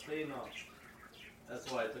 take the stain off. That's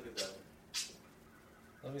why I took it that way.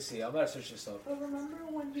 Let me see. I'm gonna search this up. But remember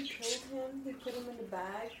when he killed him? He put him in the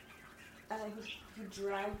bag, and he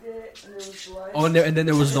dragged it, and there was blood. Oh, and then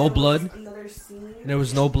there was no blood. Another scene. And there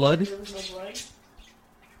was no blood. There was no blood.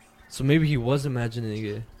 So maybe he was imagining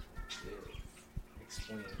it.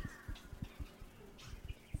 Explain it.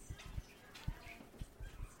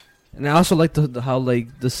 And I also like how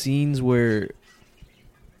like the scenes where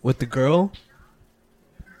with the girl,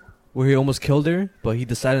 where he almost killed her, but he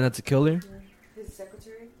decided not to kill her. His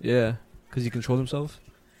secretary. Yeah, because he controlled himself.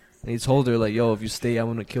 And he told her, like, yo, if you stay, I'm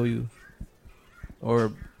going to kill you.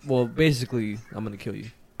 Or, well, basically, I'm going to kill you.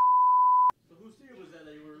 So whose theory was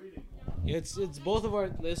that you were reading? It's both of our.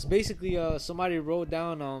 It's basically somebody wrote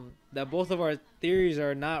down that both of our theories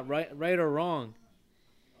are not right or wrong.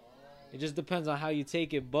 It just depends on how you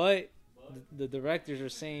take it. But the directors are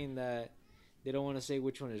saying that they don't want to say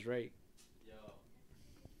which one is right.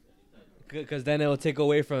 Because then it'll take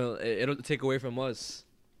away from us.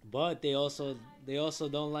 But they also they also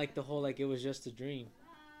don't like the whole like it was just a dream.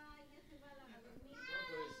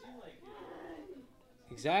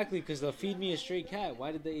 Exactly, because they'll feed me a stray cat.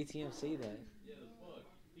 Why did the ATM say that?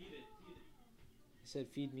 It said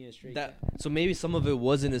feed me a stray cat. So maybe some of it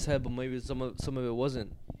was in his head, but maybe some of it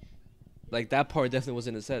wasn't. Like that part definitely was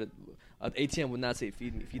in his head. An ATM would not say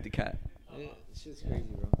feed me, feed the cat. Yeah, this shit's crazy,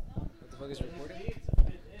 bro. What the fuck is recording?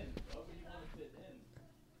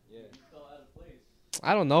 Yeah.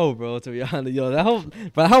 I don't know, bro. To be honest, yo,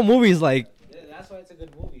 that whole movie is like. Yeah, that's why it's a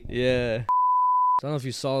good movie. Yeah. I don't know if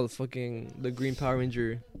you saw the Green Power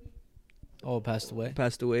Ranger Oh, passed away.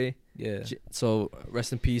 passed away. Yeah. So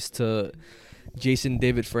rest in peace to Jason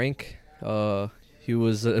David Frank. He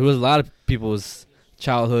was a lot of people's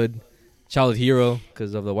childhood hero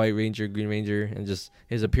because of the White Ranger, Green Ranger, and just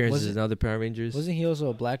his appearances in other Power Rangers. Wasn't he also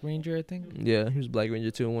a Black Ranger? I think. Yeah, he was Black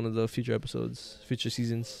Ranger too in one of the future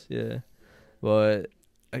seasons. Yeah, but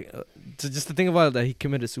just to think about it, that he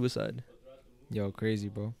committed suicide. Yo, crazy,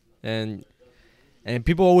 bro. And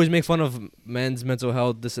people always make fun of men's mental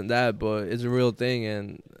health, this and that, but it's a real thing.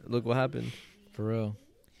 And look what happened. For real.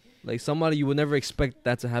 Like somebody you would never expect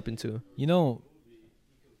that to happen to. You know,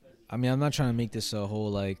 I mean, I'm not trying to make this a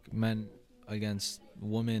whole like men against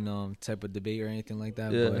women type of debate or anything like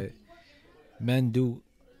that, Yeah. but men do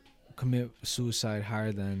commit suicide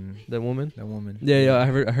higher than Woman. women. Yeah, I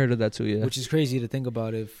heard of that too. Yeah, Which is crazy to think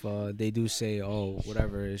about if they do say, oh,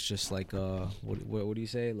 whatever. It's just like what do you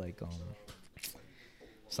say? Like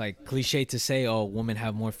it's like cliche to say, oh, women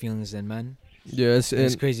have more feelings than men. yeah.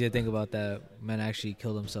 It's crazy to think about that men actually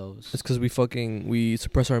kill themselves. It's because we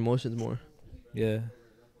suppress our emotions more. Yeah,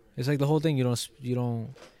 it's like the whole thing. You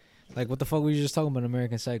don't like what the fuck were you just talking about?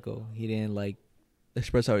 American Psycho. He didn't like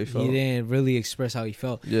Express how he felt. He didn't really express how he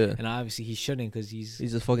felt. Yeah, And obviously he shouldn't because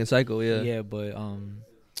he's a fucking psycho. Yeah. yeah, but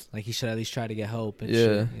like he should at least try to get help and Yeah.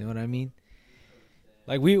 shit. You know what I mean?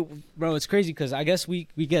 Like bro, it's crazy because I guess we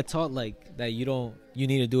get taught like that you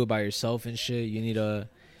need to do it by yourself and shit. You need to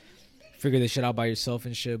figure this shit out by yourself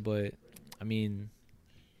and shit. But I mean,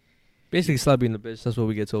 Basically, stop being a bitch. That's what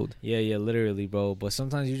we get told. yeah, literally, bro. But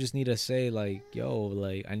sometimes you just need to say like, yo,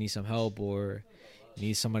 like I need some help or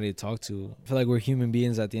need somebody to talk to. I feel like we're human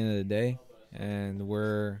beings at the end of the day, and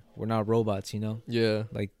we're not robots, you know. Yeah.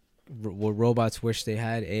 Like what robots wish they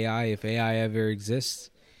had AI. If AI ever exists,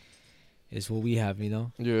 is what we have, you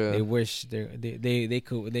know. Yeah. They wish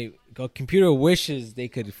a computer wishes they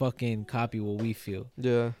could fucking copy what we feel.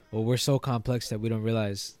 Yeah. Well, we're so complex that we don't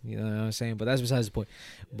realize, you know what I'm saying? But that's besides the point.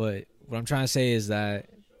 But what I'm trying to say is that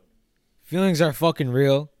feelings are fucking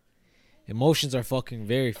real. Emotions are fucking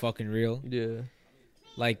very fucking real. Yeah.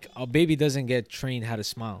 Like a baby doesn't get trained how to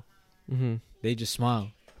smile. Mhm. They just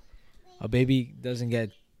smile. A baby doesn't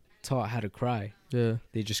get taught how to cry. Yeah.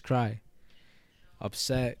 They just cry.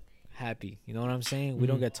 Upset, happy. You know what I'm saying? We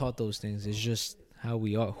don't get taught those things. It's just how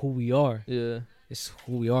we are, who we are. Yeah. It's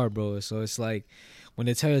who we are, bro. So it's like when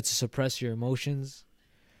they tell you to suppress your emotions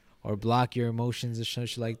or block your emotions or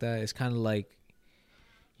shit like that, it's kind of like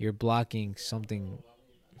you're blocking something.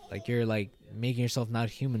 Like you're like making yourself not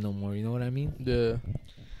human no more. You know what I mean? Yeah.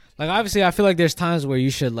 Like obviously, I feel like there's times where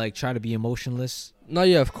you should like try to be emotionless. No,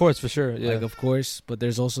 yeah, of course, for sure. Yeah. Like of course, but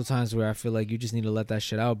there's also times where I feel like you just need to let that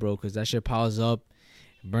shit out, bro, because that shit piles up,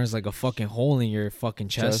 burns like a fucking hole in your fucking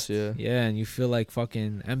chest. Yeah. Yeah, and you feel like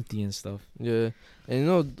fucking empty and stuff. Yeah. And you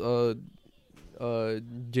know,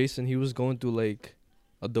 Jason, he was going through like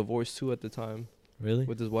a divorce too at the time Really?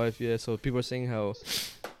 with his wife. Yeah. So people are saying how,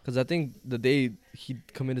 because I think the day he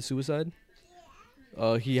committed suicide,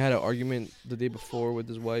 he had an argument the day before with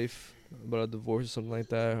his wife about a divorce or something like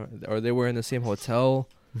that, or they were in the same hotel.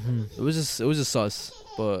 Mm-hmm. It was just sus.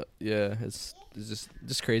 But yeah, it's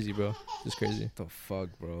just crazy, bro. Just crazy. The fuck,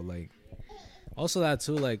 bro? Like, also that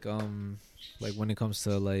too, like when it comes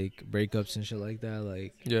to like breakups and shit like that,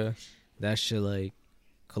 like Yeah. that shit like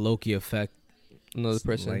colloquial affect Another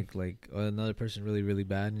person. like another person really really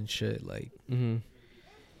bad and shit. Like Mm-hmm.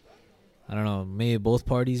 I don't know, maybe both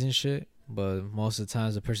parties and shit, but most of the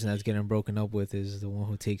times the person that's getting broken up with is the one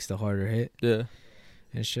who takes the harder hit Yeah.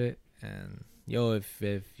 and shit. And yo, if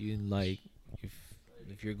you like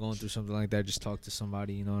if you're going through something like that, just talk to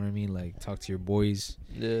somebody, you know what I mean? Like talk to your boys,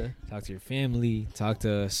 Yeah. talk to your family, talk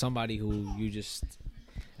to somebody who you just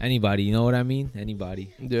anybody, you know what I mean?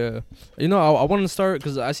 Anybody. Yeah. You know, I want to start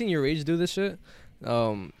because I seen your age do this shit.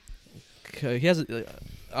 He has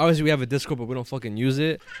obviously we have a Discord, but we don't fucking use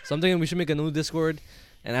it. So I'm thinking we should make a new Discord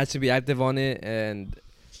and actually be active on it. And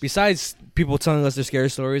besides people telling us their scary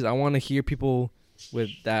stories, I want to hear people with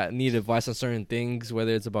that need advice on certain things,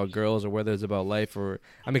 whether it's about girls or whether it's about life or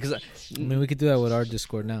I mean, I mean, we could do that with our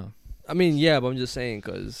Discord now. I mean, yeah, but I'm just saying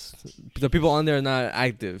because the people on there are not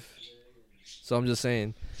active. So I'm just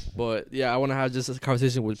saying. But yeah, I want to have just a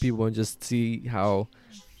conversation with people and just see how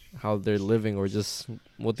they're living or just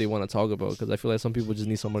what they want to talk about. Because I feel like some people just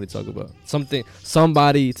need somebody to talk about.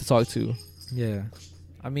 Somebody to talk to. Yeah.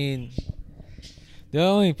 I mean, the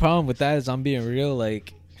only problem with that is I'm being real.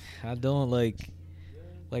 Like, I don't like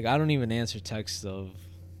I don't even answer texts I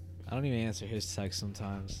don't even answer his text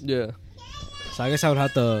sometimes. Yeah. So I guess I would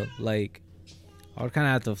have to I would kind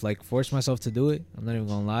of have to force myself to do it. I'm not even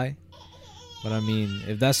gonna lie. But I mean,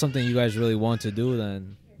 if that's something you guys really want to do,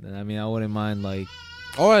 then I mean, I wouldn't mind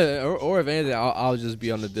or if anything, I'll just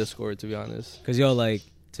be on the Discord, to be honest. Cause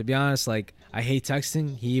to be honest, I hate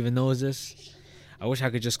texting. He even knows this. I wish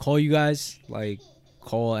I could just call you guys,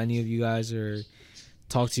 call any of you guys or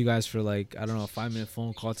talk to you guys for I don't know, a 5-minute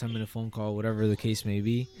phone call, 10-minute phone call, whatever the case may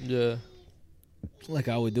be. Yeah.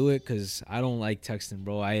 I would do it because I don't like texting,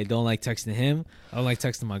 bro. I don't like texting him. I don't like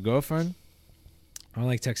texting my girlfriend. I don't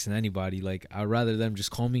like texting anybody. I'd rather them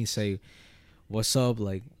just call me and say, "What's up?"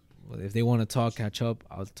 If they want to talk, catch up,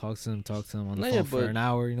 I'll talk to them on the phone for an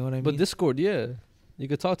hour. You know what I mean? But Discord, yeah, you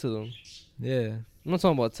could talk to them. Yeah. I'm not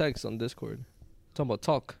talking about text on Discord. I'm talking about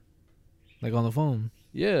talk. On the phone.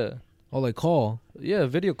 Yeah. Oh, call. Yeah,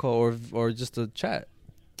 video call or just a chat.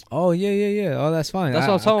 Oh yeah. Oh, that's fine. That's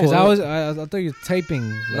what I'm talking about. Because I thought you were typing.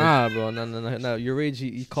 Nah, bro. No. Your rage.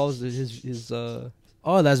 He calls it his.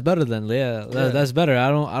 Oh, that's better then. Yeah, Yeah. that's better. I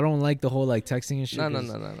don't like the whole texting and shit. No.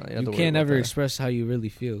 You can't ever express how you really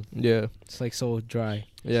feel. Yeah. It's so dry.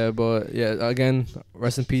 Yeah, but yeah. Again,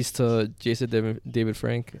 rest in peace to Jason David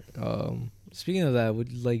Frank. Speaking of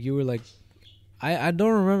that, you were I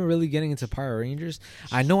don't remember really getting into Power Rangers.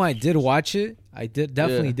 I know I did watch it. I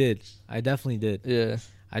definitely did. Yeah.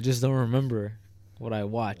 I just don't remember what I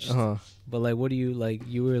watched. But what do you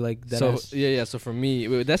You were that. So yeah. So for me,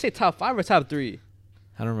 did I say top 5 or top 3?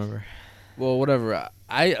 I don't remember. Well, whatever.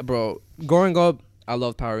 Bro, growing up, I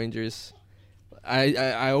loved Power Rangers.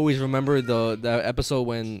 I always remember the episode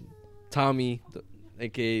when Tommy,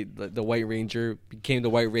 aka the White Ranger, became the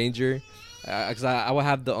White Ranger. Cause I would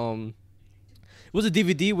have the it was a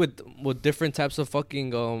DVD with different types of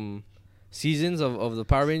fucking seasons of the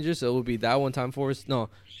Power Rangers. So it would be that one, Time Force. No.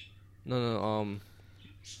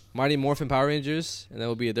 Mighty Morphin Power Rangers, and that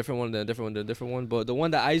would be a different one, then a different one, then a different one. But the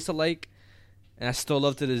one that I used to like, and I still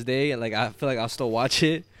love to this day, and I feel like I'll still watch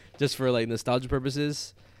it just for nostalgia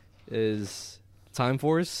purposes, is Time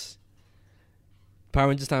Force, Power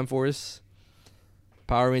Rangers Time Force,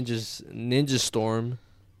 Power Rangers Ninja Storm,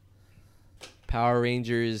 Power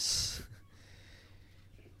Rangers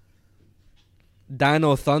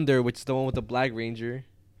Dino Thunder, which is the one with the Black Ranger.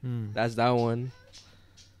 That's that one.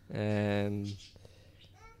 And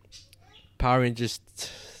Power Rangers.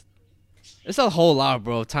 It's a whole lot,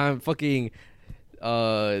 bro. Time fucking.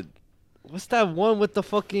 What's that one with the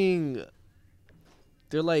fucking?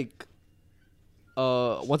 They're one's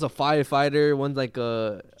a firefighter, one's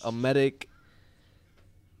a medic.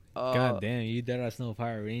 God damn, you dead ass know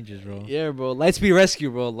Power Rangers, bro. Yeah, bro. Lightspeed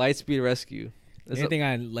Rescue, bro. Lightspeed Rescue. The only thing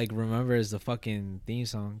I remember is the fucking theme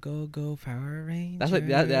song. Go go Power Rangers.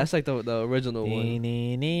 That's the original one.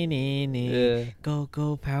 Yeah. Go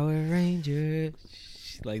go Power Rangers.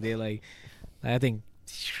 I think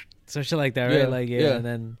some shit like that, right? Yeah. And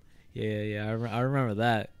then I remember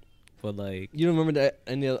that. But you don't remember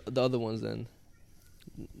any of the other ones then?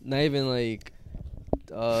 Not even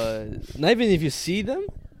not even if you see them.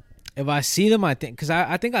 If I see them, I think because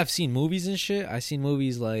I think I've seen movies and shit. I've seen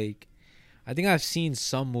movies I think I've seen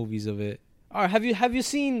some movies of it. All right, have you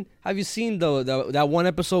seen that one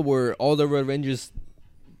episode where all the Red Rangers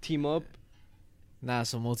team up? Nah,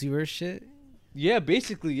 some multiverse shit. Yeah,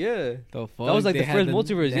 basically, yeah. The fuck? That was the first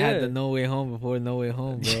multiverse. They yeah, had the No Way Home before No Way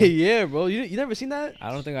Home, bro. Yeah, bro. You never seen that?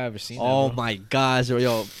 I don't think I ever seen that. Oh bro. my gosh,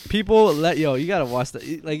 yo, people, you gotta watch that.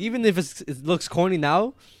 Even if it looks corny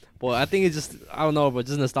now, but I think it's just I don't know, but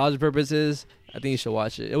just nostalgia purposes, I think you should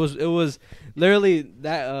watch it. It was literally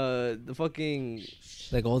that the fucking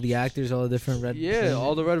all the actors, all the different Red. Yeah,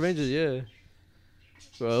 all the Red Rangers, yeah.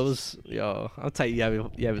 Bro, it was I'm tight. You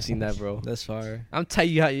haven't seen that, bro. That's fire. I'm tight.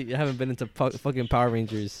 You haven't been into fucking Power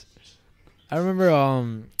Rangers. I remember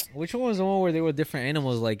which one was the one where they were different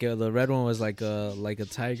animals? The red one was like a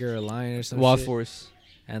tiger, a lion, or something. Wild Force.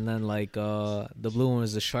 And then the blue one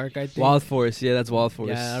was the shark, I think. Wild Force, yeah, that's Wild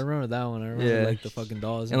Force. Yeah, I remember that one. I remember the fucking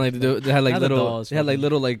dolls. And they had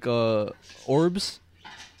little orbs.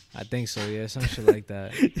 I think so, yeah, some shit like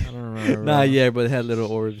that. I don't remember. Nah, yeah, but they had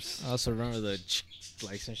little orbs. I also remember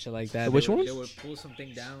some shit like that. Which one? They would pull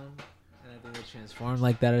something down, I think they transformed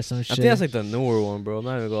like that or some shit. I think that's like the newer one, bro. I'm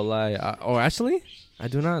not even gonna lie. Actually, I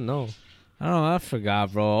do not know. I don't know. I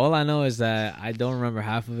forgot, bro. All I know is that I don't remember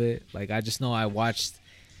half of it. Like, I just know I watched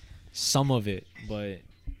some of it, but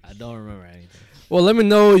I don't remember anything. Well, let me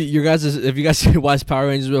know if you guys watched Power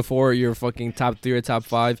Rangers before, your fucking top 3 or top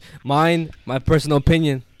 5. Mine, my personal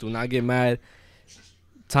opinion, do not get mad.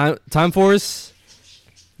 Time Force,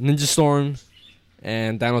 Ninja Storm,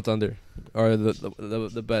 and Dino Thunder are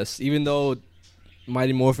the best. Even though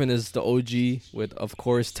Mighty Morphin is the OG with, of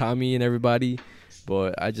course, Tommy and everybody,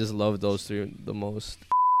 but I just love those 3 the most.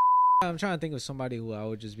 I'm trying to think of somebody who I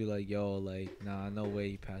would just be like, yo, like, nah, no way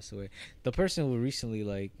he passed away. The person who recently,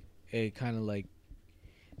 like, it kind of like,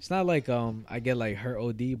 it's not like I get like hurt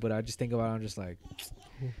OD, but I just think about it, I'm just like,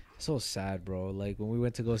 so sad, bro. Like when we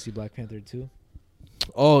went to go see Black Panther 2.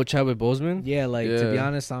 Oh, Chadwick Boseman? Yeah, like to be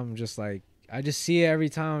honest, I'm just like, I just see it every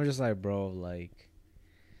time. I'm just like, bro, like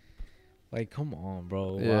come on,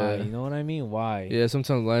 bro. Why? You know what I mean? Why? Yeah,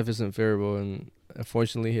 sometimes life isn't fair, bro, and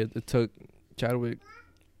unfortunately it took Chadwick.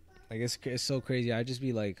 Like it's so crazy. I just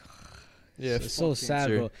be like, yeah, it's so sad,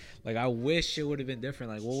 bro. Like I wish it would have been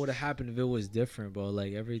different. Like what would have happened if it was different, bro?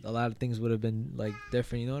 Like a lot of things would have been like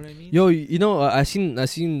different. You know what I mean? Yo, you know, I seen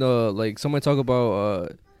like somebody talk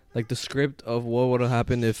about like the script of what would have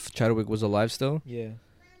happened if Chadwick was alive still. Yeah.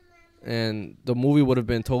 And the movie would have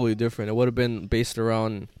been totally different. It would have been based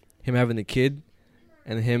around him having a kid,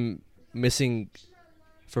 and him missing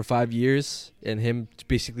for 5 years, and him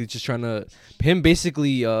basically just trying to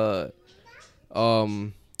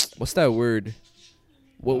what's that word?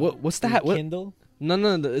 What's that? What? Kindle?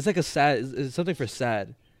 No. It's like a sad. It's something for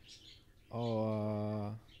sad.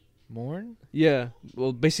 Oh, mourn? Yeah.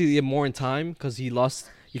 Well, basically, more in time because he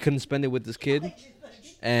couldn't spend it with his kid,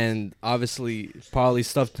 and obviously, probably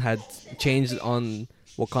stuff had changed on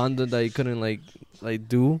Wakanda that he couldn't like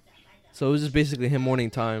do. So it was just basically him mourning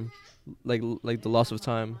time, like the loss of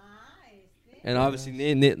time. And obviously,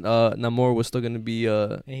 Namor was still gonna be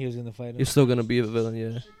and he was gonna fight him. He's still gonna be a villain,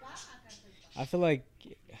 yeah. I feel like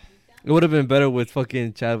it would have been better with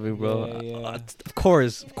fucking Chadwick, bro. Yeah. Of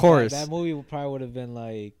course. That movie probably would have been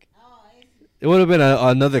like. It would have been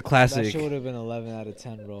another classic. That shit would have been 11 out of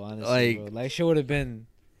 10, bro. Honestly, bro. Like shit would have been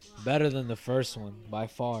better than the first one by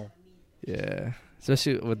far. Yeah,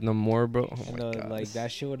 especially with Namor, bro. Oh my God. Like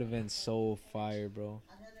that shit would have been so fire, bro.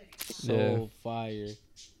 So fire.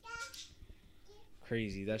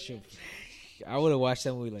 Crazy. That shit. I would have watched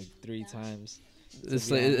that movie like 3 times.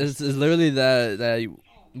 It's like it's literally that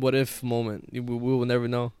what if moment. We will never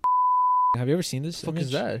know. Have you ever seen this? What the fuck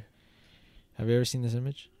is that? Have you ever seen this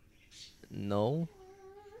image? No.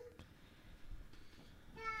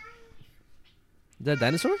 Is that a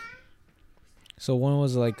dinosaur? So one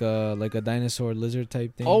was like a dinosaur lizard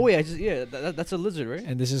type thing. Oh wait, that's a lizard, right?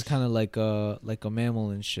 And this is kind of like a mammal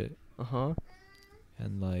and shit. Uh-huh.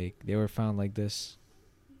 And like they were found like this.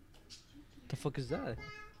 What the fuck is that?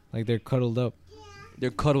 Like they're cuddled up. They're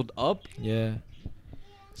cuddled up? Yeah.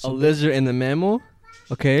 A lizard and a mammal?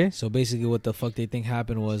 Okay. So basically what the fuck they think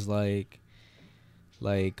happened was like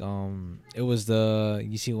it was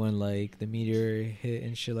you see when like the meteor hit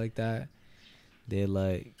and shit like that. They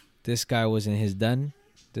like this guy was in his den.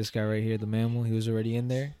 This guy right here, the mammal, he was already in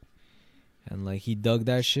there. And like he dug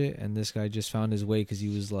that shit, and this guy just found his way because he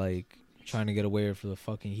was like trying to get away from the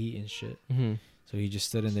fucking heat and shit. Mm-hmm. So he just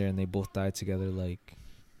stood in there and they both died together, like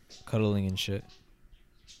cuddling and shit.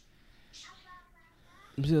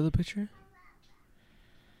 See the other picture?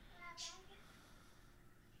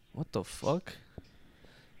 What the fuck?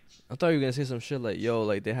 I thought you were gonna say some shit like, yo,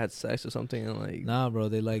 like they had sex or something, and like. Nah, bro,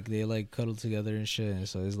 they cuddled together and shit. And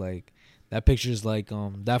so it's like that picture's like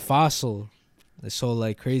that fossil. It's so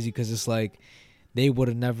like crazy because it's like they would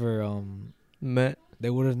have never met.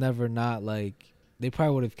 They would have never not like they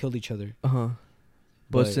probably would have killed each other.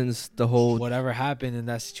 But since the whole whatever happened in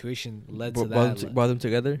that situation led to that, brought them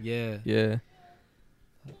together. Yeah.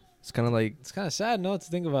 It's kind of like it's kind of sad, no, to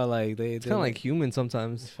think about. Like it's kind of like human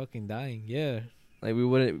sometimes. Fucking dying, yeah. Like we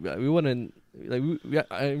wouldn't like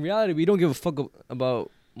in reality we don't give a fuck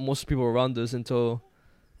about most people around us until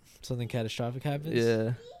something catastrophic happens.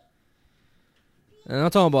 Yeah. And I'm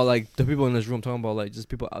not talking about like the people in this room. I'm talking about like just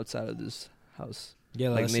people outside of this house. Yeah,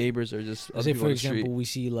 like neighbors or just. Let's say for example, we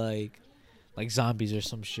see like zombies or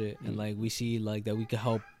some shit, and like we see like that we could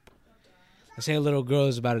help. Let's say a little girl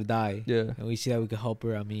is about to die. Yeah. And we see that we could help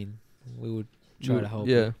her. I mean, we would try to help.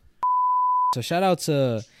 Yeah. Her. So shout out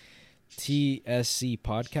to TSC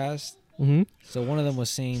podcast. Mm-hmm. So one of them was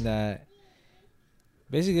saying that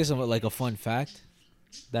basically it's like a fun fact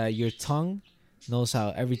that your tongue knows how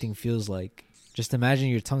everything feels like. Just imagine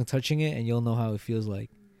your tongue touching it and you'll know how it feels like.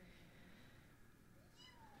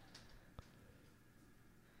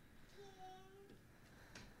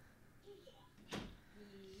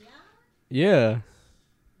 Yeah.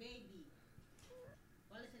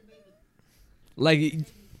 Like,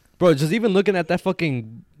 bro, just even looking at that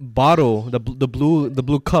fucking bottle, the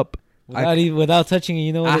blue cup. Without touching it,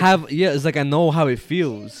 you know. It's like I know how it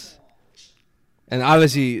feels. And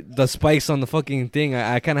obviously, the spikes on the fucking thing,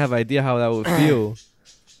 I kind of have an idea how that would feel.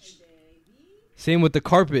 Same with the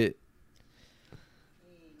carpet.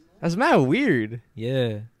 That's mad weird.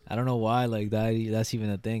 Yeah, I don't know why. Like that. That's even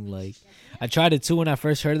a thing. Like, I tried it too when I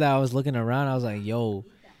first heard that. I was looking around. I was like, yo,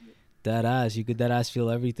 that ass. You could that ass feel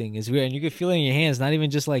everything. It's weird, and you could feel it in your hands. Not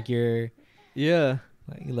even just like your. Yeah.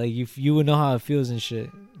 Like you would know how it feels and shit.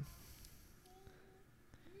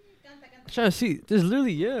 I'm trying to see. There's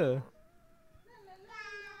literally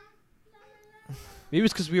Maybe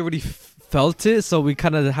it's because we already felt it, so we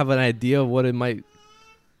kind of have an idea of what it might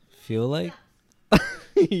feel like.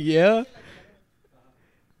 Yeah.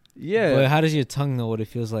 But how does your tongue know what it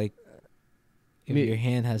feels like if your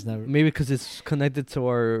hand has never? Maybe because it's connected to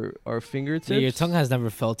our fingertips. Yeah, your tongue has never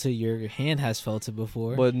felt it. Your hand has felt it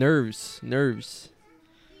before. But nerves.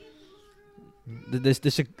 This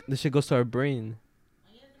shit goes to our brain.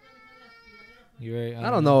 You're right. I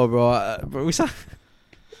don't know, bro.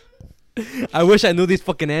 I wish I knew these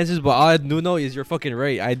fucking answers, but all I do know is you're fucking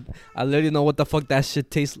right. I literally know what the fuck that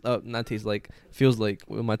shit feels like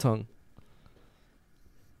with my tongue.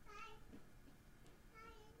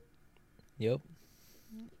 Yep.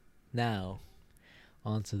 Now,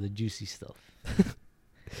 on to the juicy stuff.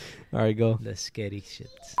 All right, go. The scary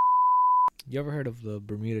shit. You ever heard of the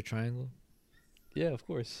Bermuda Triangle? Yeah, of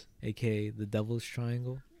course. AKA the Devil's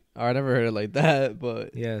Triangle? Oh, I never heard it like that,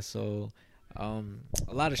 but yeah. So, a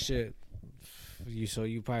lot of shit.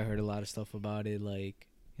 You probably heard a lot of stuff about it, like,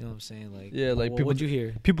 you know what I'm saying, like, yeah, like people. What'd you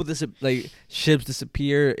hear? People like ships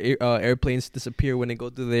disappear, airplanes disappear when they go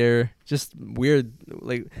through there. Just weird,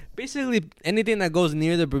 like basically anything that goes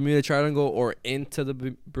near the Bermuda Triangle or into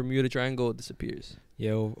the Bermuda Triangle disappears.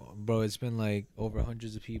 Yeah, bro, it's been like over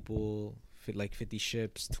hundreds of people, like 50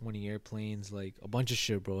 ships, 20 airplanes, like a bunch of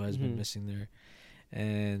shit, bro, has been missing there,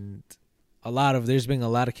 and there's been a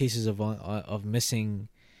lot of cases of missing.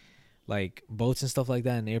 Like boats and stuff like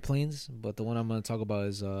that and airplanes, but the one I'm gonna talk about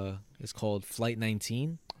is it's called Flight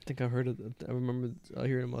 19. I think I heard it. I remember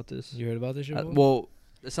hearing about this. You heard about this shit? Well,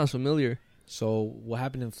 it sounds familiar. So what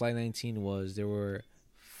happened in Flight 19 was there were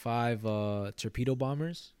 5 torpedo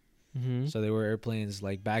bombers. Mm-hmm. So they were airplanes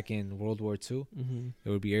like back in World War II. Mm-hmm.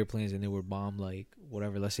 There would be airplanes and they would bomb like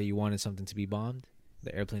whatever. Let's say you wanted something to be bombed,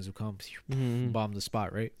 the airplanes would come, bomb the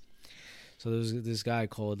spot, right? So there was this guy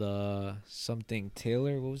called something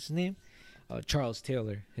Taylor. What was his name? Charles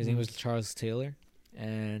Taylor. His name was Charles Taylor,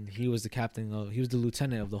 and he was he was the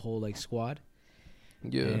lieutenant of the whole like squad.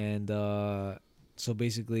 Yeah. And so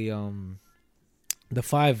basically, the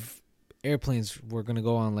 5 airplanes were gonna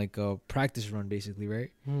go on like a practice run, basically, right?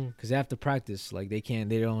 Because they have to practice. Like they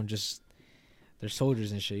don't just. They're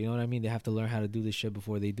soldiers and shit. You know what I mean? They have to learn how to do this shit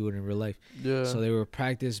before they do it in real life. Yeah. So they were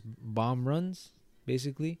practice bomb runs,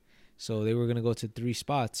 basically. So they were going to go to 3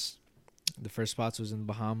 spots. The first spots was in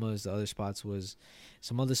Bahamas. The other spots was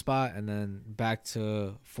some other spot. And then back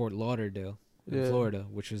to Fort Lauderdale in Florida,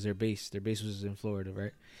 which was their base. Their base was in Florida,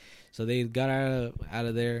 right? So they got out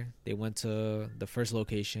of there. They went to the first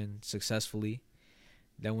location successfully.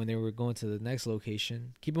 Then when they were going to the next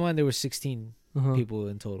location, keep in mind there were 16 people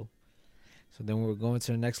in total. So then we were going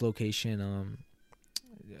to the next location.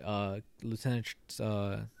 Lieutenant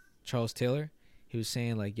Charles Taylor, he was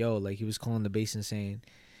saying like, yo, like he was calling the base and saying,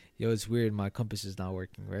 yo, it's weird, my compass is not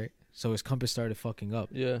working, right? So his compass started fucking up.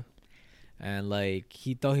 Yeah. And like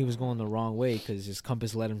he thought he was going the wrong way because his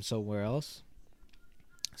compass led him somewhere else.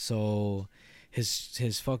 So his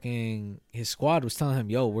squad was telling him,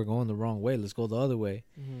 yo, we're going the wrong way, let's go the other way.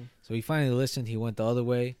 So he finally listened. He went the other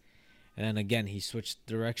way. And then again, he switched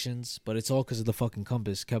directions, but it's all because of the fucking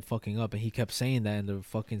compass kept fucking up, and he kept saying that in the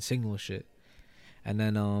fucking signal shit. And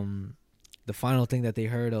then the final thing that they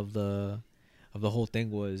heard of the whole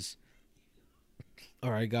thing was,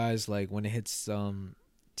 all right, guys, like when it hits 10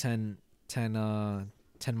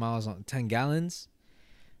 miles on 10 gallons,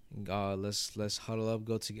 let's huddle up,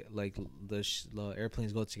 go to like the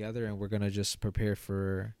airplanes go together, and we're gonna just prepare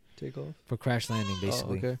for takeoff, for crash landing,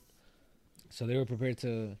 basically. Oh, okay. So they were prepared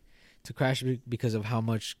to crash because of how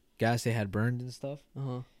much gas they had burned and stuff.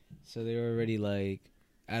 So they were already like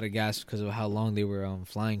out of gas because of how long they were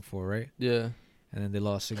flying for, right? Yeah. And then they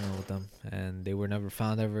lost signal with them, and they were never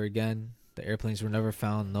found ever again. The airplanes were never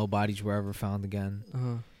found. No bodies were ever found again.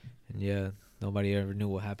 And yeah, nobody ever knew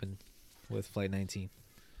what happened with Flight 19.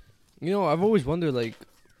 You know, I've always wondered, like,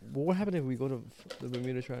 what would happen if we go to the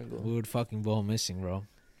Bermuda Triangle? We would fucking go missing, bro.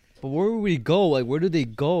 But where would we go? Like, where do they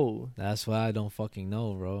go? That's why I don't fucking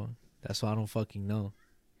know, bro. That's why I don't fucking know.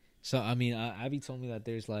 So, I mean, Abby told me that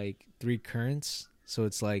there's, like, 3 currents. So,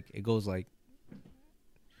 it's, like, it goes, like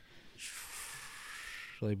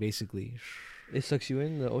basically. It sucks you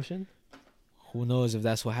in the ocean? Who knows if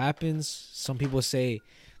that's what happens? Some people say,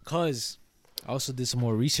 because I also did some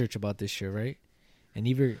more research about this shit, right? And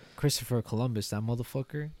even Christopher Columbus, that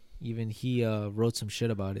motherfucker, even he wrote some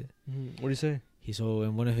shit about it. What do you say? So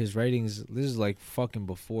in one of his writings, this is like fucking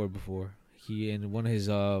before, he in one of his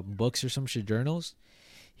books or some shit, journals,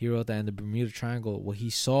 he wrote that in the Bermuda Triangle, what he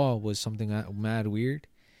saw was something mad weird.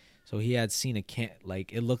 So he had seen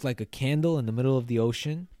like it looked like a candle in the middle of the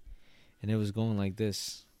ocean, and it was going like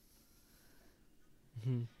this.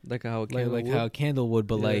 Like how a candle like would? how a candle would,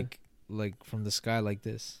 but Yeah. like from the sky like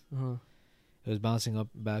this. It was bouncing up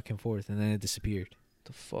back and forth, and then it disappeared.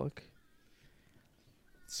 The fuck?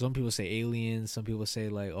 Some people say aliens. Some people say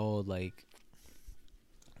like, oh, like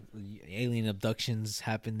alien abductions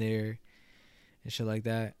happened there and shit like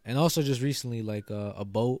that. And also just recently, like a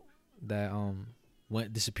boat that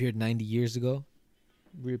disappeared 90 years ago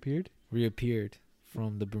reappeared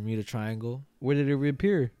from the Bermuda Triangle. Where did it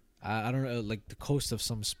reappear? I don't know, like the coast of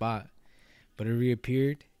some spot, but it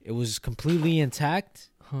reappeared. It was completely intact.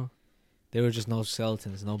 There were just no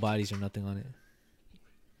skeletons, no bodies or nothing on it.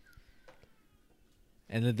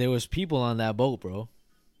 And then there was people on that boat, bro.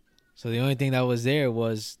 So the only thing that was there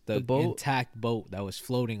was the boat? intact boat that was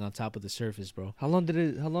floating on top of the surface, bro. How long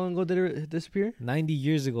ago did it disappear? 90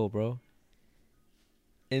 years ago, bro.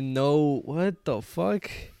 And no, what the fuck?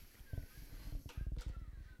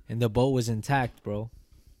 And the boat was intact, bro.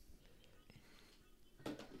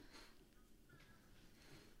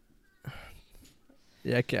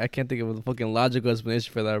 Yeah, I can't think of a fucking logical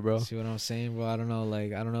explanation for that, bro. See what I'm saying, bro? I don't know.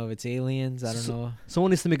 Like, I don't know if it's aliens. I don't know. Someone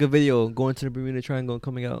needs to make a video going to the Bermuda Triangle and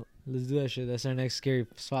coming out. Let's do that shit. That's our next scary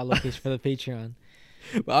spot location for the Patreon.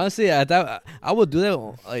 But honestly, I thought I would do that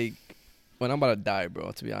like when I'm about to die,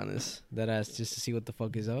 bro. To be honest. That ass just to see what the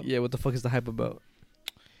fuck is up. Yeah, what the fuck is the hype about?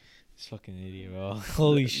 This fucking idiot, bro.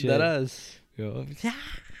 Holy shit. That ass. Yo,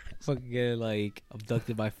 fucking get like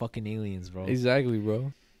abducted by fucking aliens, bro. Exactly,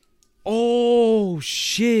 bro. Oh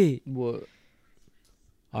shit! What?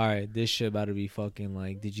 All right, this shit about to be fucking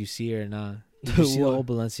like. Did you see it or not? Did you see the What? whole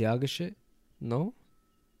Balenciaga shit? No.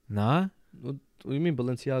 Nah. What do you mean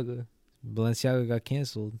Balenciaga? Balenciaga got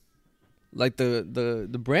canceled. Like the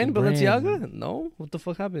brand The brand. Balenciaga? No. What the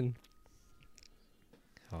fuck happened?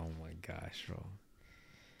 Oh my gosh, bro.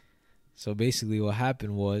 So basically, what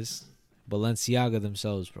happened was Balenciaga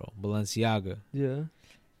themselves, bro. Balenciaga. Yeah.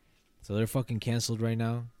 So they're fucking canceled right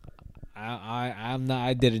now.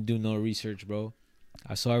 I didn't do no research, bro.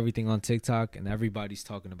 I saw everything on TikTok and everybody's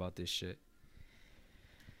talking about this shit.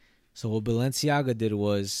 So what Balenciaga did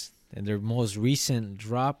was, in their most recent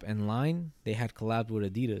drop and line, they had collabed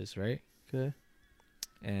with Adidas, right? Okay.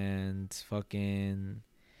 And fucking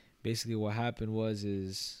basically what happened was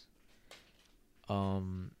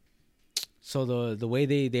so the way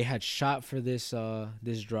they had shot for this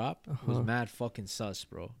drop was mad fucking sus,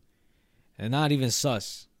 bro. And not even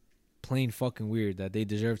sus. Plain fucking weird that they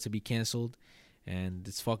deserve to be canceled, and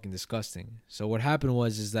it's fucking disgusting. So what happened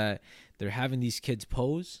was that they're having these kids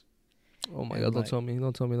pose. Oh my And god! like- Don't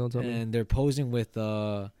tell me. And they're posing with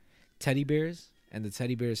teddy bears, and the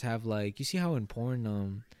teddy bears have like, you see how in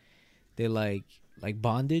porn they like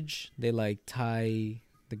bondage, they like tie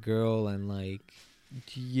the girl and like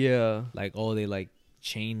Yeah. they like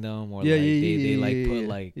chain them, or Yeah, like yeah, they yeah, like yeah, put yeah.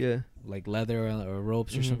 like Yeah. like leather or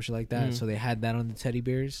ropes or some Mhm. shit like that. Mhm. So they had that on the teddy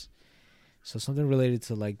bears. So something related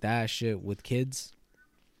to like that shit with kids.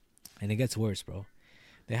 And it gets worse, bro.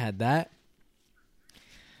 They had that.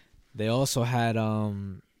 They also had a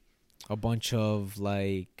bunch of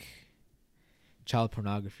like child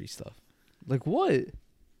pornography stuff. Like what?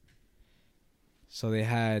 So they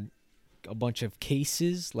had a bunch of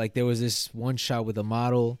cases. Like there was this one shot with a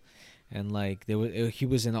model, and like he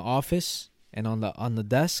was in the office, and on the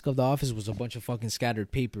desk of the office was a bunch of fucking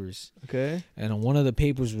scattered papers. Okay. And on one of the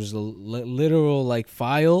papers was a literal like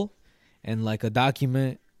file and like a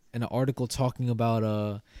document and an article talking about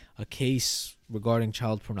a case regarding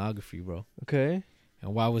child pornography, bro. Okay.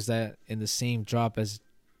 And why was that in the same drop as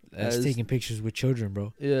taking pictures with children,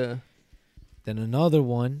 bro? Yeah. Then another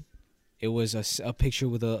one, it was a picture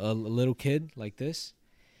with a little kid like this.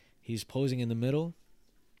 He's posing in the middle.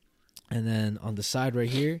 And then on the side right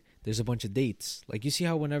here, there's a bunch of dates. Like, you see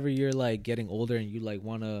how whenever you're like getting older and you like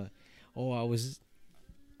want to, oh, I was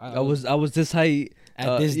this height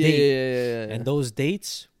at this yeah, date. Yeah. And those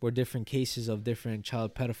dates were different cases of different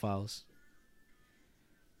child pedophiles.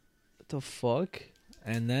 What the fuck?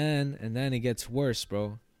 And then it gets worse,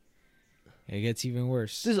 bro. It gets even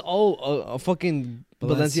worse. This is all a fucking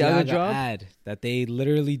Balenciaga drop? ad that they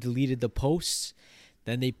literally deleted the posts.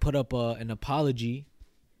 Then they put up an apology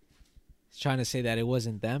trying to say that it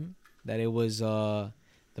wasn't them, that it was the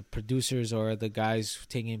producers or the guys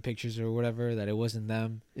taking pictures or whatever, that it wasn't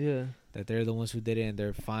them. Yeah. That they're the ones who did it and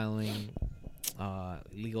they're filing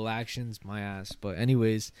legal actions. My ass. But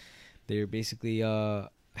anyways, they're basically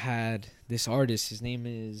had this artist. His name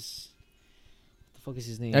is... What the fuck is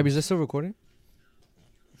his name? Abby, is that still recording?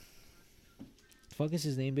 The fuck is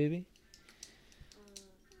his name, baby?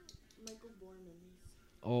 Michael Borman.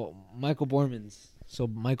 Oh, Michael Bormans. So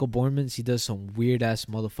Michael Bormans, he does some weird ass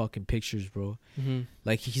motherfucking pictures, bro. Mm-hmm.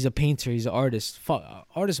 Like he's a painter, he's an artist. Fuck,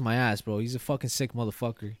 artist my ass, bro. He's a fucking sick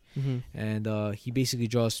motherfucker. Mm-hmm. And he basically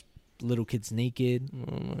draws little kids naked.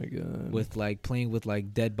 Oh my god. With like playing with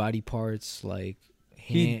like dead body parts, like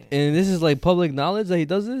and this is like public knowledge that he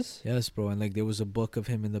does this? Yes, bro. And like there was a book of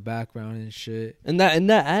him in the background and shit. In that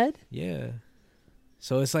ad? Yeah.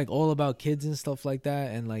 So it's like all about kids and stuff like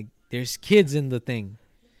that, and like there's kids in the thing.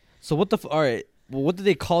 So what the all right. Well, what did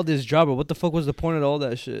they call this job, or what the fuck was the point of all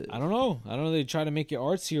that shit? I don't know. They try to make it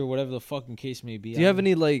artsy or whatever the fucking case may be. Do you have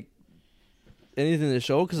any like anything to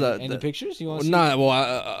show? Cause any pictures you want to see? Nah.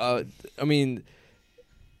 Well, I mean.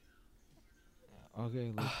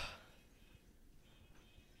 Okay. Look.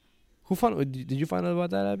 Who found? Did you find out about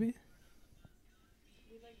that, Abby?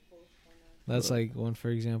 That's like one for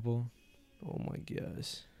example. Oh my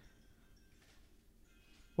gosh.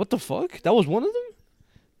 What the fuck? That was one of them?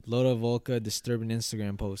 Loda Volca disturbing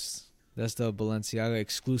Instagram posts. That's the Balenciaga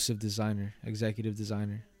exclusive designer, executive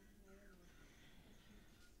designer.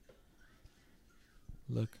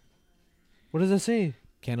 Look. What does that say?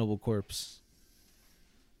 Cannibal Corpse.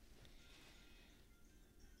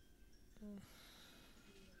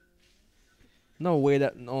 No way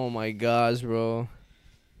that... Oh my gosh, bro.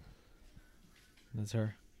 That's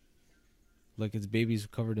her. Look, it's babies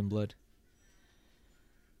covered in blood.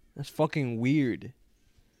 That's fucking weird.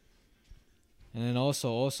 And then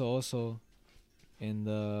also in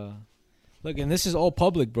the... Look, and this is all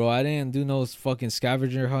public, bro. I didn't do no fucking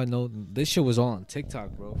scavenger hunt. No, this shit was all on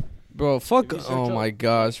TikTok, bro. Bro, fuck... Oh my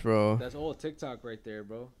gosh, bro. That's all TikTok right there,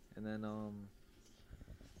 bro. And then,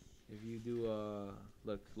 if you do,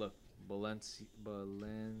 look, Balenciaga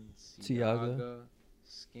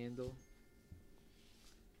scandal.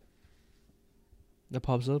 That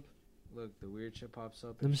pops up? Look, the weird shit pops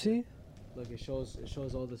up. Let me see. Look, it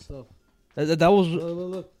shows all the stuff. That was...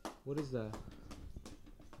 Look. What is that?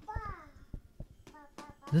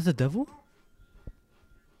 Is this the devil?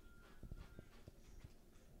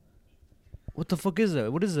 What the fuck is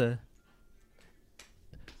that? What is that?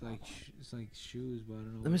 It's like shoes, but I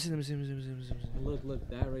don't know. Let me see. Look,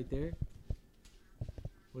 that right there.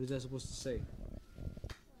 What is that supposed to say?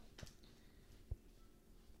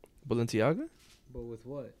 Balenciaga? But with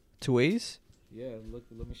what? 2 A's? Yeah, look,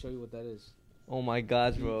 let me show you what that is. Oh my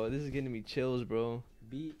gosh, bro. This is getting me chills, bro.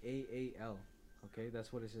 BAAL. Okay,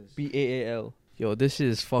 that's what it says. BAAL. Yo, this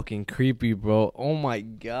is fucking creepy, bro. Oh my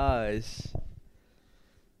gosh.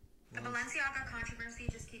 The Balenciaga controversy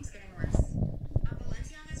just keeps getting worse. On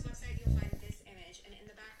Balenciaga's website, you'll find this image, and in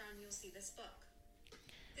the background, you'll see this book.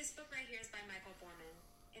 This book right here is by Michael Borman.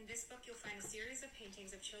 In this book, you'll find a series of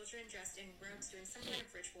paintings of children dressed in robes doing some kind of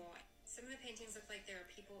ritual. Some of the paintings look like there are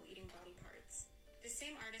people eating body parts. This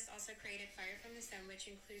same artist also created Fire from the Sun, which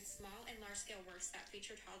includes small and large-scale works that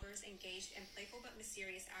feature toddlers engaged in playful but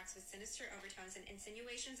mysterious acts with sinister overtones and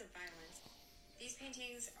insinuations of violence. These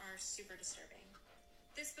paintings are super disturbing.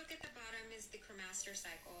 This book at the bottom is the Cremaster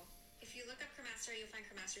Cycle. If you look up Cremaster, you'll find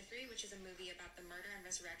Cremaster 3, which is a movie about the murder and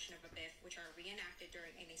resurrection of a Biff, which are reenacted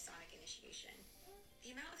during a Masonic initiation.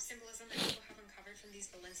 The amount of symbolism that people have uncovered from these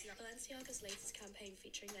Balenciaga's latest campaign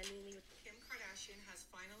featuring their newly... Kim Kardashian has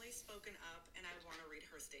finally spoken up, and I want to read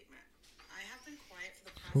her statement. I have been quiet for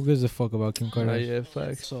the past... Who gives a fuck about Kim Kardashian? Yeah,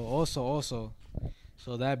 facts. So also,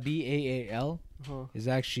 so that BAAL is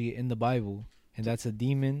actually in the Bible, and that's a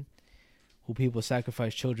demon who people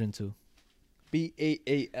sacrifice children to.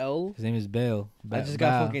 BAAL? His name is Baal. I just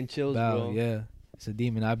got fucking chills, bro. Yeah, it's a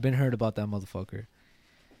demon. I've been heard about that motherfucker.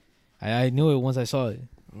 I knew it once I saw it.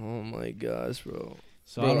 Oh my gosh, bro.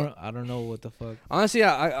 So Bro. I don't know what the fuck. Honestly,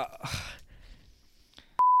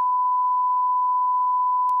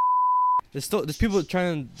 there's people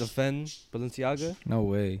trying to defend Balenciaga. No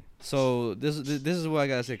way. So this is what I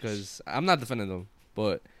gotta say, because I'm not defending them,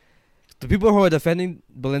 but the people who are defending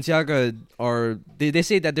Balenciaga they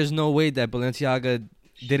say that there's no way that Balenciaga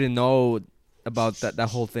didn't know about that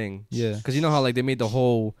whole thing. Yeah. Because you know how like they made the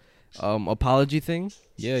whole apology thing.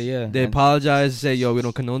 Yeah. They and, apologized, say, "Yo, we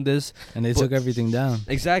don't condone this." and they but- took everything down.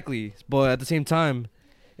 Exactly, but at the same time,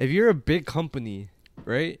 if you're a big company,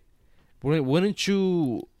 right? Wouldn't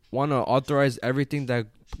you want to authorize everything that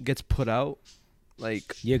gets put out?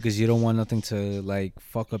 Like, Yeah, because you don't want nothing to like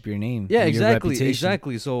fuck up your name. yeah, and your exactly, reputation.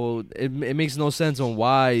 exactly. So it makes no sense on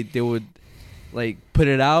why they would like put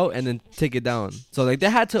it out and then take it down. So like they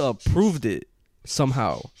had to approve it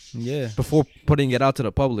somehow Yeah. before putting it out to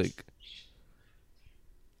the public.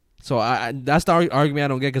 So that's the argument I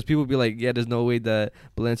don't get, because people be like, yeah, there's no way that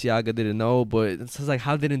Balenciaga didn't know, but it's just like,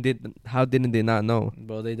 how didn't they not know?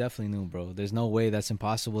 Bro, they definitely knew, bro. There's no way, that's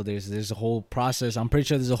impossible. There's a whole process. I'm pretty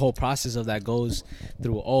sure there's a whole process of that goes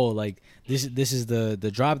through. Oh, like this is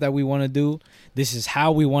the drop that we want to do. This is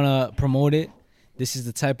how we want to promote it. This is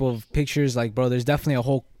the type of pictures. Like, bro, there's definitely a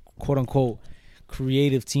whole quote unquote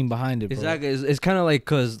creative team behind it, bro. Exactly. It's kind of like,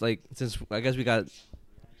 cause like, since I guess we got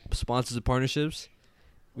sponsors and partnerships,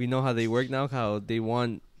 we know how they work now, how they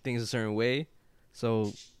want things a certain way.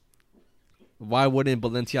 So why wouldn't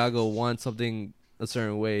Balenciaga want something a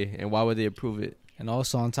certain way, and why would they approve it? And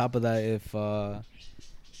also on top of that, if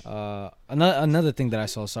another thing that I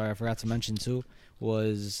saw, sorry, I forgot to mention too,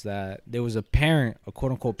 was that there was a parent, a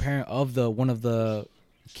quote unquote parent of one of the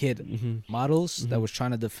kid models that was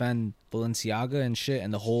trying to defend Balenciaga and shit,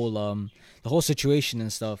 and the whole situation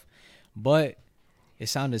and stuff. But it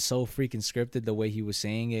sounded so freaking scripted the way he was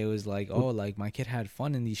saying it. It was like, oh, like my kid had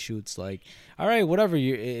fun in these shoots. Like, all right, whatever.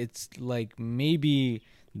 It's like maybe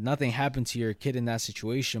nothing happened to your kid in that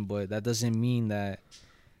situation, but that doesn't mean that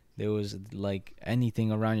there was like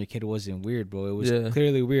anything around your kid wasn't weird, bro. It was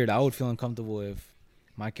clearly weird. I would feel uncomfortable if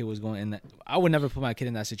my kid was going in that. I would never put my kid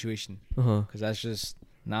in that situation, because that's just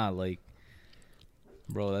not like,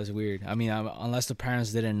 bro, that's weird. I mean, unless the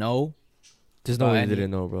parents didn't know. There's no way they didn't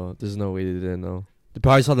know, bro. There's no way they didn't know. They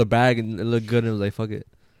probably saw the bag and it looked good and was like, fuck it.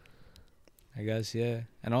 I guess, yeah.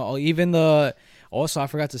 And also I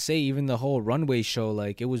forgot to say, even the whole runway show,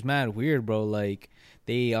 like, it was mad weird, bro. Like,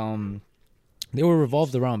 they were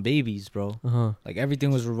revolved around babies, bro. Like,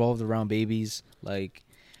 everything was revolved around babies. Like,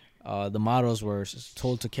 the models were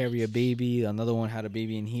told to carry a baby. Another one had a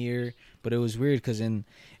baby in here. But it was weird because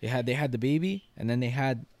they had the baby, and then they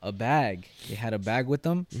had a bag. They had a bag with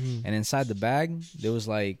them, and inside the bag there was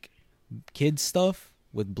like kids stuff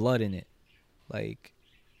with blood in it. Like,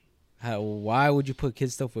 why would you put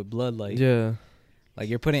kids stuff with blood? Like, yeah, like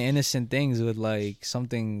you're putting innocent things with like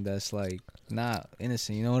something that's like not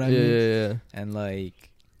innocent. You know what I mean? Yeah. And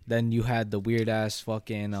like then you had the weird ass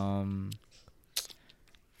fucking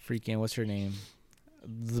freaking what's her name?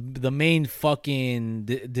 The main fucking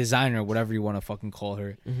designer, whatever you want to fucking call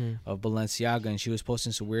her, of Balenciaga, and she was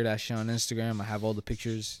posting some weird ass shit on Instagram. I have all the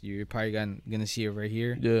pictures. You're probably gonna see it right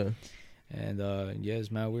here. Yeah. And yeah, it's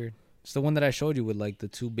mad weird. It's the one that I showed you with like the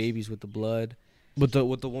two babies with the blood. With the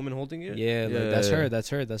woman holding it? Yeah, like, that's her. That's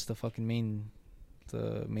her. That's the fucking main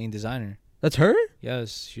designer. That's her?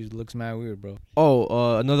 Yes, she looks mad weird, bro.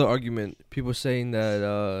 Oh, another argument. People saying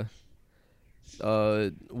that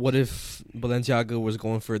what if Balenciaga was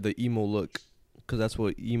going for the emo look? Because that's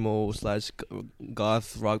what emo /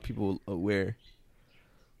 goth rock people wear.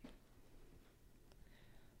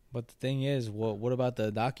 But the thing is, what about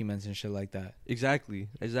the documents and shit like that? Exactly.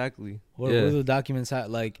 What do the documents have?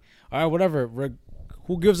 Like, all right, whatever.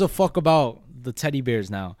 Who gives a fuck about the teddy bears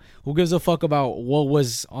now? Who gives a fuck about what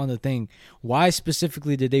was on the thing? Why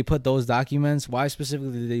specifically did they put those documents? Why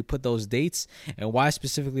specifically did they put those dates? And why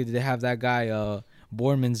specifically did they have that guy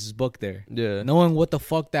Borman's book there? Yeah. Knowing what the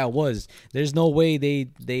fuck that was. There's no way they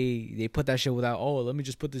put that shit without, oh, let me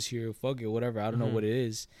just put this here. Fuck it, whatever. I don't know what it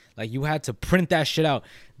is. Like, you had to print that shit out.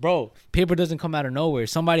 Bro, paper doesn't come out of nowhere.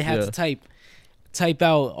 Somebody had to type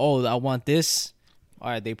out, oh, I want this. All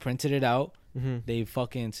right, they printed it out. They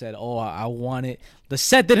fucking said, oh, I want it. The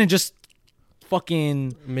set didn't just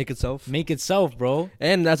fucking make itself, bro.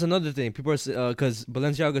 And that's another thing. People are because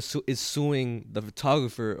Balenciaga is suing the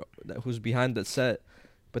photographer who's behind the set,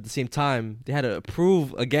 but at the same time they had to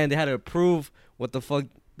approve what the fuck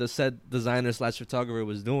the set designer / photographer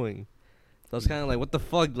was doing. So it's kind of like, what the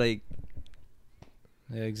fuck, like.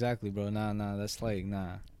 Yeah, exactly, bro. Nah, that's like,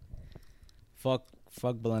 nah. Fuck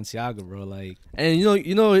Balenciaga, bro. Like, and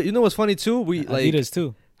you know what's funny too? We like Adidas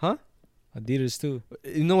too, huh? Adidas too.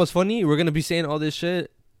 You know what's funny? We're gonna be saying all this shit,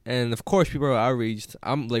 and of course people are outraged.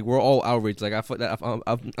 We're all outraged. Like,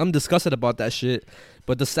 I'm disgusted about that shit.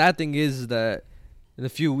 But the sad thing is that in a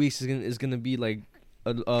few weeks it's gonna be like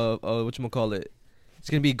whatchamacallit? It's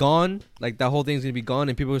gonna be gone. Like, that whole thing's gonna be gone,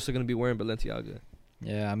 and people are still gonna be wearing Balenciaga.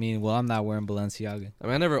 Yeah, I mean, well, I'm not wearing Balenciaga. I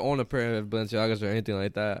mean, I never owned a pair of Balenciagas or anything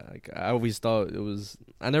like that. Like, I always thought it was.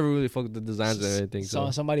 I never really fucked with the designs or anything. So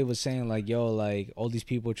Somebody was saying like, yo, like all these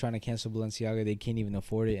people trying to cancel Balenciaga, they can't even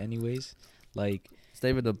afford it anyways. Like, it's not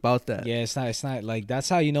even about that. yeah, it's not like that's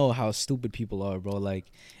how you know how stupid people are, bro. Like,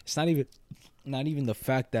 it's not even the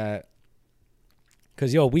fact that.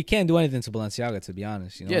 Cause yo, we can't do anything to Balenciaga, to be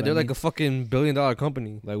honest. You know Yeah, they're I mean? like a fucking $1 billion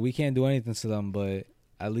company. Like, we can't do anything to them, but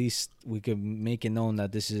at least we could make it known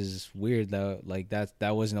that this is weird. That like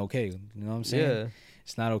that wasn't okay. You know what I'm saying? Yeah.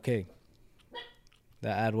 It's not okay.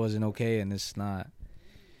 That ad wasn't okay, and it's not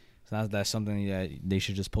that something that they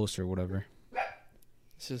should just post or whatever.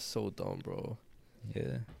 It's just so dumb, bro.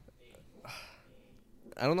 Yeah.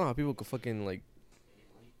 I don't know how people could fucking like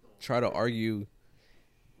try to argue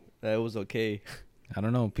that it was okay. I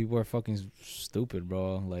don't know. People are fucking stupid,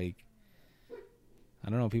 bro. Like, I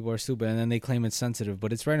don't know. People are stupid, and then they claim it's sensitive,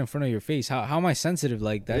 but it's right in front of your face. How am I sensitive?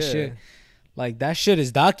 Like that shit. Like that shit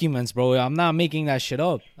is documents, bro. I'm not making that shit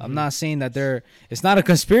up. I'm not saying that it's not a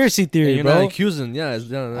conspiracy theory, You're bro. not accusing. Yeah,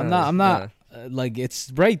 I'm not. Like,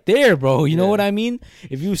 it's right there, bro. You know what I mean?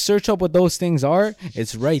 If you search up what those things are,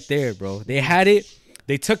 it's right there, bro. They had it.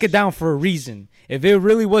 They took it down for a reason. If it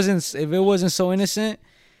wasn't so innocent,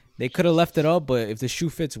 they could have left it up. But if the shoe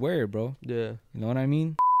fits, wear it, bro. Yeah. You know what I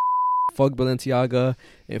mean? Fuck Balenciaga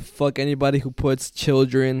and fuck anybody who puts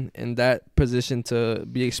children in that position to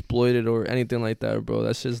be exploited or anything like that, bro.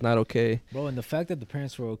 That's just not okay. Bro, and the fact that the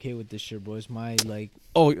parents were okay with this shit, bro, is my, like...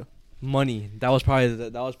 Oh, money. That was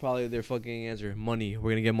probably their fucking answer. Money.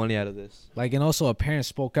 We're gonna get money out of this. Like, and also a parent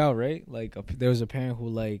spoke out, right? Like, there was a parent who,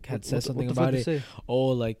 like, had said something about it. Oh,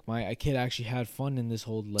 like, my kid actually had fun in this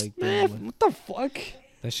whole, like... Man, what the fuck?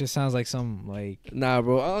 That shit sounds like some, like... Nah,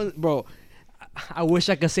 bro. Bro, I wish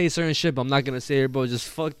I could say certain shit, but I'm not gonna say it, bro. Just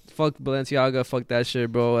fuck Balenciaga. Fuck that shit,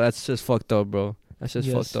 bro. That's just fucked up, bro. That's just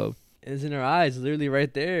fucked up. It's in her eyes, literally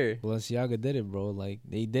right there. Balenciaga did it, bro. Like,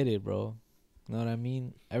 they did it, bro. You know what I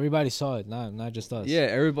mean? Everybody saw it, not just us. Yeah,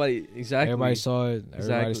 everybody, exactly. Everybody saw it. Everybody's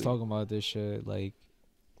Exactly. talking about this shit. Like,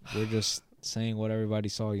 we're just saying what everybody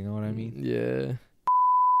saw. You know what I mean? Yeah.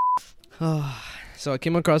 So I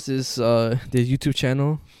came across this YouTube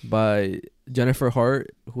channel by Jennifer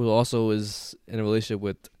Hart, who also is in a relationship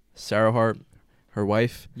with Sarah Hart, her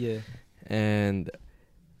wife. Yeah. And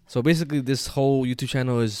so basically this whole YouTube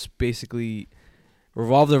channel is basically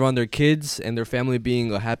revolved around their kids and their family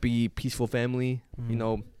being a happy, peaceful family, you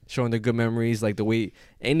know, showing their good memories, like the way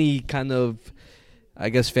any kind of, I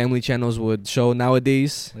guess, family channels would show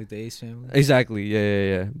nowadays. Like the Ace family? Exactly,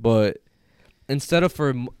 yeah. But instead of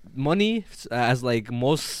for money, as like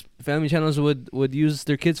most family channels would use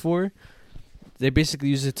their kids for, they basically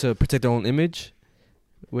use it to protect their own image,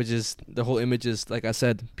 which is, the whole image is, like I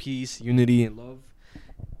said, peace, unity, and love.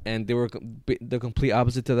 And they were the complete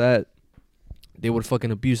opposite to that. They would fucking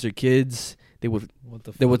abuse their kids. They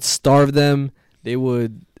would starve them. They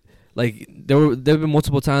would, like, there've been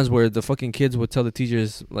multiple times where the fucking kids would tell the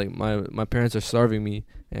teachers, like, my parents are starving me,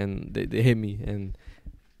 and they hit me, and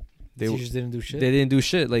the teachers didn't do shit. They didn't do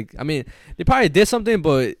shit. Like, I mean, they probably did something,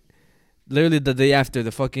 but literally the day after,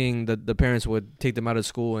 the parents would take them out of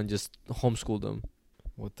school and just homeschool them.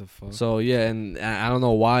 What the fuck? So yeah, and I don't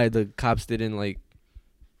know why the cops didn't like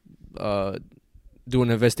do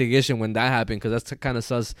an investigation when that happened, because that's kind of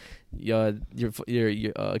sus. Your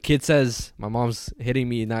kid says my mom's hitting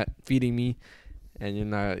me, not feeding me, and you're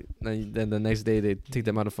not. Then the next day they take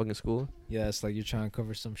them out of fucking school. Yeah, it's like you're trying to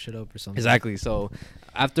cover some shit up or something. Exactly. So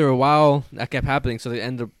after a while, that kept happening. So they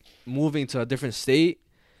ended up moving to a different state,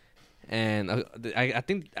 and I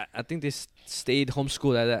think they stayed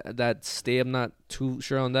homeschooled at that state. I'm not too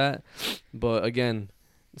sure on that, but again,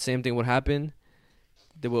 the same thing would happen.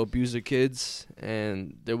 They will abuse their kids,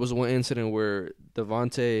 and there was one incident where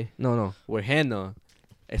where Hannah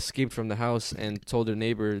escaped from the house and told her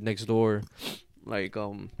neighbor next door, like,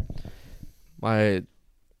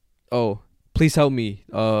 please help me.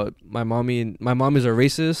 My mom is a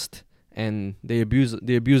racist, and they abuse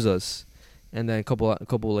us. And then a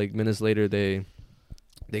couple like minutes later, they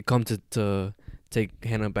come to take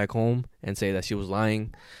Hannah back home and say that she was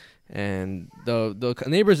lying. And the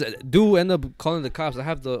neighbors do end up calling the cops. I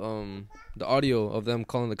have the audio of them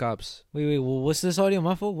calling the cops. Wait, well, what's this audio?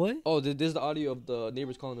 My fault? What? Oh, this is the audio of the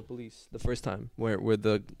neighbors calling the police the first time, where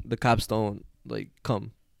the cops don't like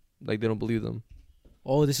come, like they don't believe them.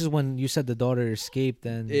 Oh, this is when you said the daughter escaped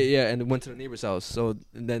and... Yeah, and went to the neighbor's house. So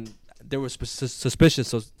and then they were suspicious,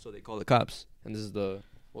 so they called the cops. And this is the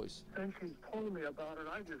voice. Since she's told me about it,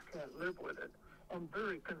 I just can't live with it. I'm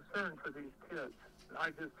very concerned for these kids. I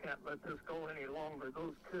just can't let this go any longer.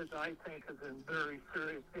 Those kids, I think, is in very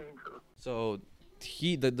serious danger. So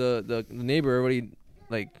the neighbor already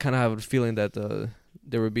like kind of have a feeling that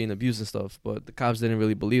they were being abused and stuff, but the cops didn't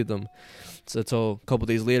really believe them. So until a couple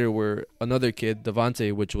days later, where another kid,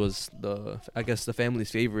 Devontae, which was I guess the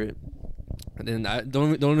family's favorite, and then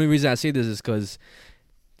the only reason I say this is because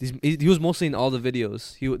he was mostly in all the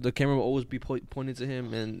videos. The camera would always be pointed to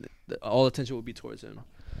him, and all attention would be towards him.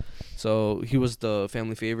 So he was the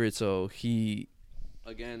family favorite. So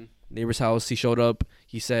again, neighbor's house. He showed up.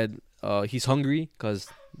 He said he's hungry because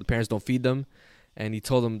the parents don't feed them, and he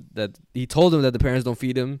told them that the parents don't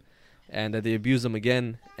feed him, and that they abuse him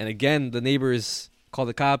again. And again, the neighbors call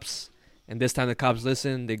the cops, and this time the cops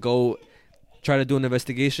listen. They go try to do an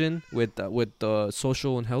investigation with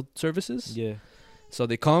social and health services. Yeah. So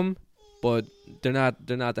they come, but they're not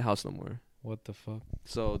at the house no more. What the fuck?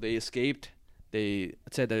 So they escaped. They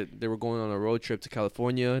said that they were going on a road trip to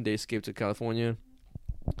California. They escaped to California,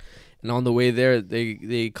 and on the way there,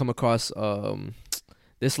 they come across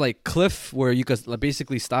this like cliff where you could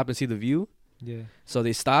basically stop and see the view. Yeah. So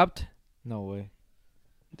they stopped. No way.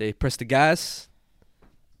 They pressed the gas.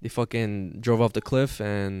 They fucking drove off the cliff,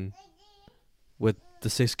 and with the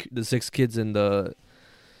six kids in the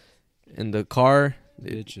car.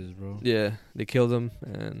 Bitches, bro. Yeah, they killed them,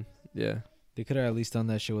 and yeah. They could have at least done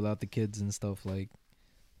that shit without the kids and stuff. Like,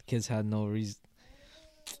 the kids had no reason.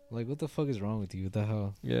 Like, what the fuck is wrong with you? What the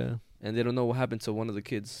hell? Yeah, and they don't know what happened to one of the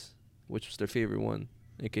kids, which was their favorite one,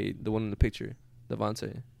 aka the one in the picture,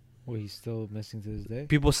 Devontae. Well, he's still missing to this day?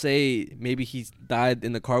 People say maybe he died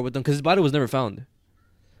in the car with them because his body was never found.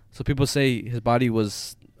 So people say his body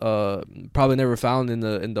was probably never found in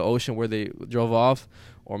the ocean where they drove off,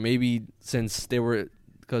 or maybe since they were,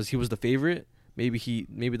 because he was the favorite, maybe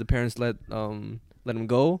the parents let him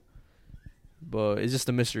go, but it's just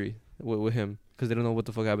a mystery with him because they don't know what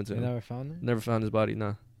the fuck happened to him. They never found him? Never found his body,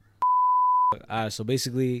 nah. So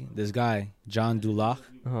basically, this guy, John Dulac,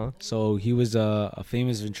 Uh-huh. so he was a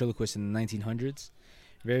famous ventriloquist in the 1900s.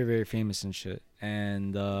 Very, very famous and shit.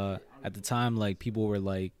 And at the time, like, people were,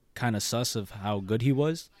 like, kind of sus of how good he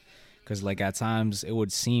was. Because, like, at times, it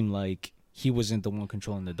would seem like he wasn't the one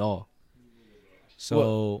controlling the doll.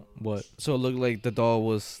 So, what? So it looked like the doll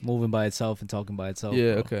was Moving by itself and talking by itself.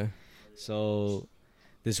 yeah, bro. okay. So,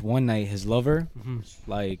 this one night, his lover,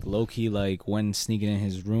 like, low-key, like, went sneaking in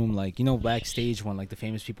his room. Like, you know, backstage when, like, the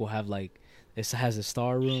famous people have, like, it has a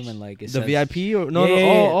star room and, like, it The says, VIP or no? Yeah,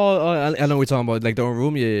 no, yeah, yeah. I know what you're talking about. Like the own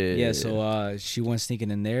room, yeah. So she went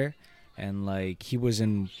sneaking in there, and like he was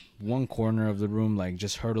in one corner of the room, like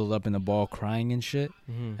just hurtled up in the ball, crying and shit.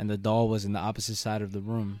 And the doll was in the opposite side of the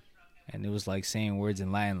room, and it was like saying words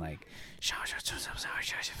in Latin, like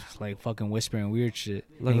fucking whispering weird shit.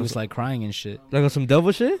 Like And he was like crying and shit, like on some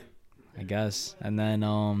devil shit. I guess. And then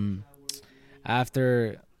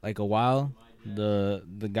after like a while,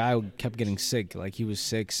 the guy kept getting sick. Like he was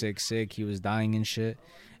sick. He was dying and shit.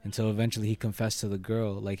 Until eventually he confessed to the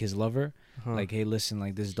girl, like his lover, like, hey, listen,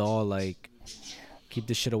 like this doll, like, keep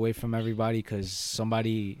this shit away from everybody, cause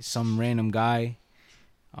some random guy,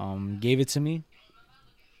 gave it to me,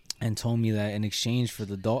 and told me that in exchange for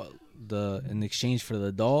the doll,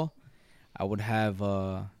 I would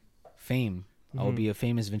have fame. I would be a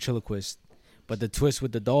famous ventriloquist. But the twist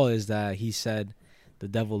with the doll is that he said the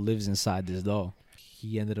devil lives inside this doll.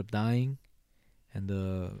 He ended up dying, and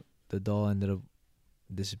the doll ended up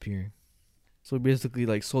disappearing. So basically,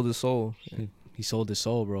 like, sold his soul. He sold his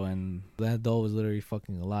soul, bro, and that doll was literally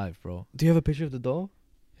fucking alive, bro. Do you have a picture of the doll?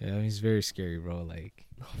 Yeah, he's very scary, bro. Like,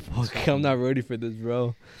 Fuck, I'm not ready for this,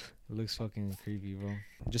 bro. it looks fucking creepy, bro.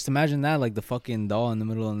 Just imagine that, like, the fucking doll in the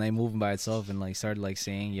middle of the night moving by itself and, like, started, like,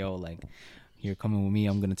 saying, yo, like, you're coming with me,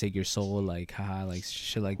 I'm gonna take your soul, like, haha, like,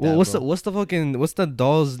 shit like that, Well, what's bro. what's the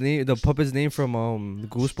doll's name, the puppet's name from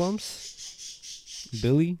Goosebumps?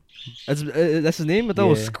 Billy? That's his name? I thought it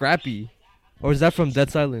was Yeah. Scrappy. Or is that from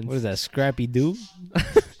Dead Silence? What is that, Scrappy Doo?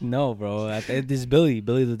 No, bro. It's Billy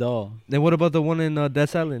the doll. Then what about the one in Dead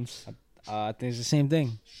Silence? I think it's the same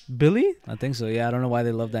thing. Billy? I think so, yeah. I don't know why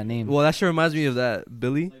they love that name. Well, that sure reminds me of that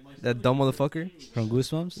Billy, that dumb motherfucker. From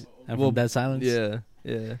Goosebumps? And Well, from Dead Silence?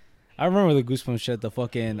 Yeah. I remember the Goosebumps shit, the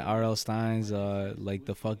fucking R.L. Stein's, like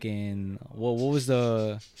the fucking, what was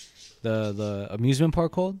the amusement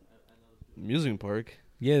park called? Amusement park.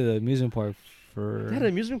 Yeah, the amusement park for They had an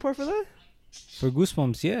amusement park for that?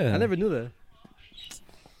 Goosebumps, yeah. I never knew that.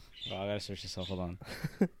 Oh, I gotta search this up, hold on.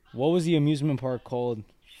 What was the amusement park called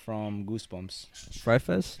from Goosebumps? Fry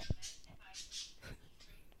Fest?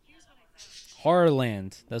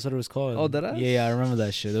 Horrorland, that's what it was called. Oh, did I? Yeah, I remember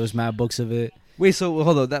that shit. There was mad books of it. Wait, so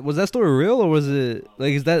hold on. Was that story real or was it,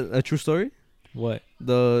 like, is that a true story? What?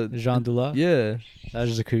 The Jean Dula? Yeah. That was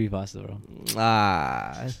just a creepypasta, bro.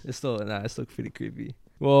 It's still pretty creepy.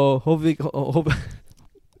 Well, hopefully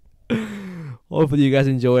hopefully you guys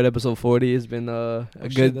enjoyed episode 40. It's been a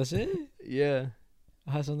good. Shit, that's it? Yeah.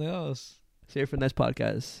 I had something else. Save it for next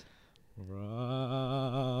podcast,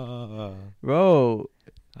 Bro. bro.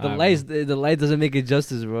 The Alright, lights, bro. the light doesn't make it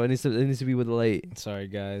justice, bro. It needs to be with the light, Sorry,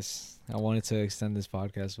 guys. I wanted to extend this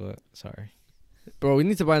podcast, but sorry. bro. We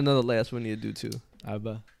need to buy another light. That's what we need to do too.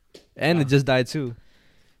 Abba. And Wow. it just died too.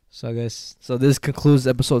 So I guess So this concludes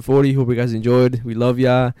episode 40. Hope you guys enjoyed. We love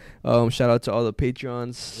y'all. Shout out to all the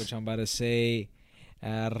Patreons. which I'm about to say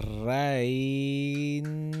right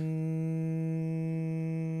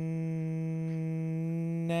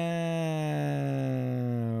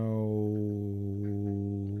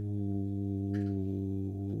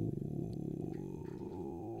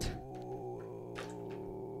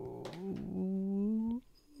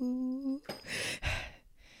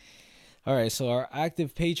All right, so our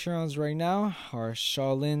active Patreons right now are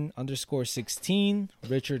Charlene_16,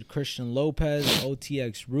 Richard Christian Lopez,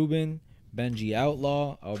 OTX Ruben, Benji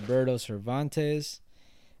Outlaw, Alberto Cervantes,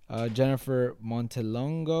 Jennifer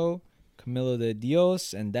Montelongo, Camilo de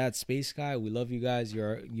Dios, and that Space Guy. We love you guys.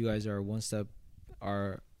 You guys are one step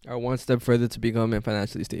further to becoming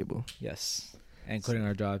financially stable. yes, and quitting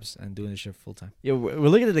our jobs and doing this shit full time. Yo, we're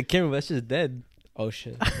looking at the camera, but that's just dead. Oh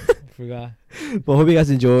shit, forgot. But hope you guys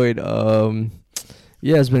enjoyed.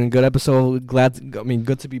 Yeah, it's been a good episode.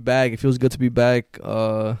 Good to be back. It feels good to be back.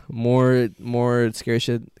 More scary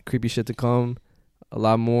shit, creepy shit to come. A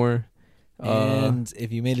lot more. And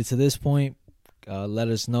if you made it to this point, let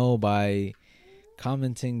us know by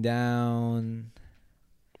commenting down.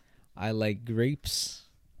 I like grapes.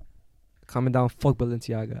 Comment down. Fuck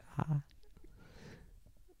Balenciaga.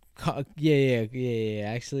 Yeah.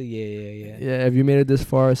 Actually, yeah. Yeah, if you made it this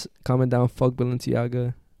far, comment down. Fuck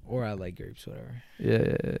Balenciaga. Or I like grapes, whatever.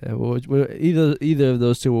 Yeah. Either of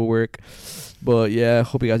those two will work. But yeah,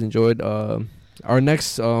 hope you guys enjoyed. Our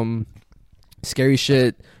next scary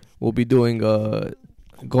shit, we'll be doing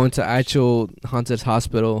going to actual haunted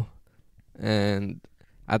hospital, and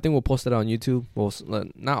I think we'll post it on YouTube. Well,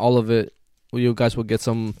 not all of it. You guys will get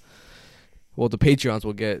some. Well, the Patreons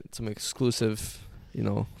will get some exclusive,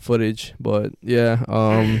 footage. But yeah,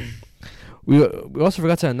 we also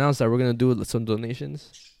forgot to announce that we're gonna do some donations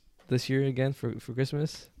this year again for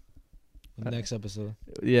Christmas. Next episode.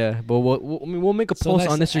 Yeah, but we'll make a So post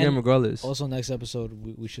next- on Instagram and regardless. Also, next episode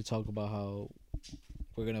we should talk about how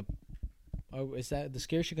we're gonna. Is that the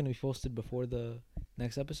scare shit gonna be posted before the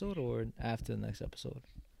next episode or after the next episode?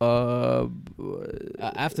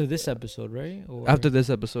 After this episode, right? Or After this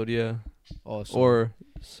episode, yeah.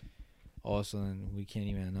 Also, then we can't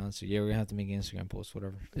even announce it. Yeah, we're gonna have to make an Instagram post,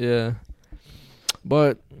 whatever. Yeah.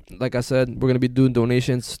 But like I said, we're gonna be doing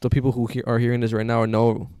donations. The people who are hearing this right now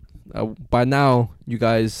know. By now, you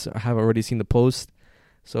guys have already seen the post,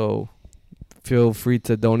 so feel free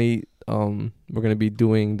to donate. We're gonna be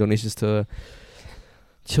doing donations to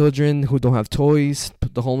children who don't have toys,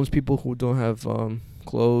 the homeless people who don't have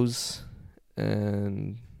clothes,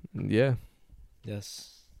 and yeah.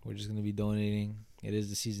 Yes, we're just gonna be donating. It is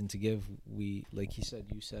the season to give. We, like he said,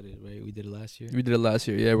 you said it right. We did it last year. We did it last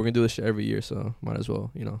year. Yeah, we're gonna do this shit every year, so might as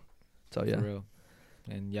well, So yeah. For real.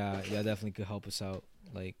 And yeah, definitely could help us out.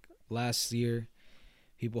 Like last year,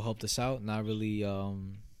 people helped us out. Not really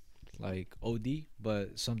like OD,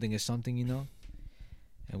 but something is something,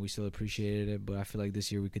 and we still appreciated it. But I feel like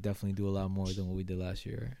this year we could definitely do a lot more than what we did last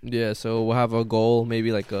year. Yeah, so we'll have a goal,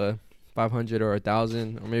 maybe like a 500 or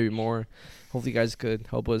 1,000 or maybe more. Hopefully you guys could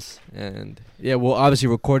help us, and yeah, we'll obviously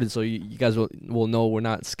record it so you guys will know we're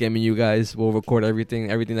not scamming you guys. We'll record everything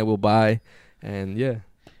that we'll buy, and yeah,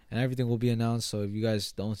 and everything will be announced. So if you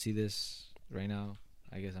guys don't see this right now,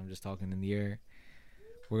 I guess I'm just talking in the air.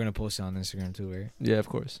 We're gonna post it on Instagram too, right? Yeah, of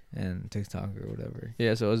course. And TikTok or whatever.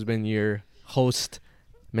 Yeah, so it's been your host,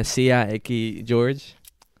 Messia, aka George.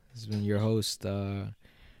 This has been your host,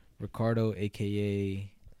 Ricardo,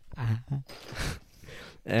 aka.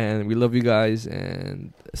 And we love you guys,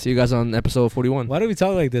 and see you guys on episode 41. Why do we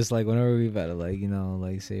talk like this? Like whenever we better,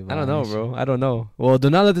 say. I don't know, bro. I don't know. Well,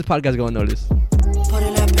 do not let this podcast go unnoticed.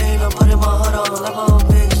 Putting that pain, I'm putting my heart on. Like my own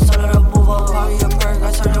bitch, tell her to move on. Buy me a perk,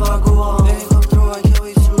 I turn to my groove on. Baby, come through, I can't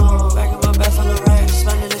wait too long. Back in my bed full of rain.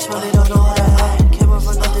 Spending this money, don't know how to act. Came up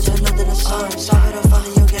from nothing to nothing to sun. Stop it or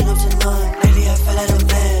funny, you're getting up to none. Lately, I feel like a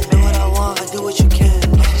man. Do what I want, I do what you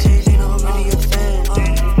can. Say, you know, I'm really a fan.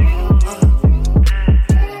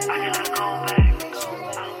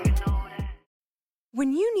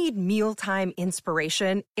 When you need mealtime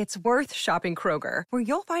inspiration, it's worth shopping Kroger, where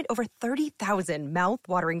you'll find over 30,000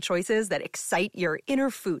 mouth-watering choices that excite your inner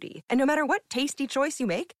foodie. And no matter what tasty choice you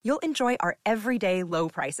make, you'll enjoy our everyday low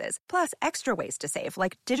prices, plus extra ways to save,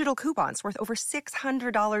 like digital coupons worth over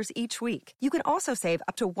 $600 each week. You can also save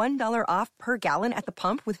up to $1 off per gallon at the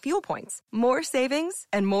pump with fuel points. More savings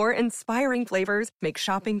and more inspiring flavors make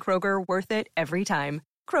shopping Kroger worth it every time.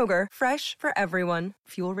 Kroger, fresh for everyone.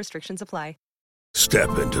 Fuel restrictions apply.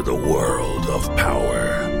 Step into the world of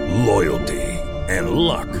power, loyalty, and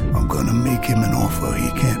luck. I'm gonna make him an offer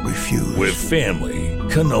he can't refuse. With family,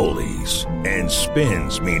 cannolis, and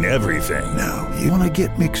spins mean everything. Now, you wanna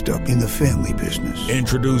get mixed up in the family business.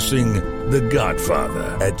 Introducing The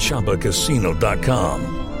Godfather at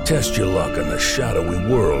ChumbaCasino.com. Test your luck in the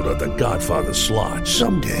shadowy world of The Godfather slot.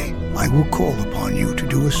 Someday, I will call upon you to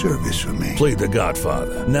do a service for me. Play The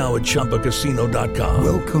Godfather, now at ChumbaCasino.com.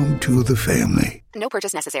 Welcome to the family. No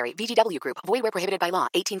purchase necessary. VGW Group. Void where prohibited by law.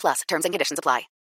 18+. Terms and conditions apply.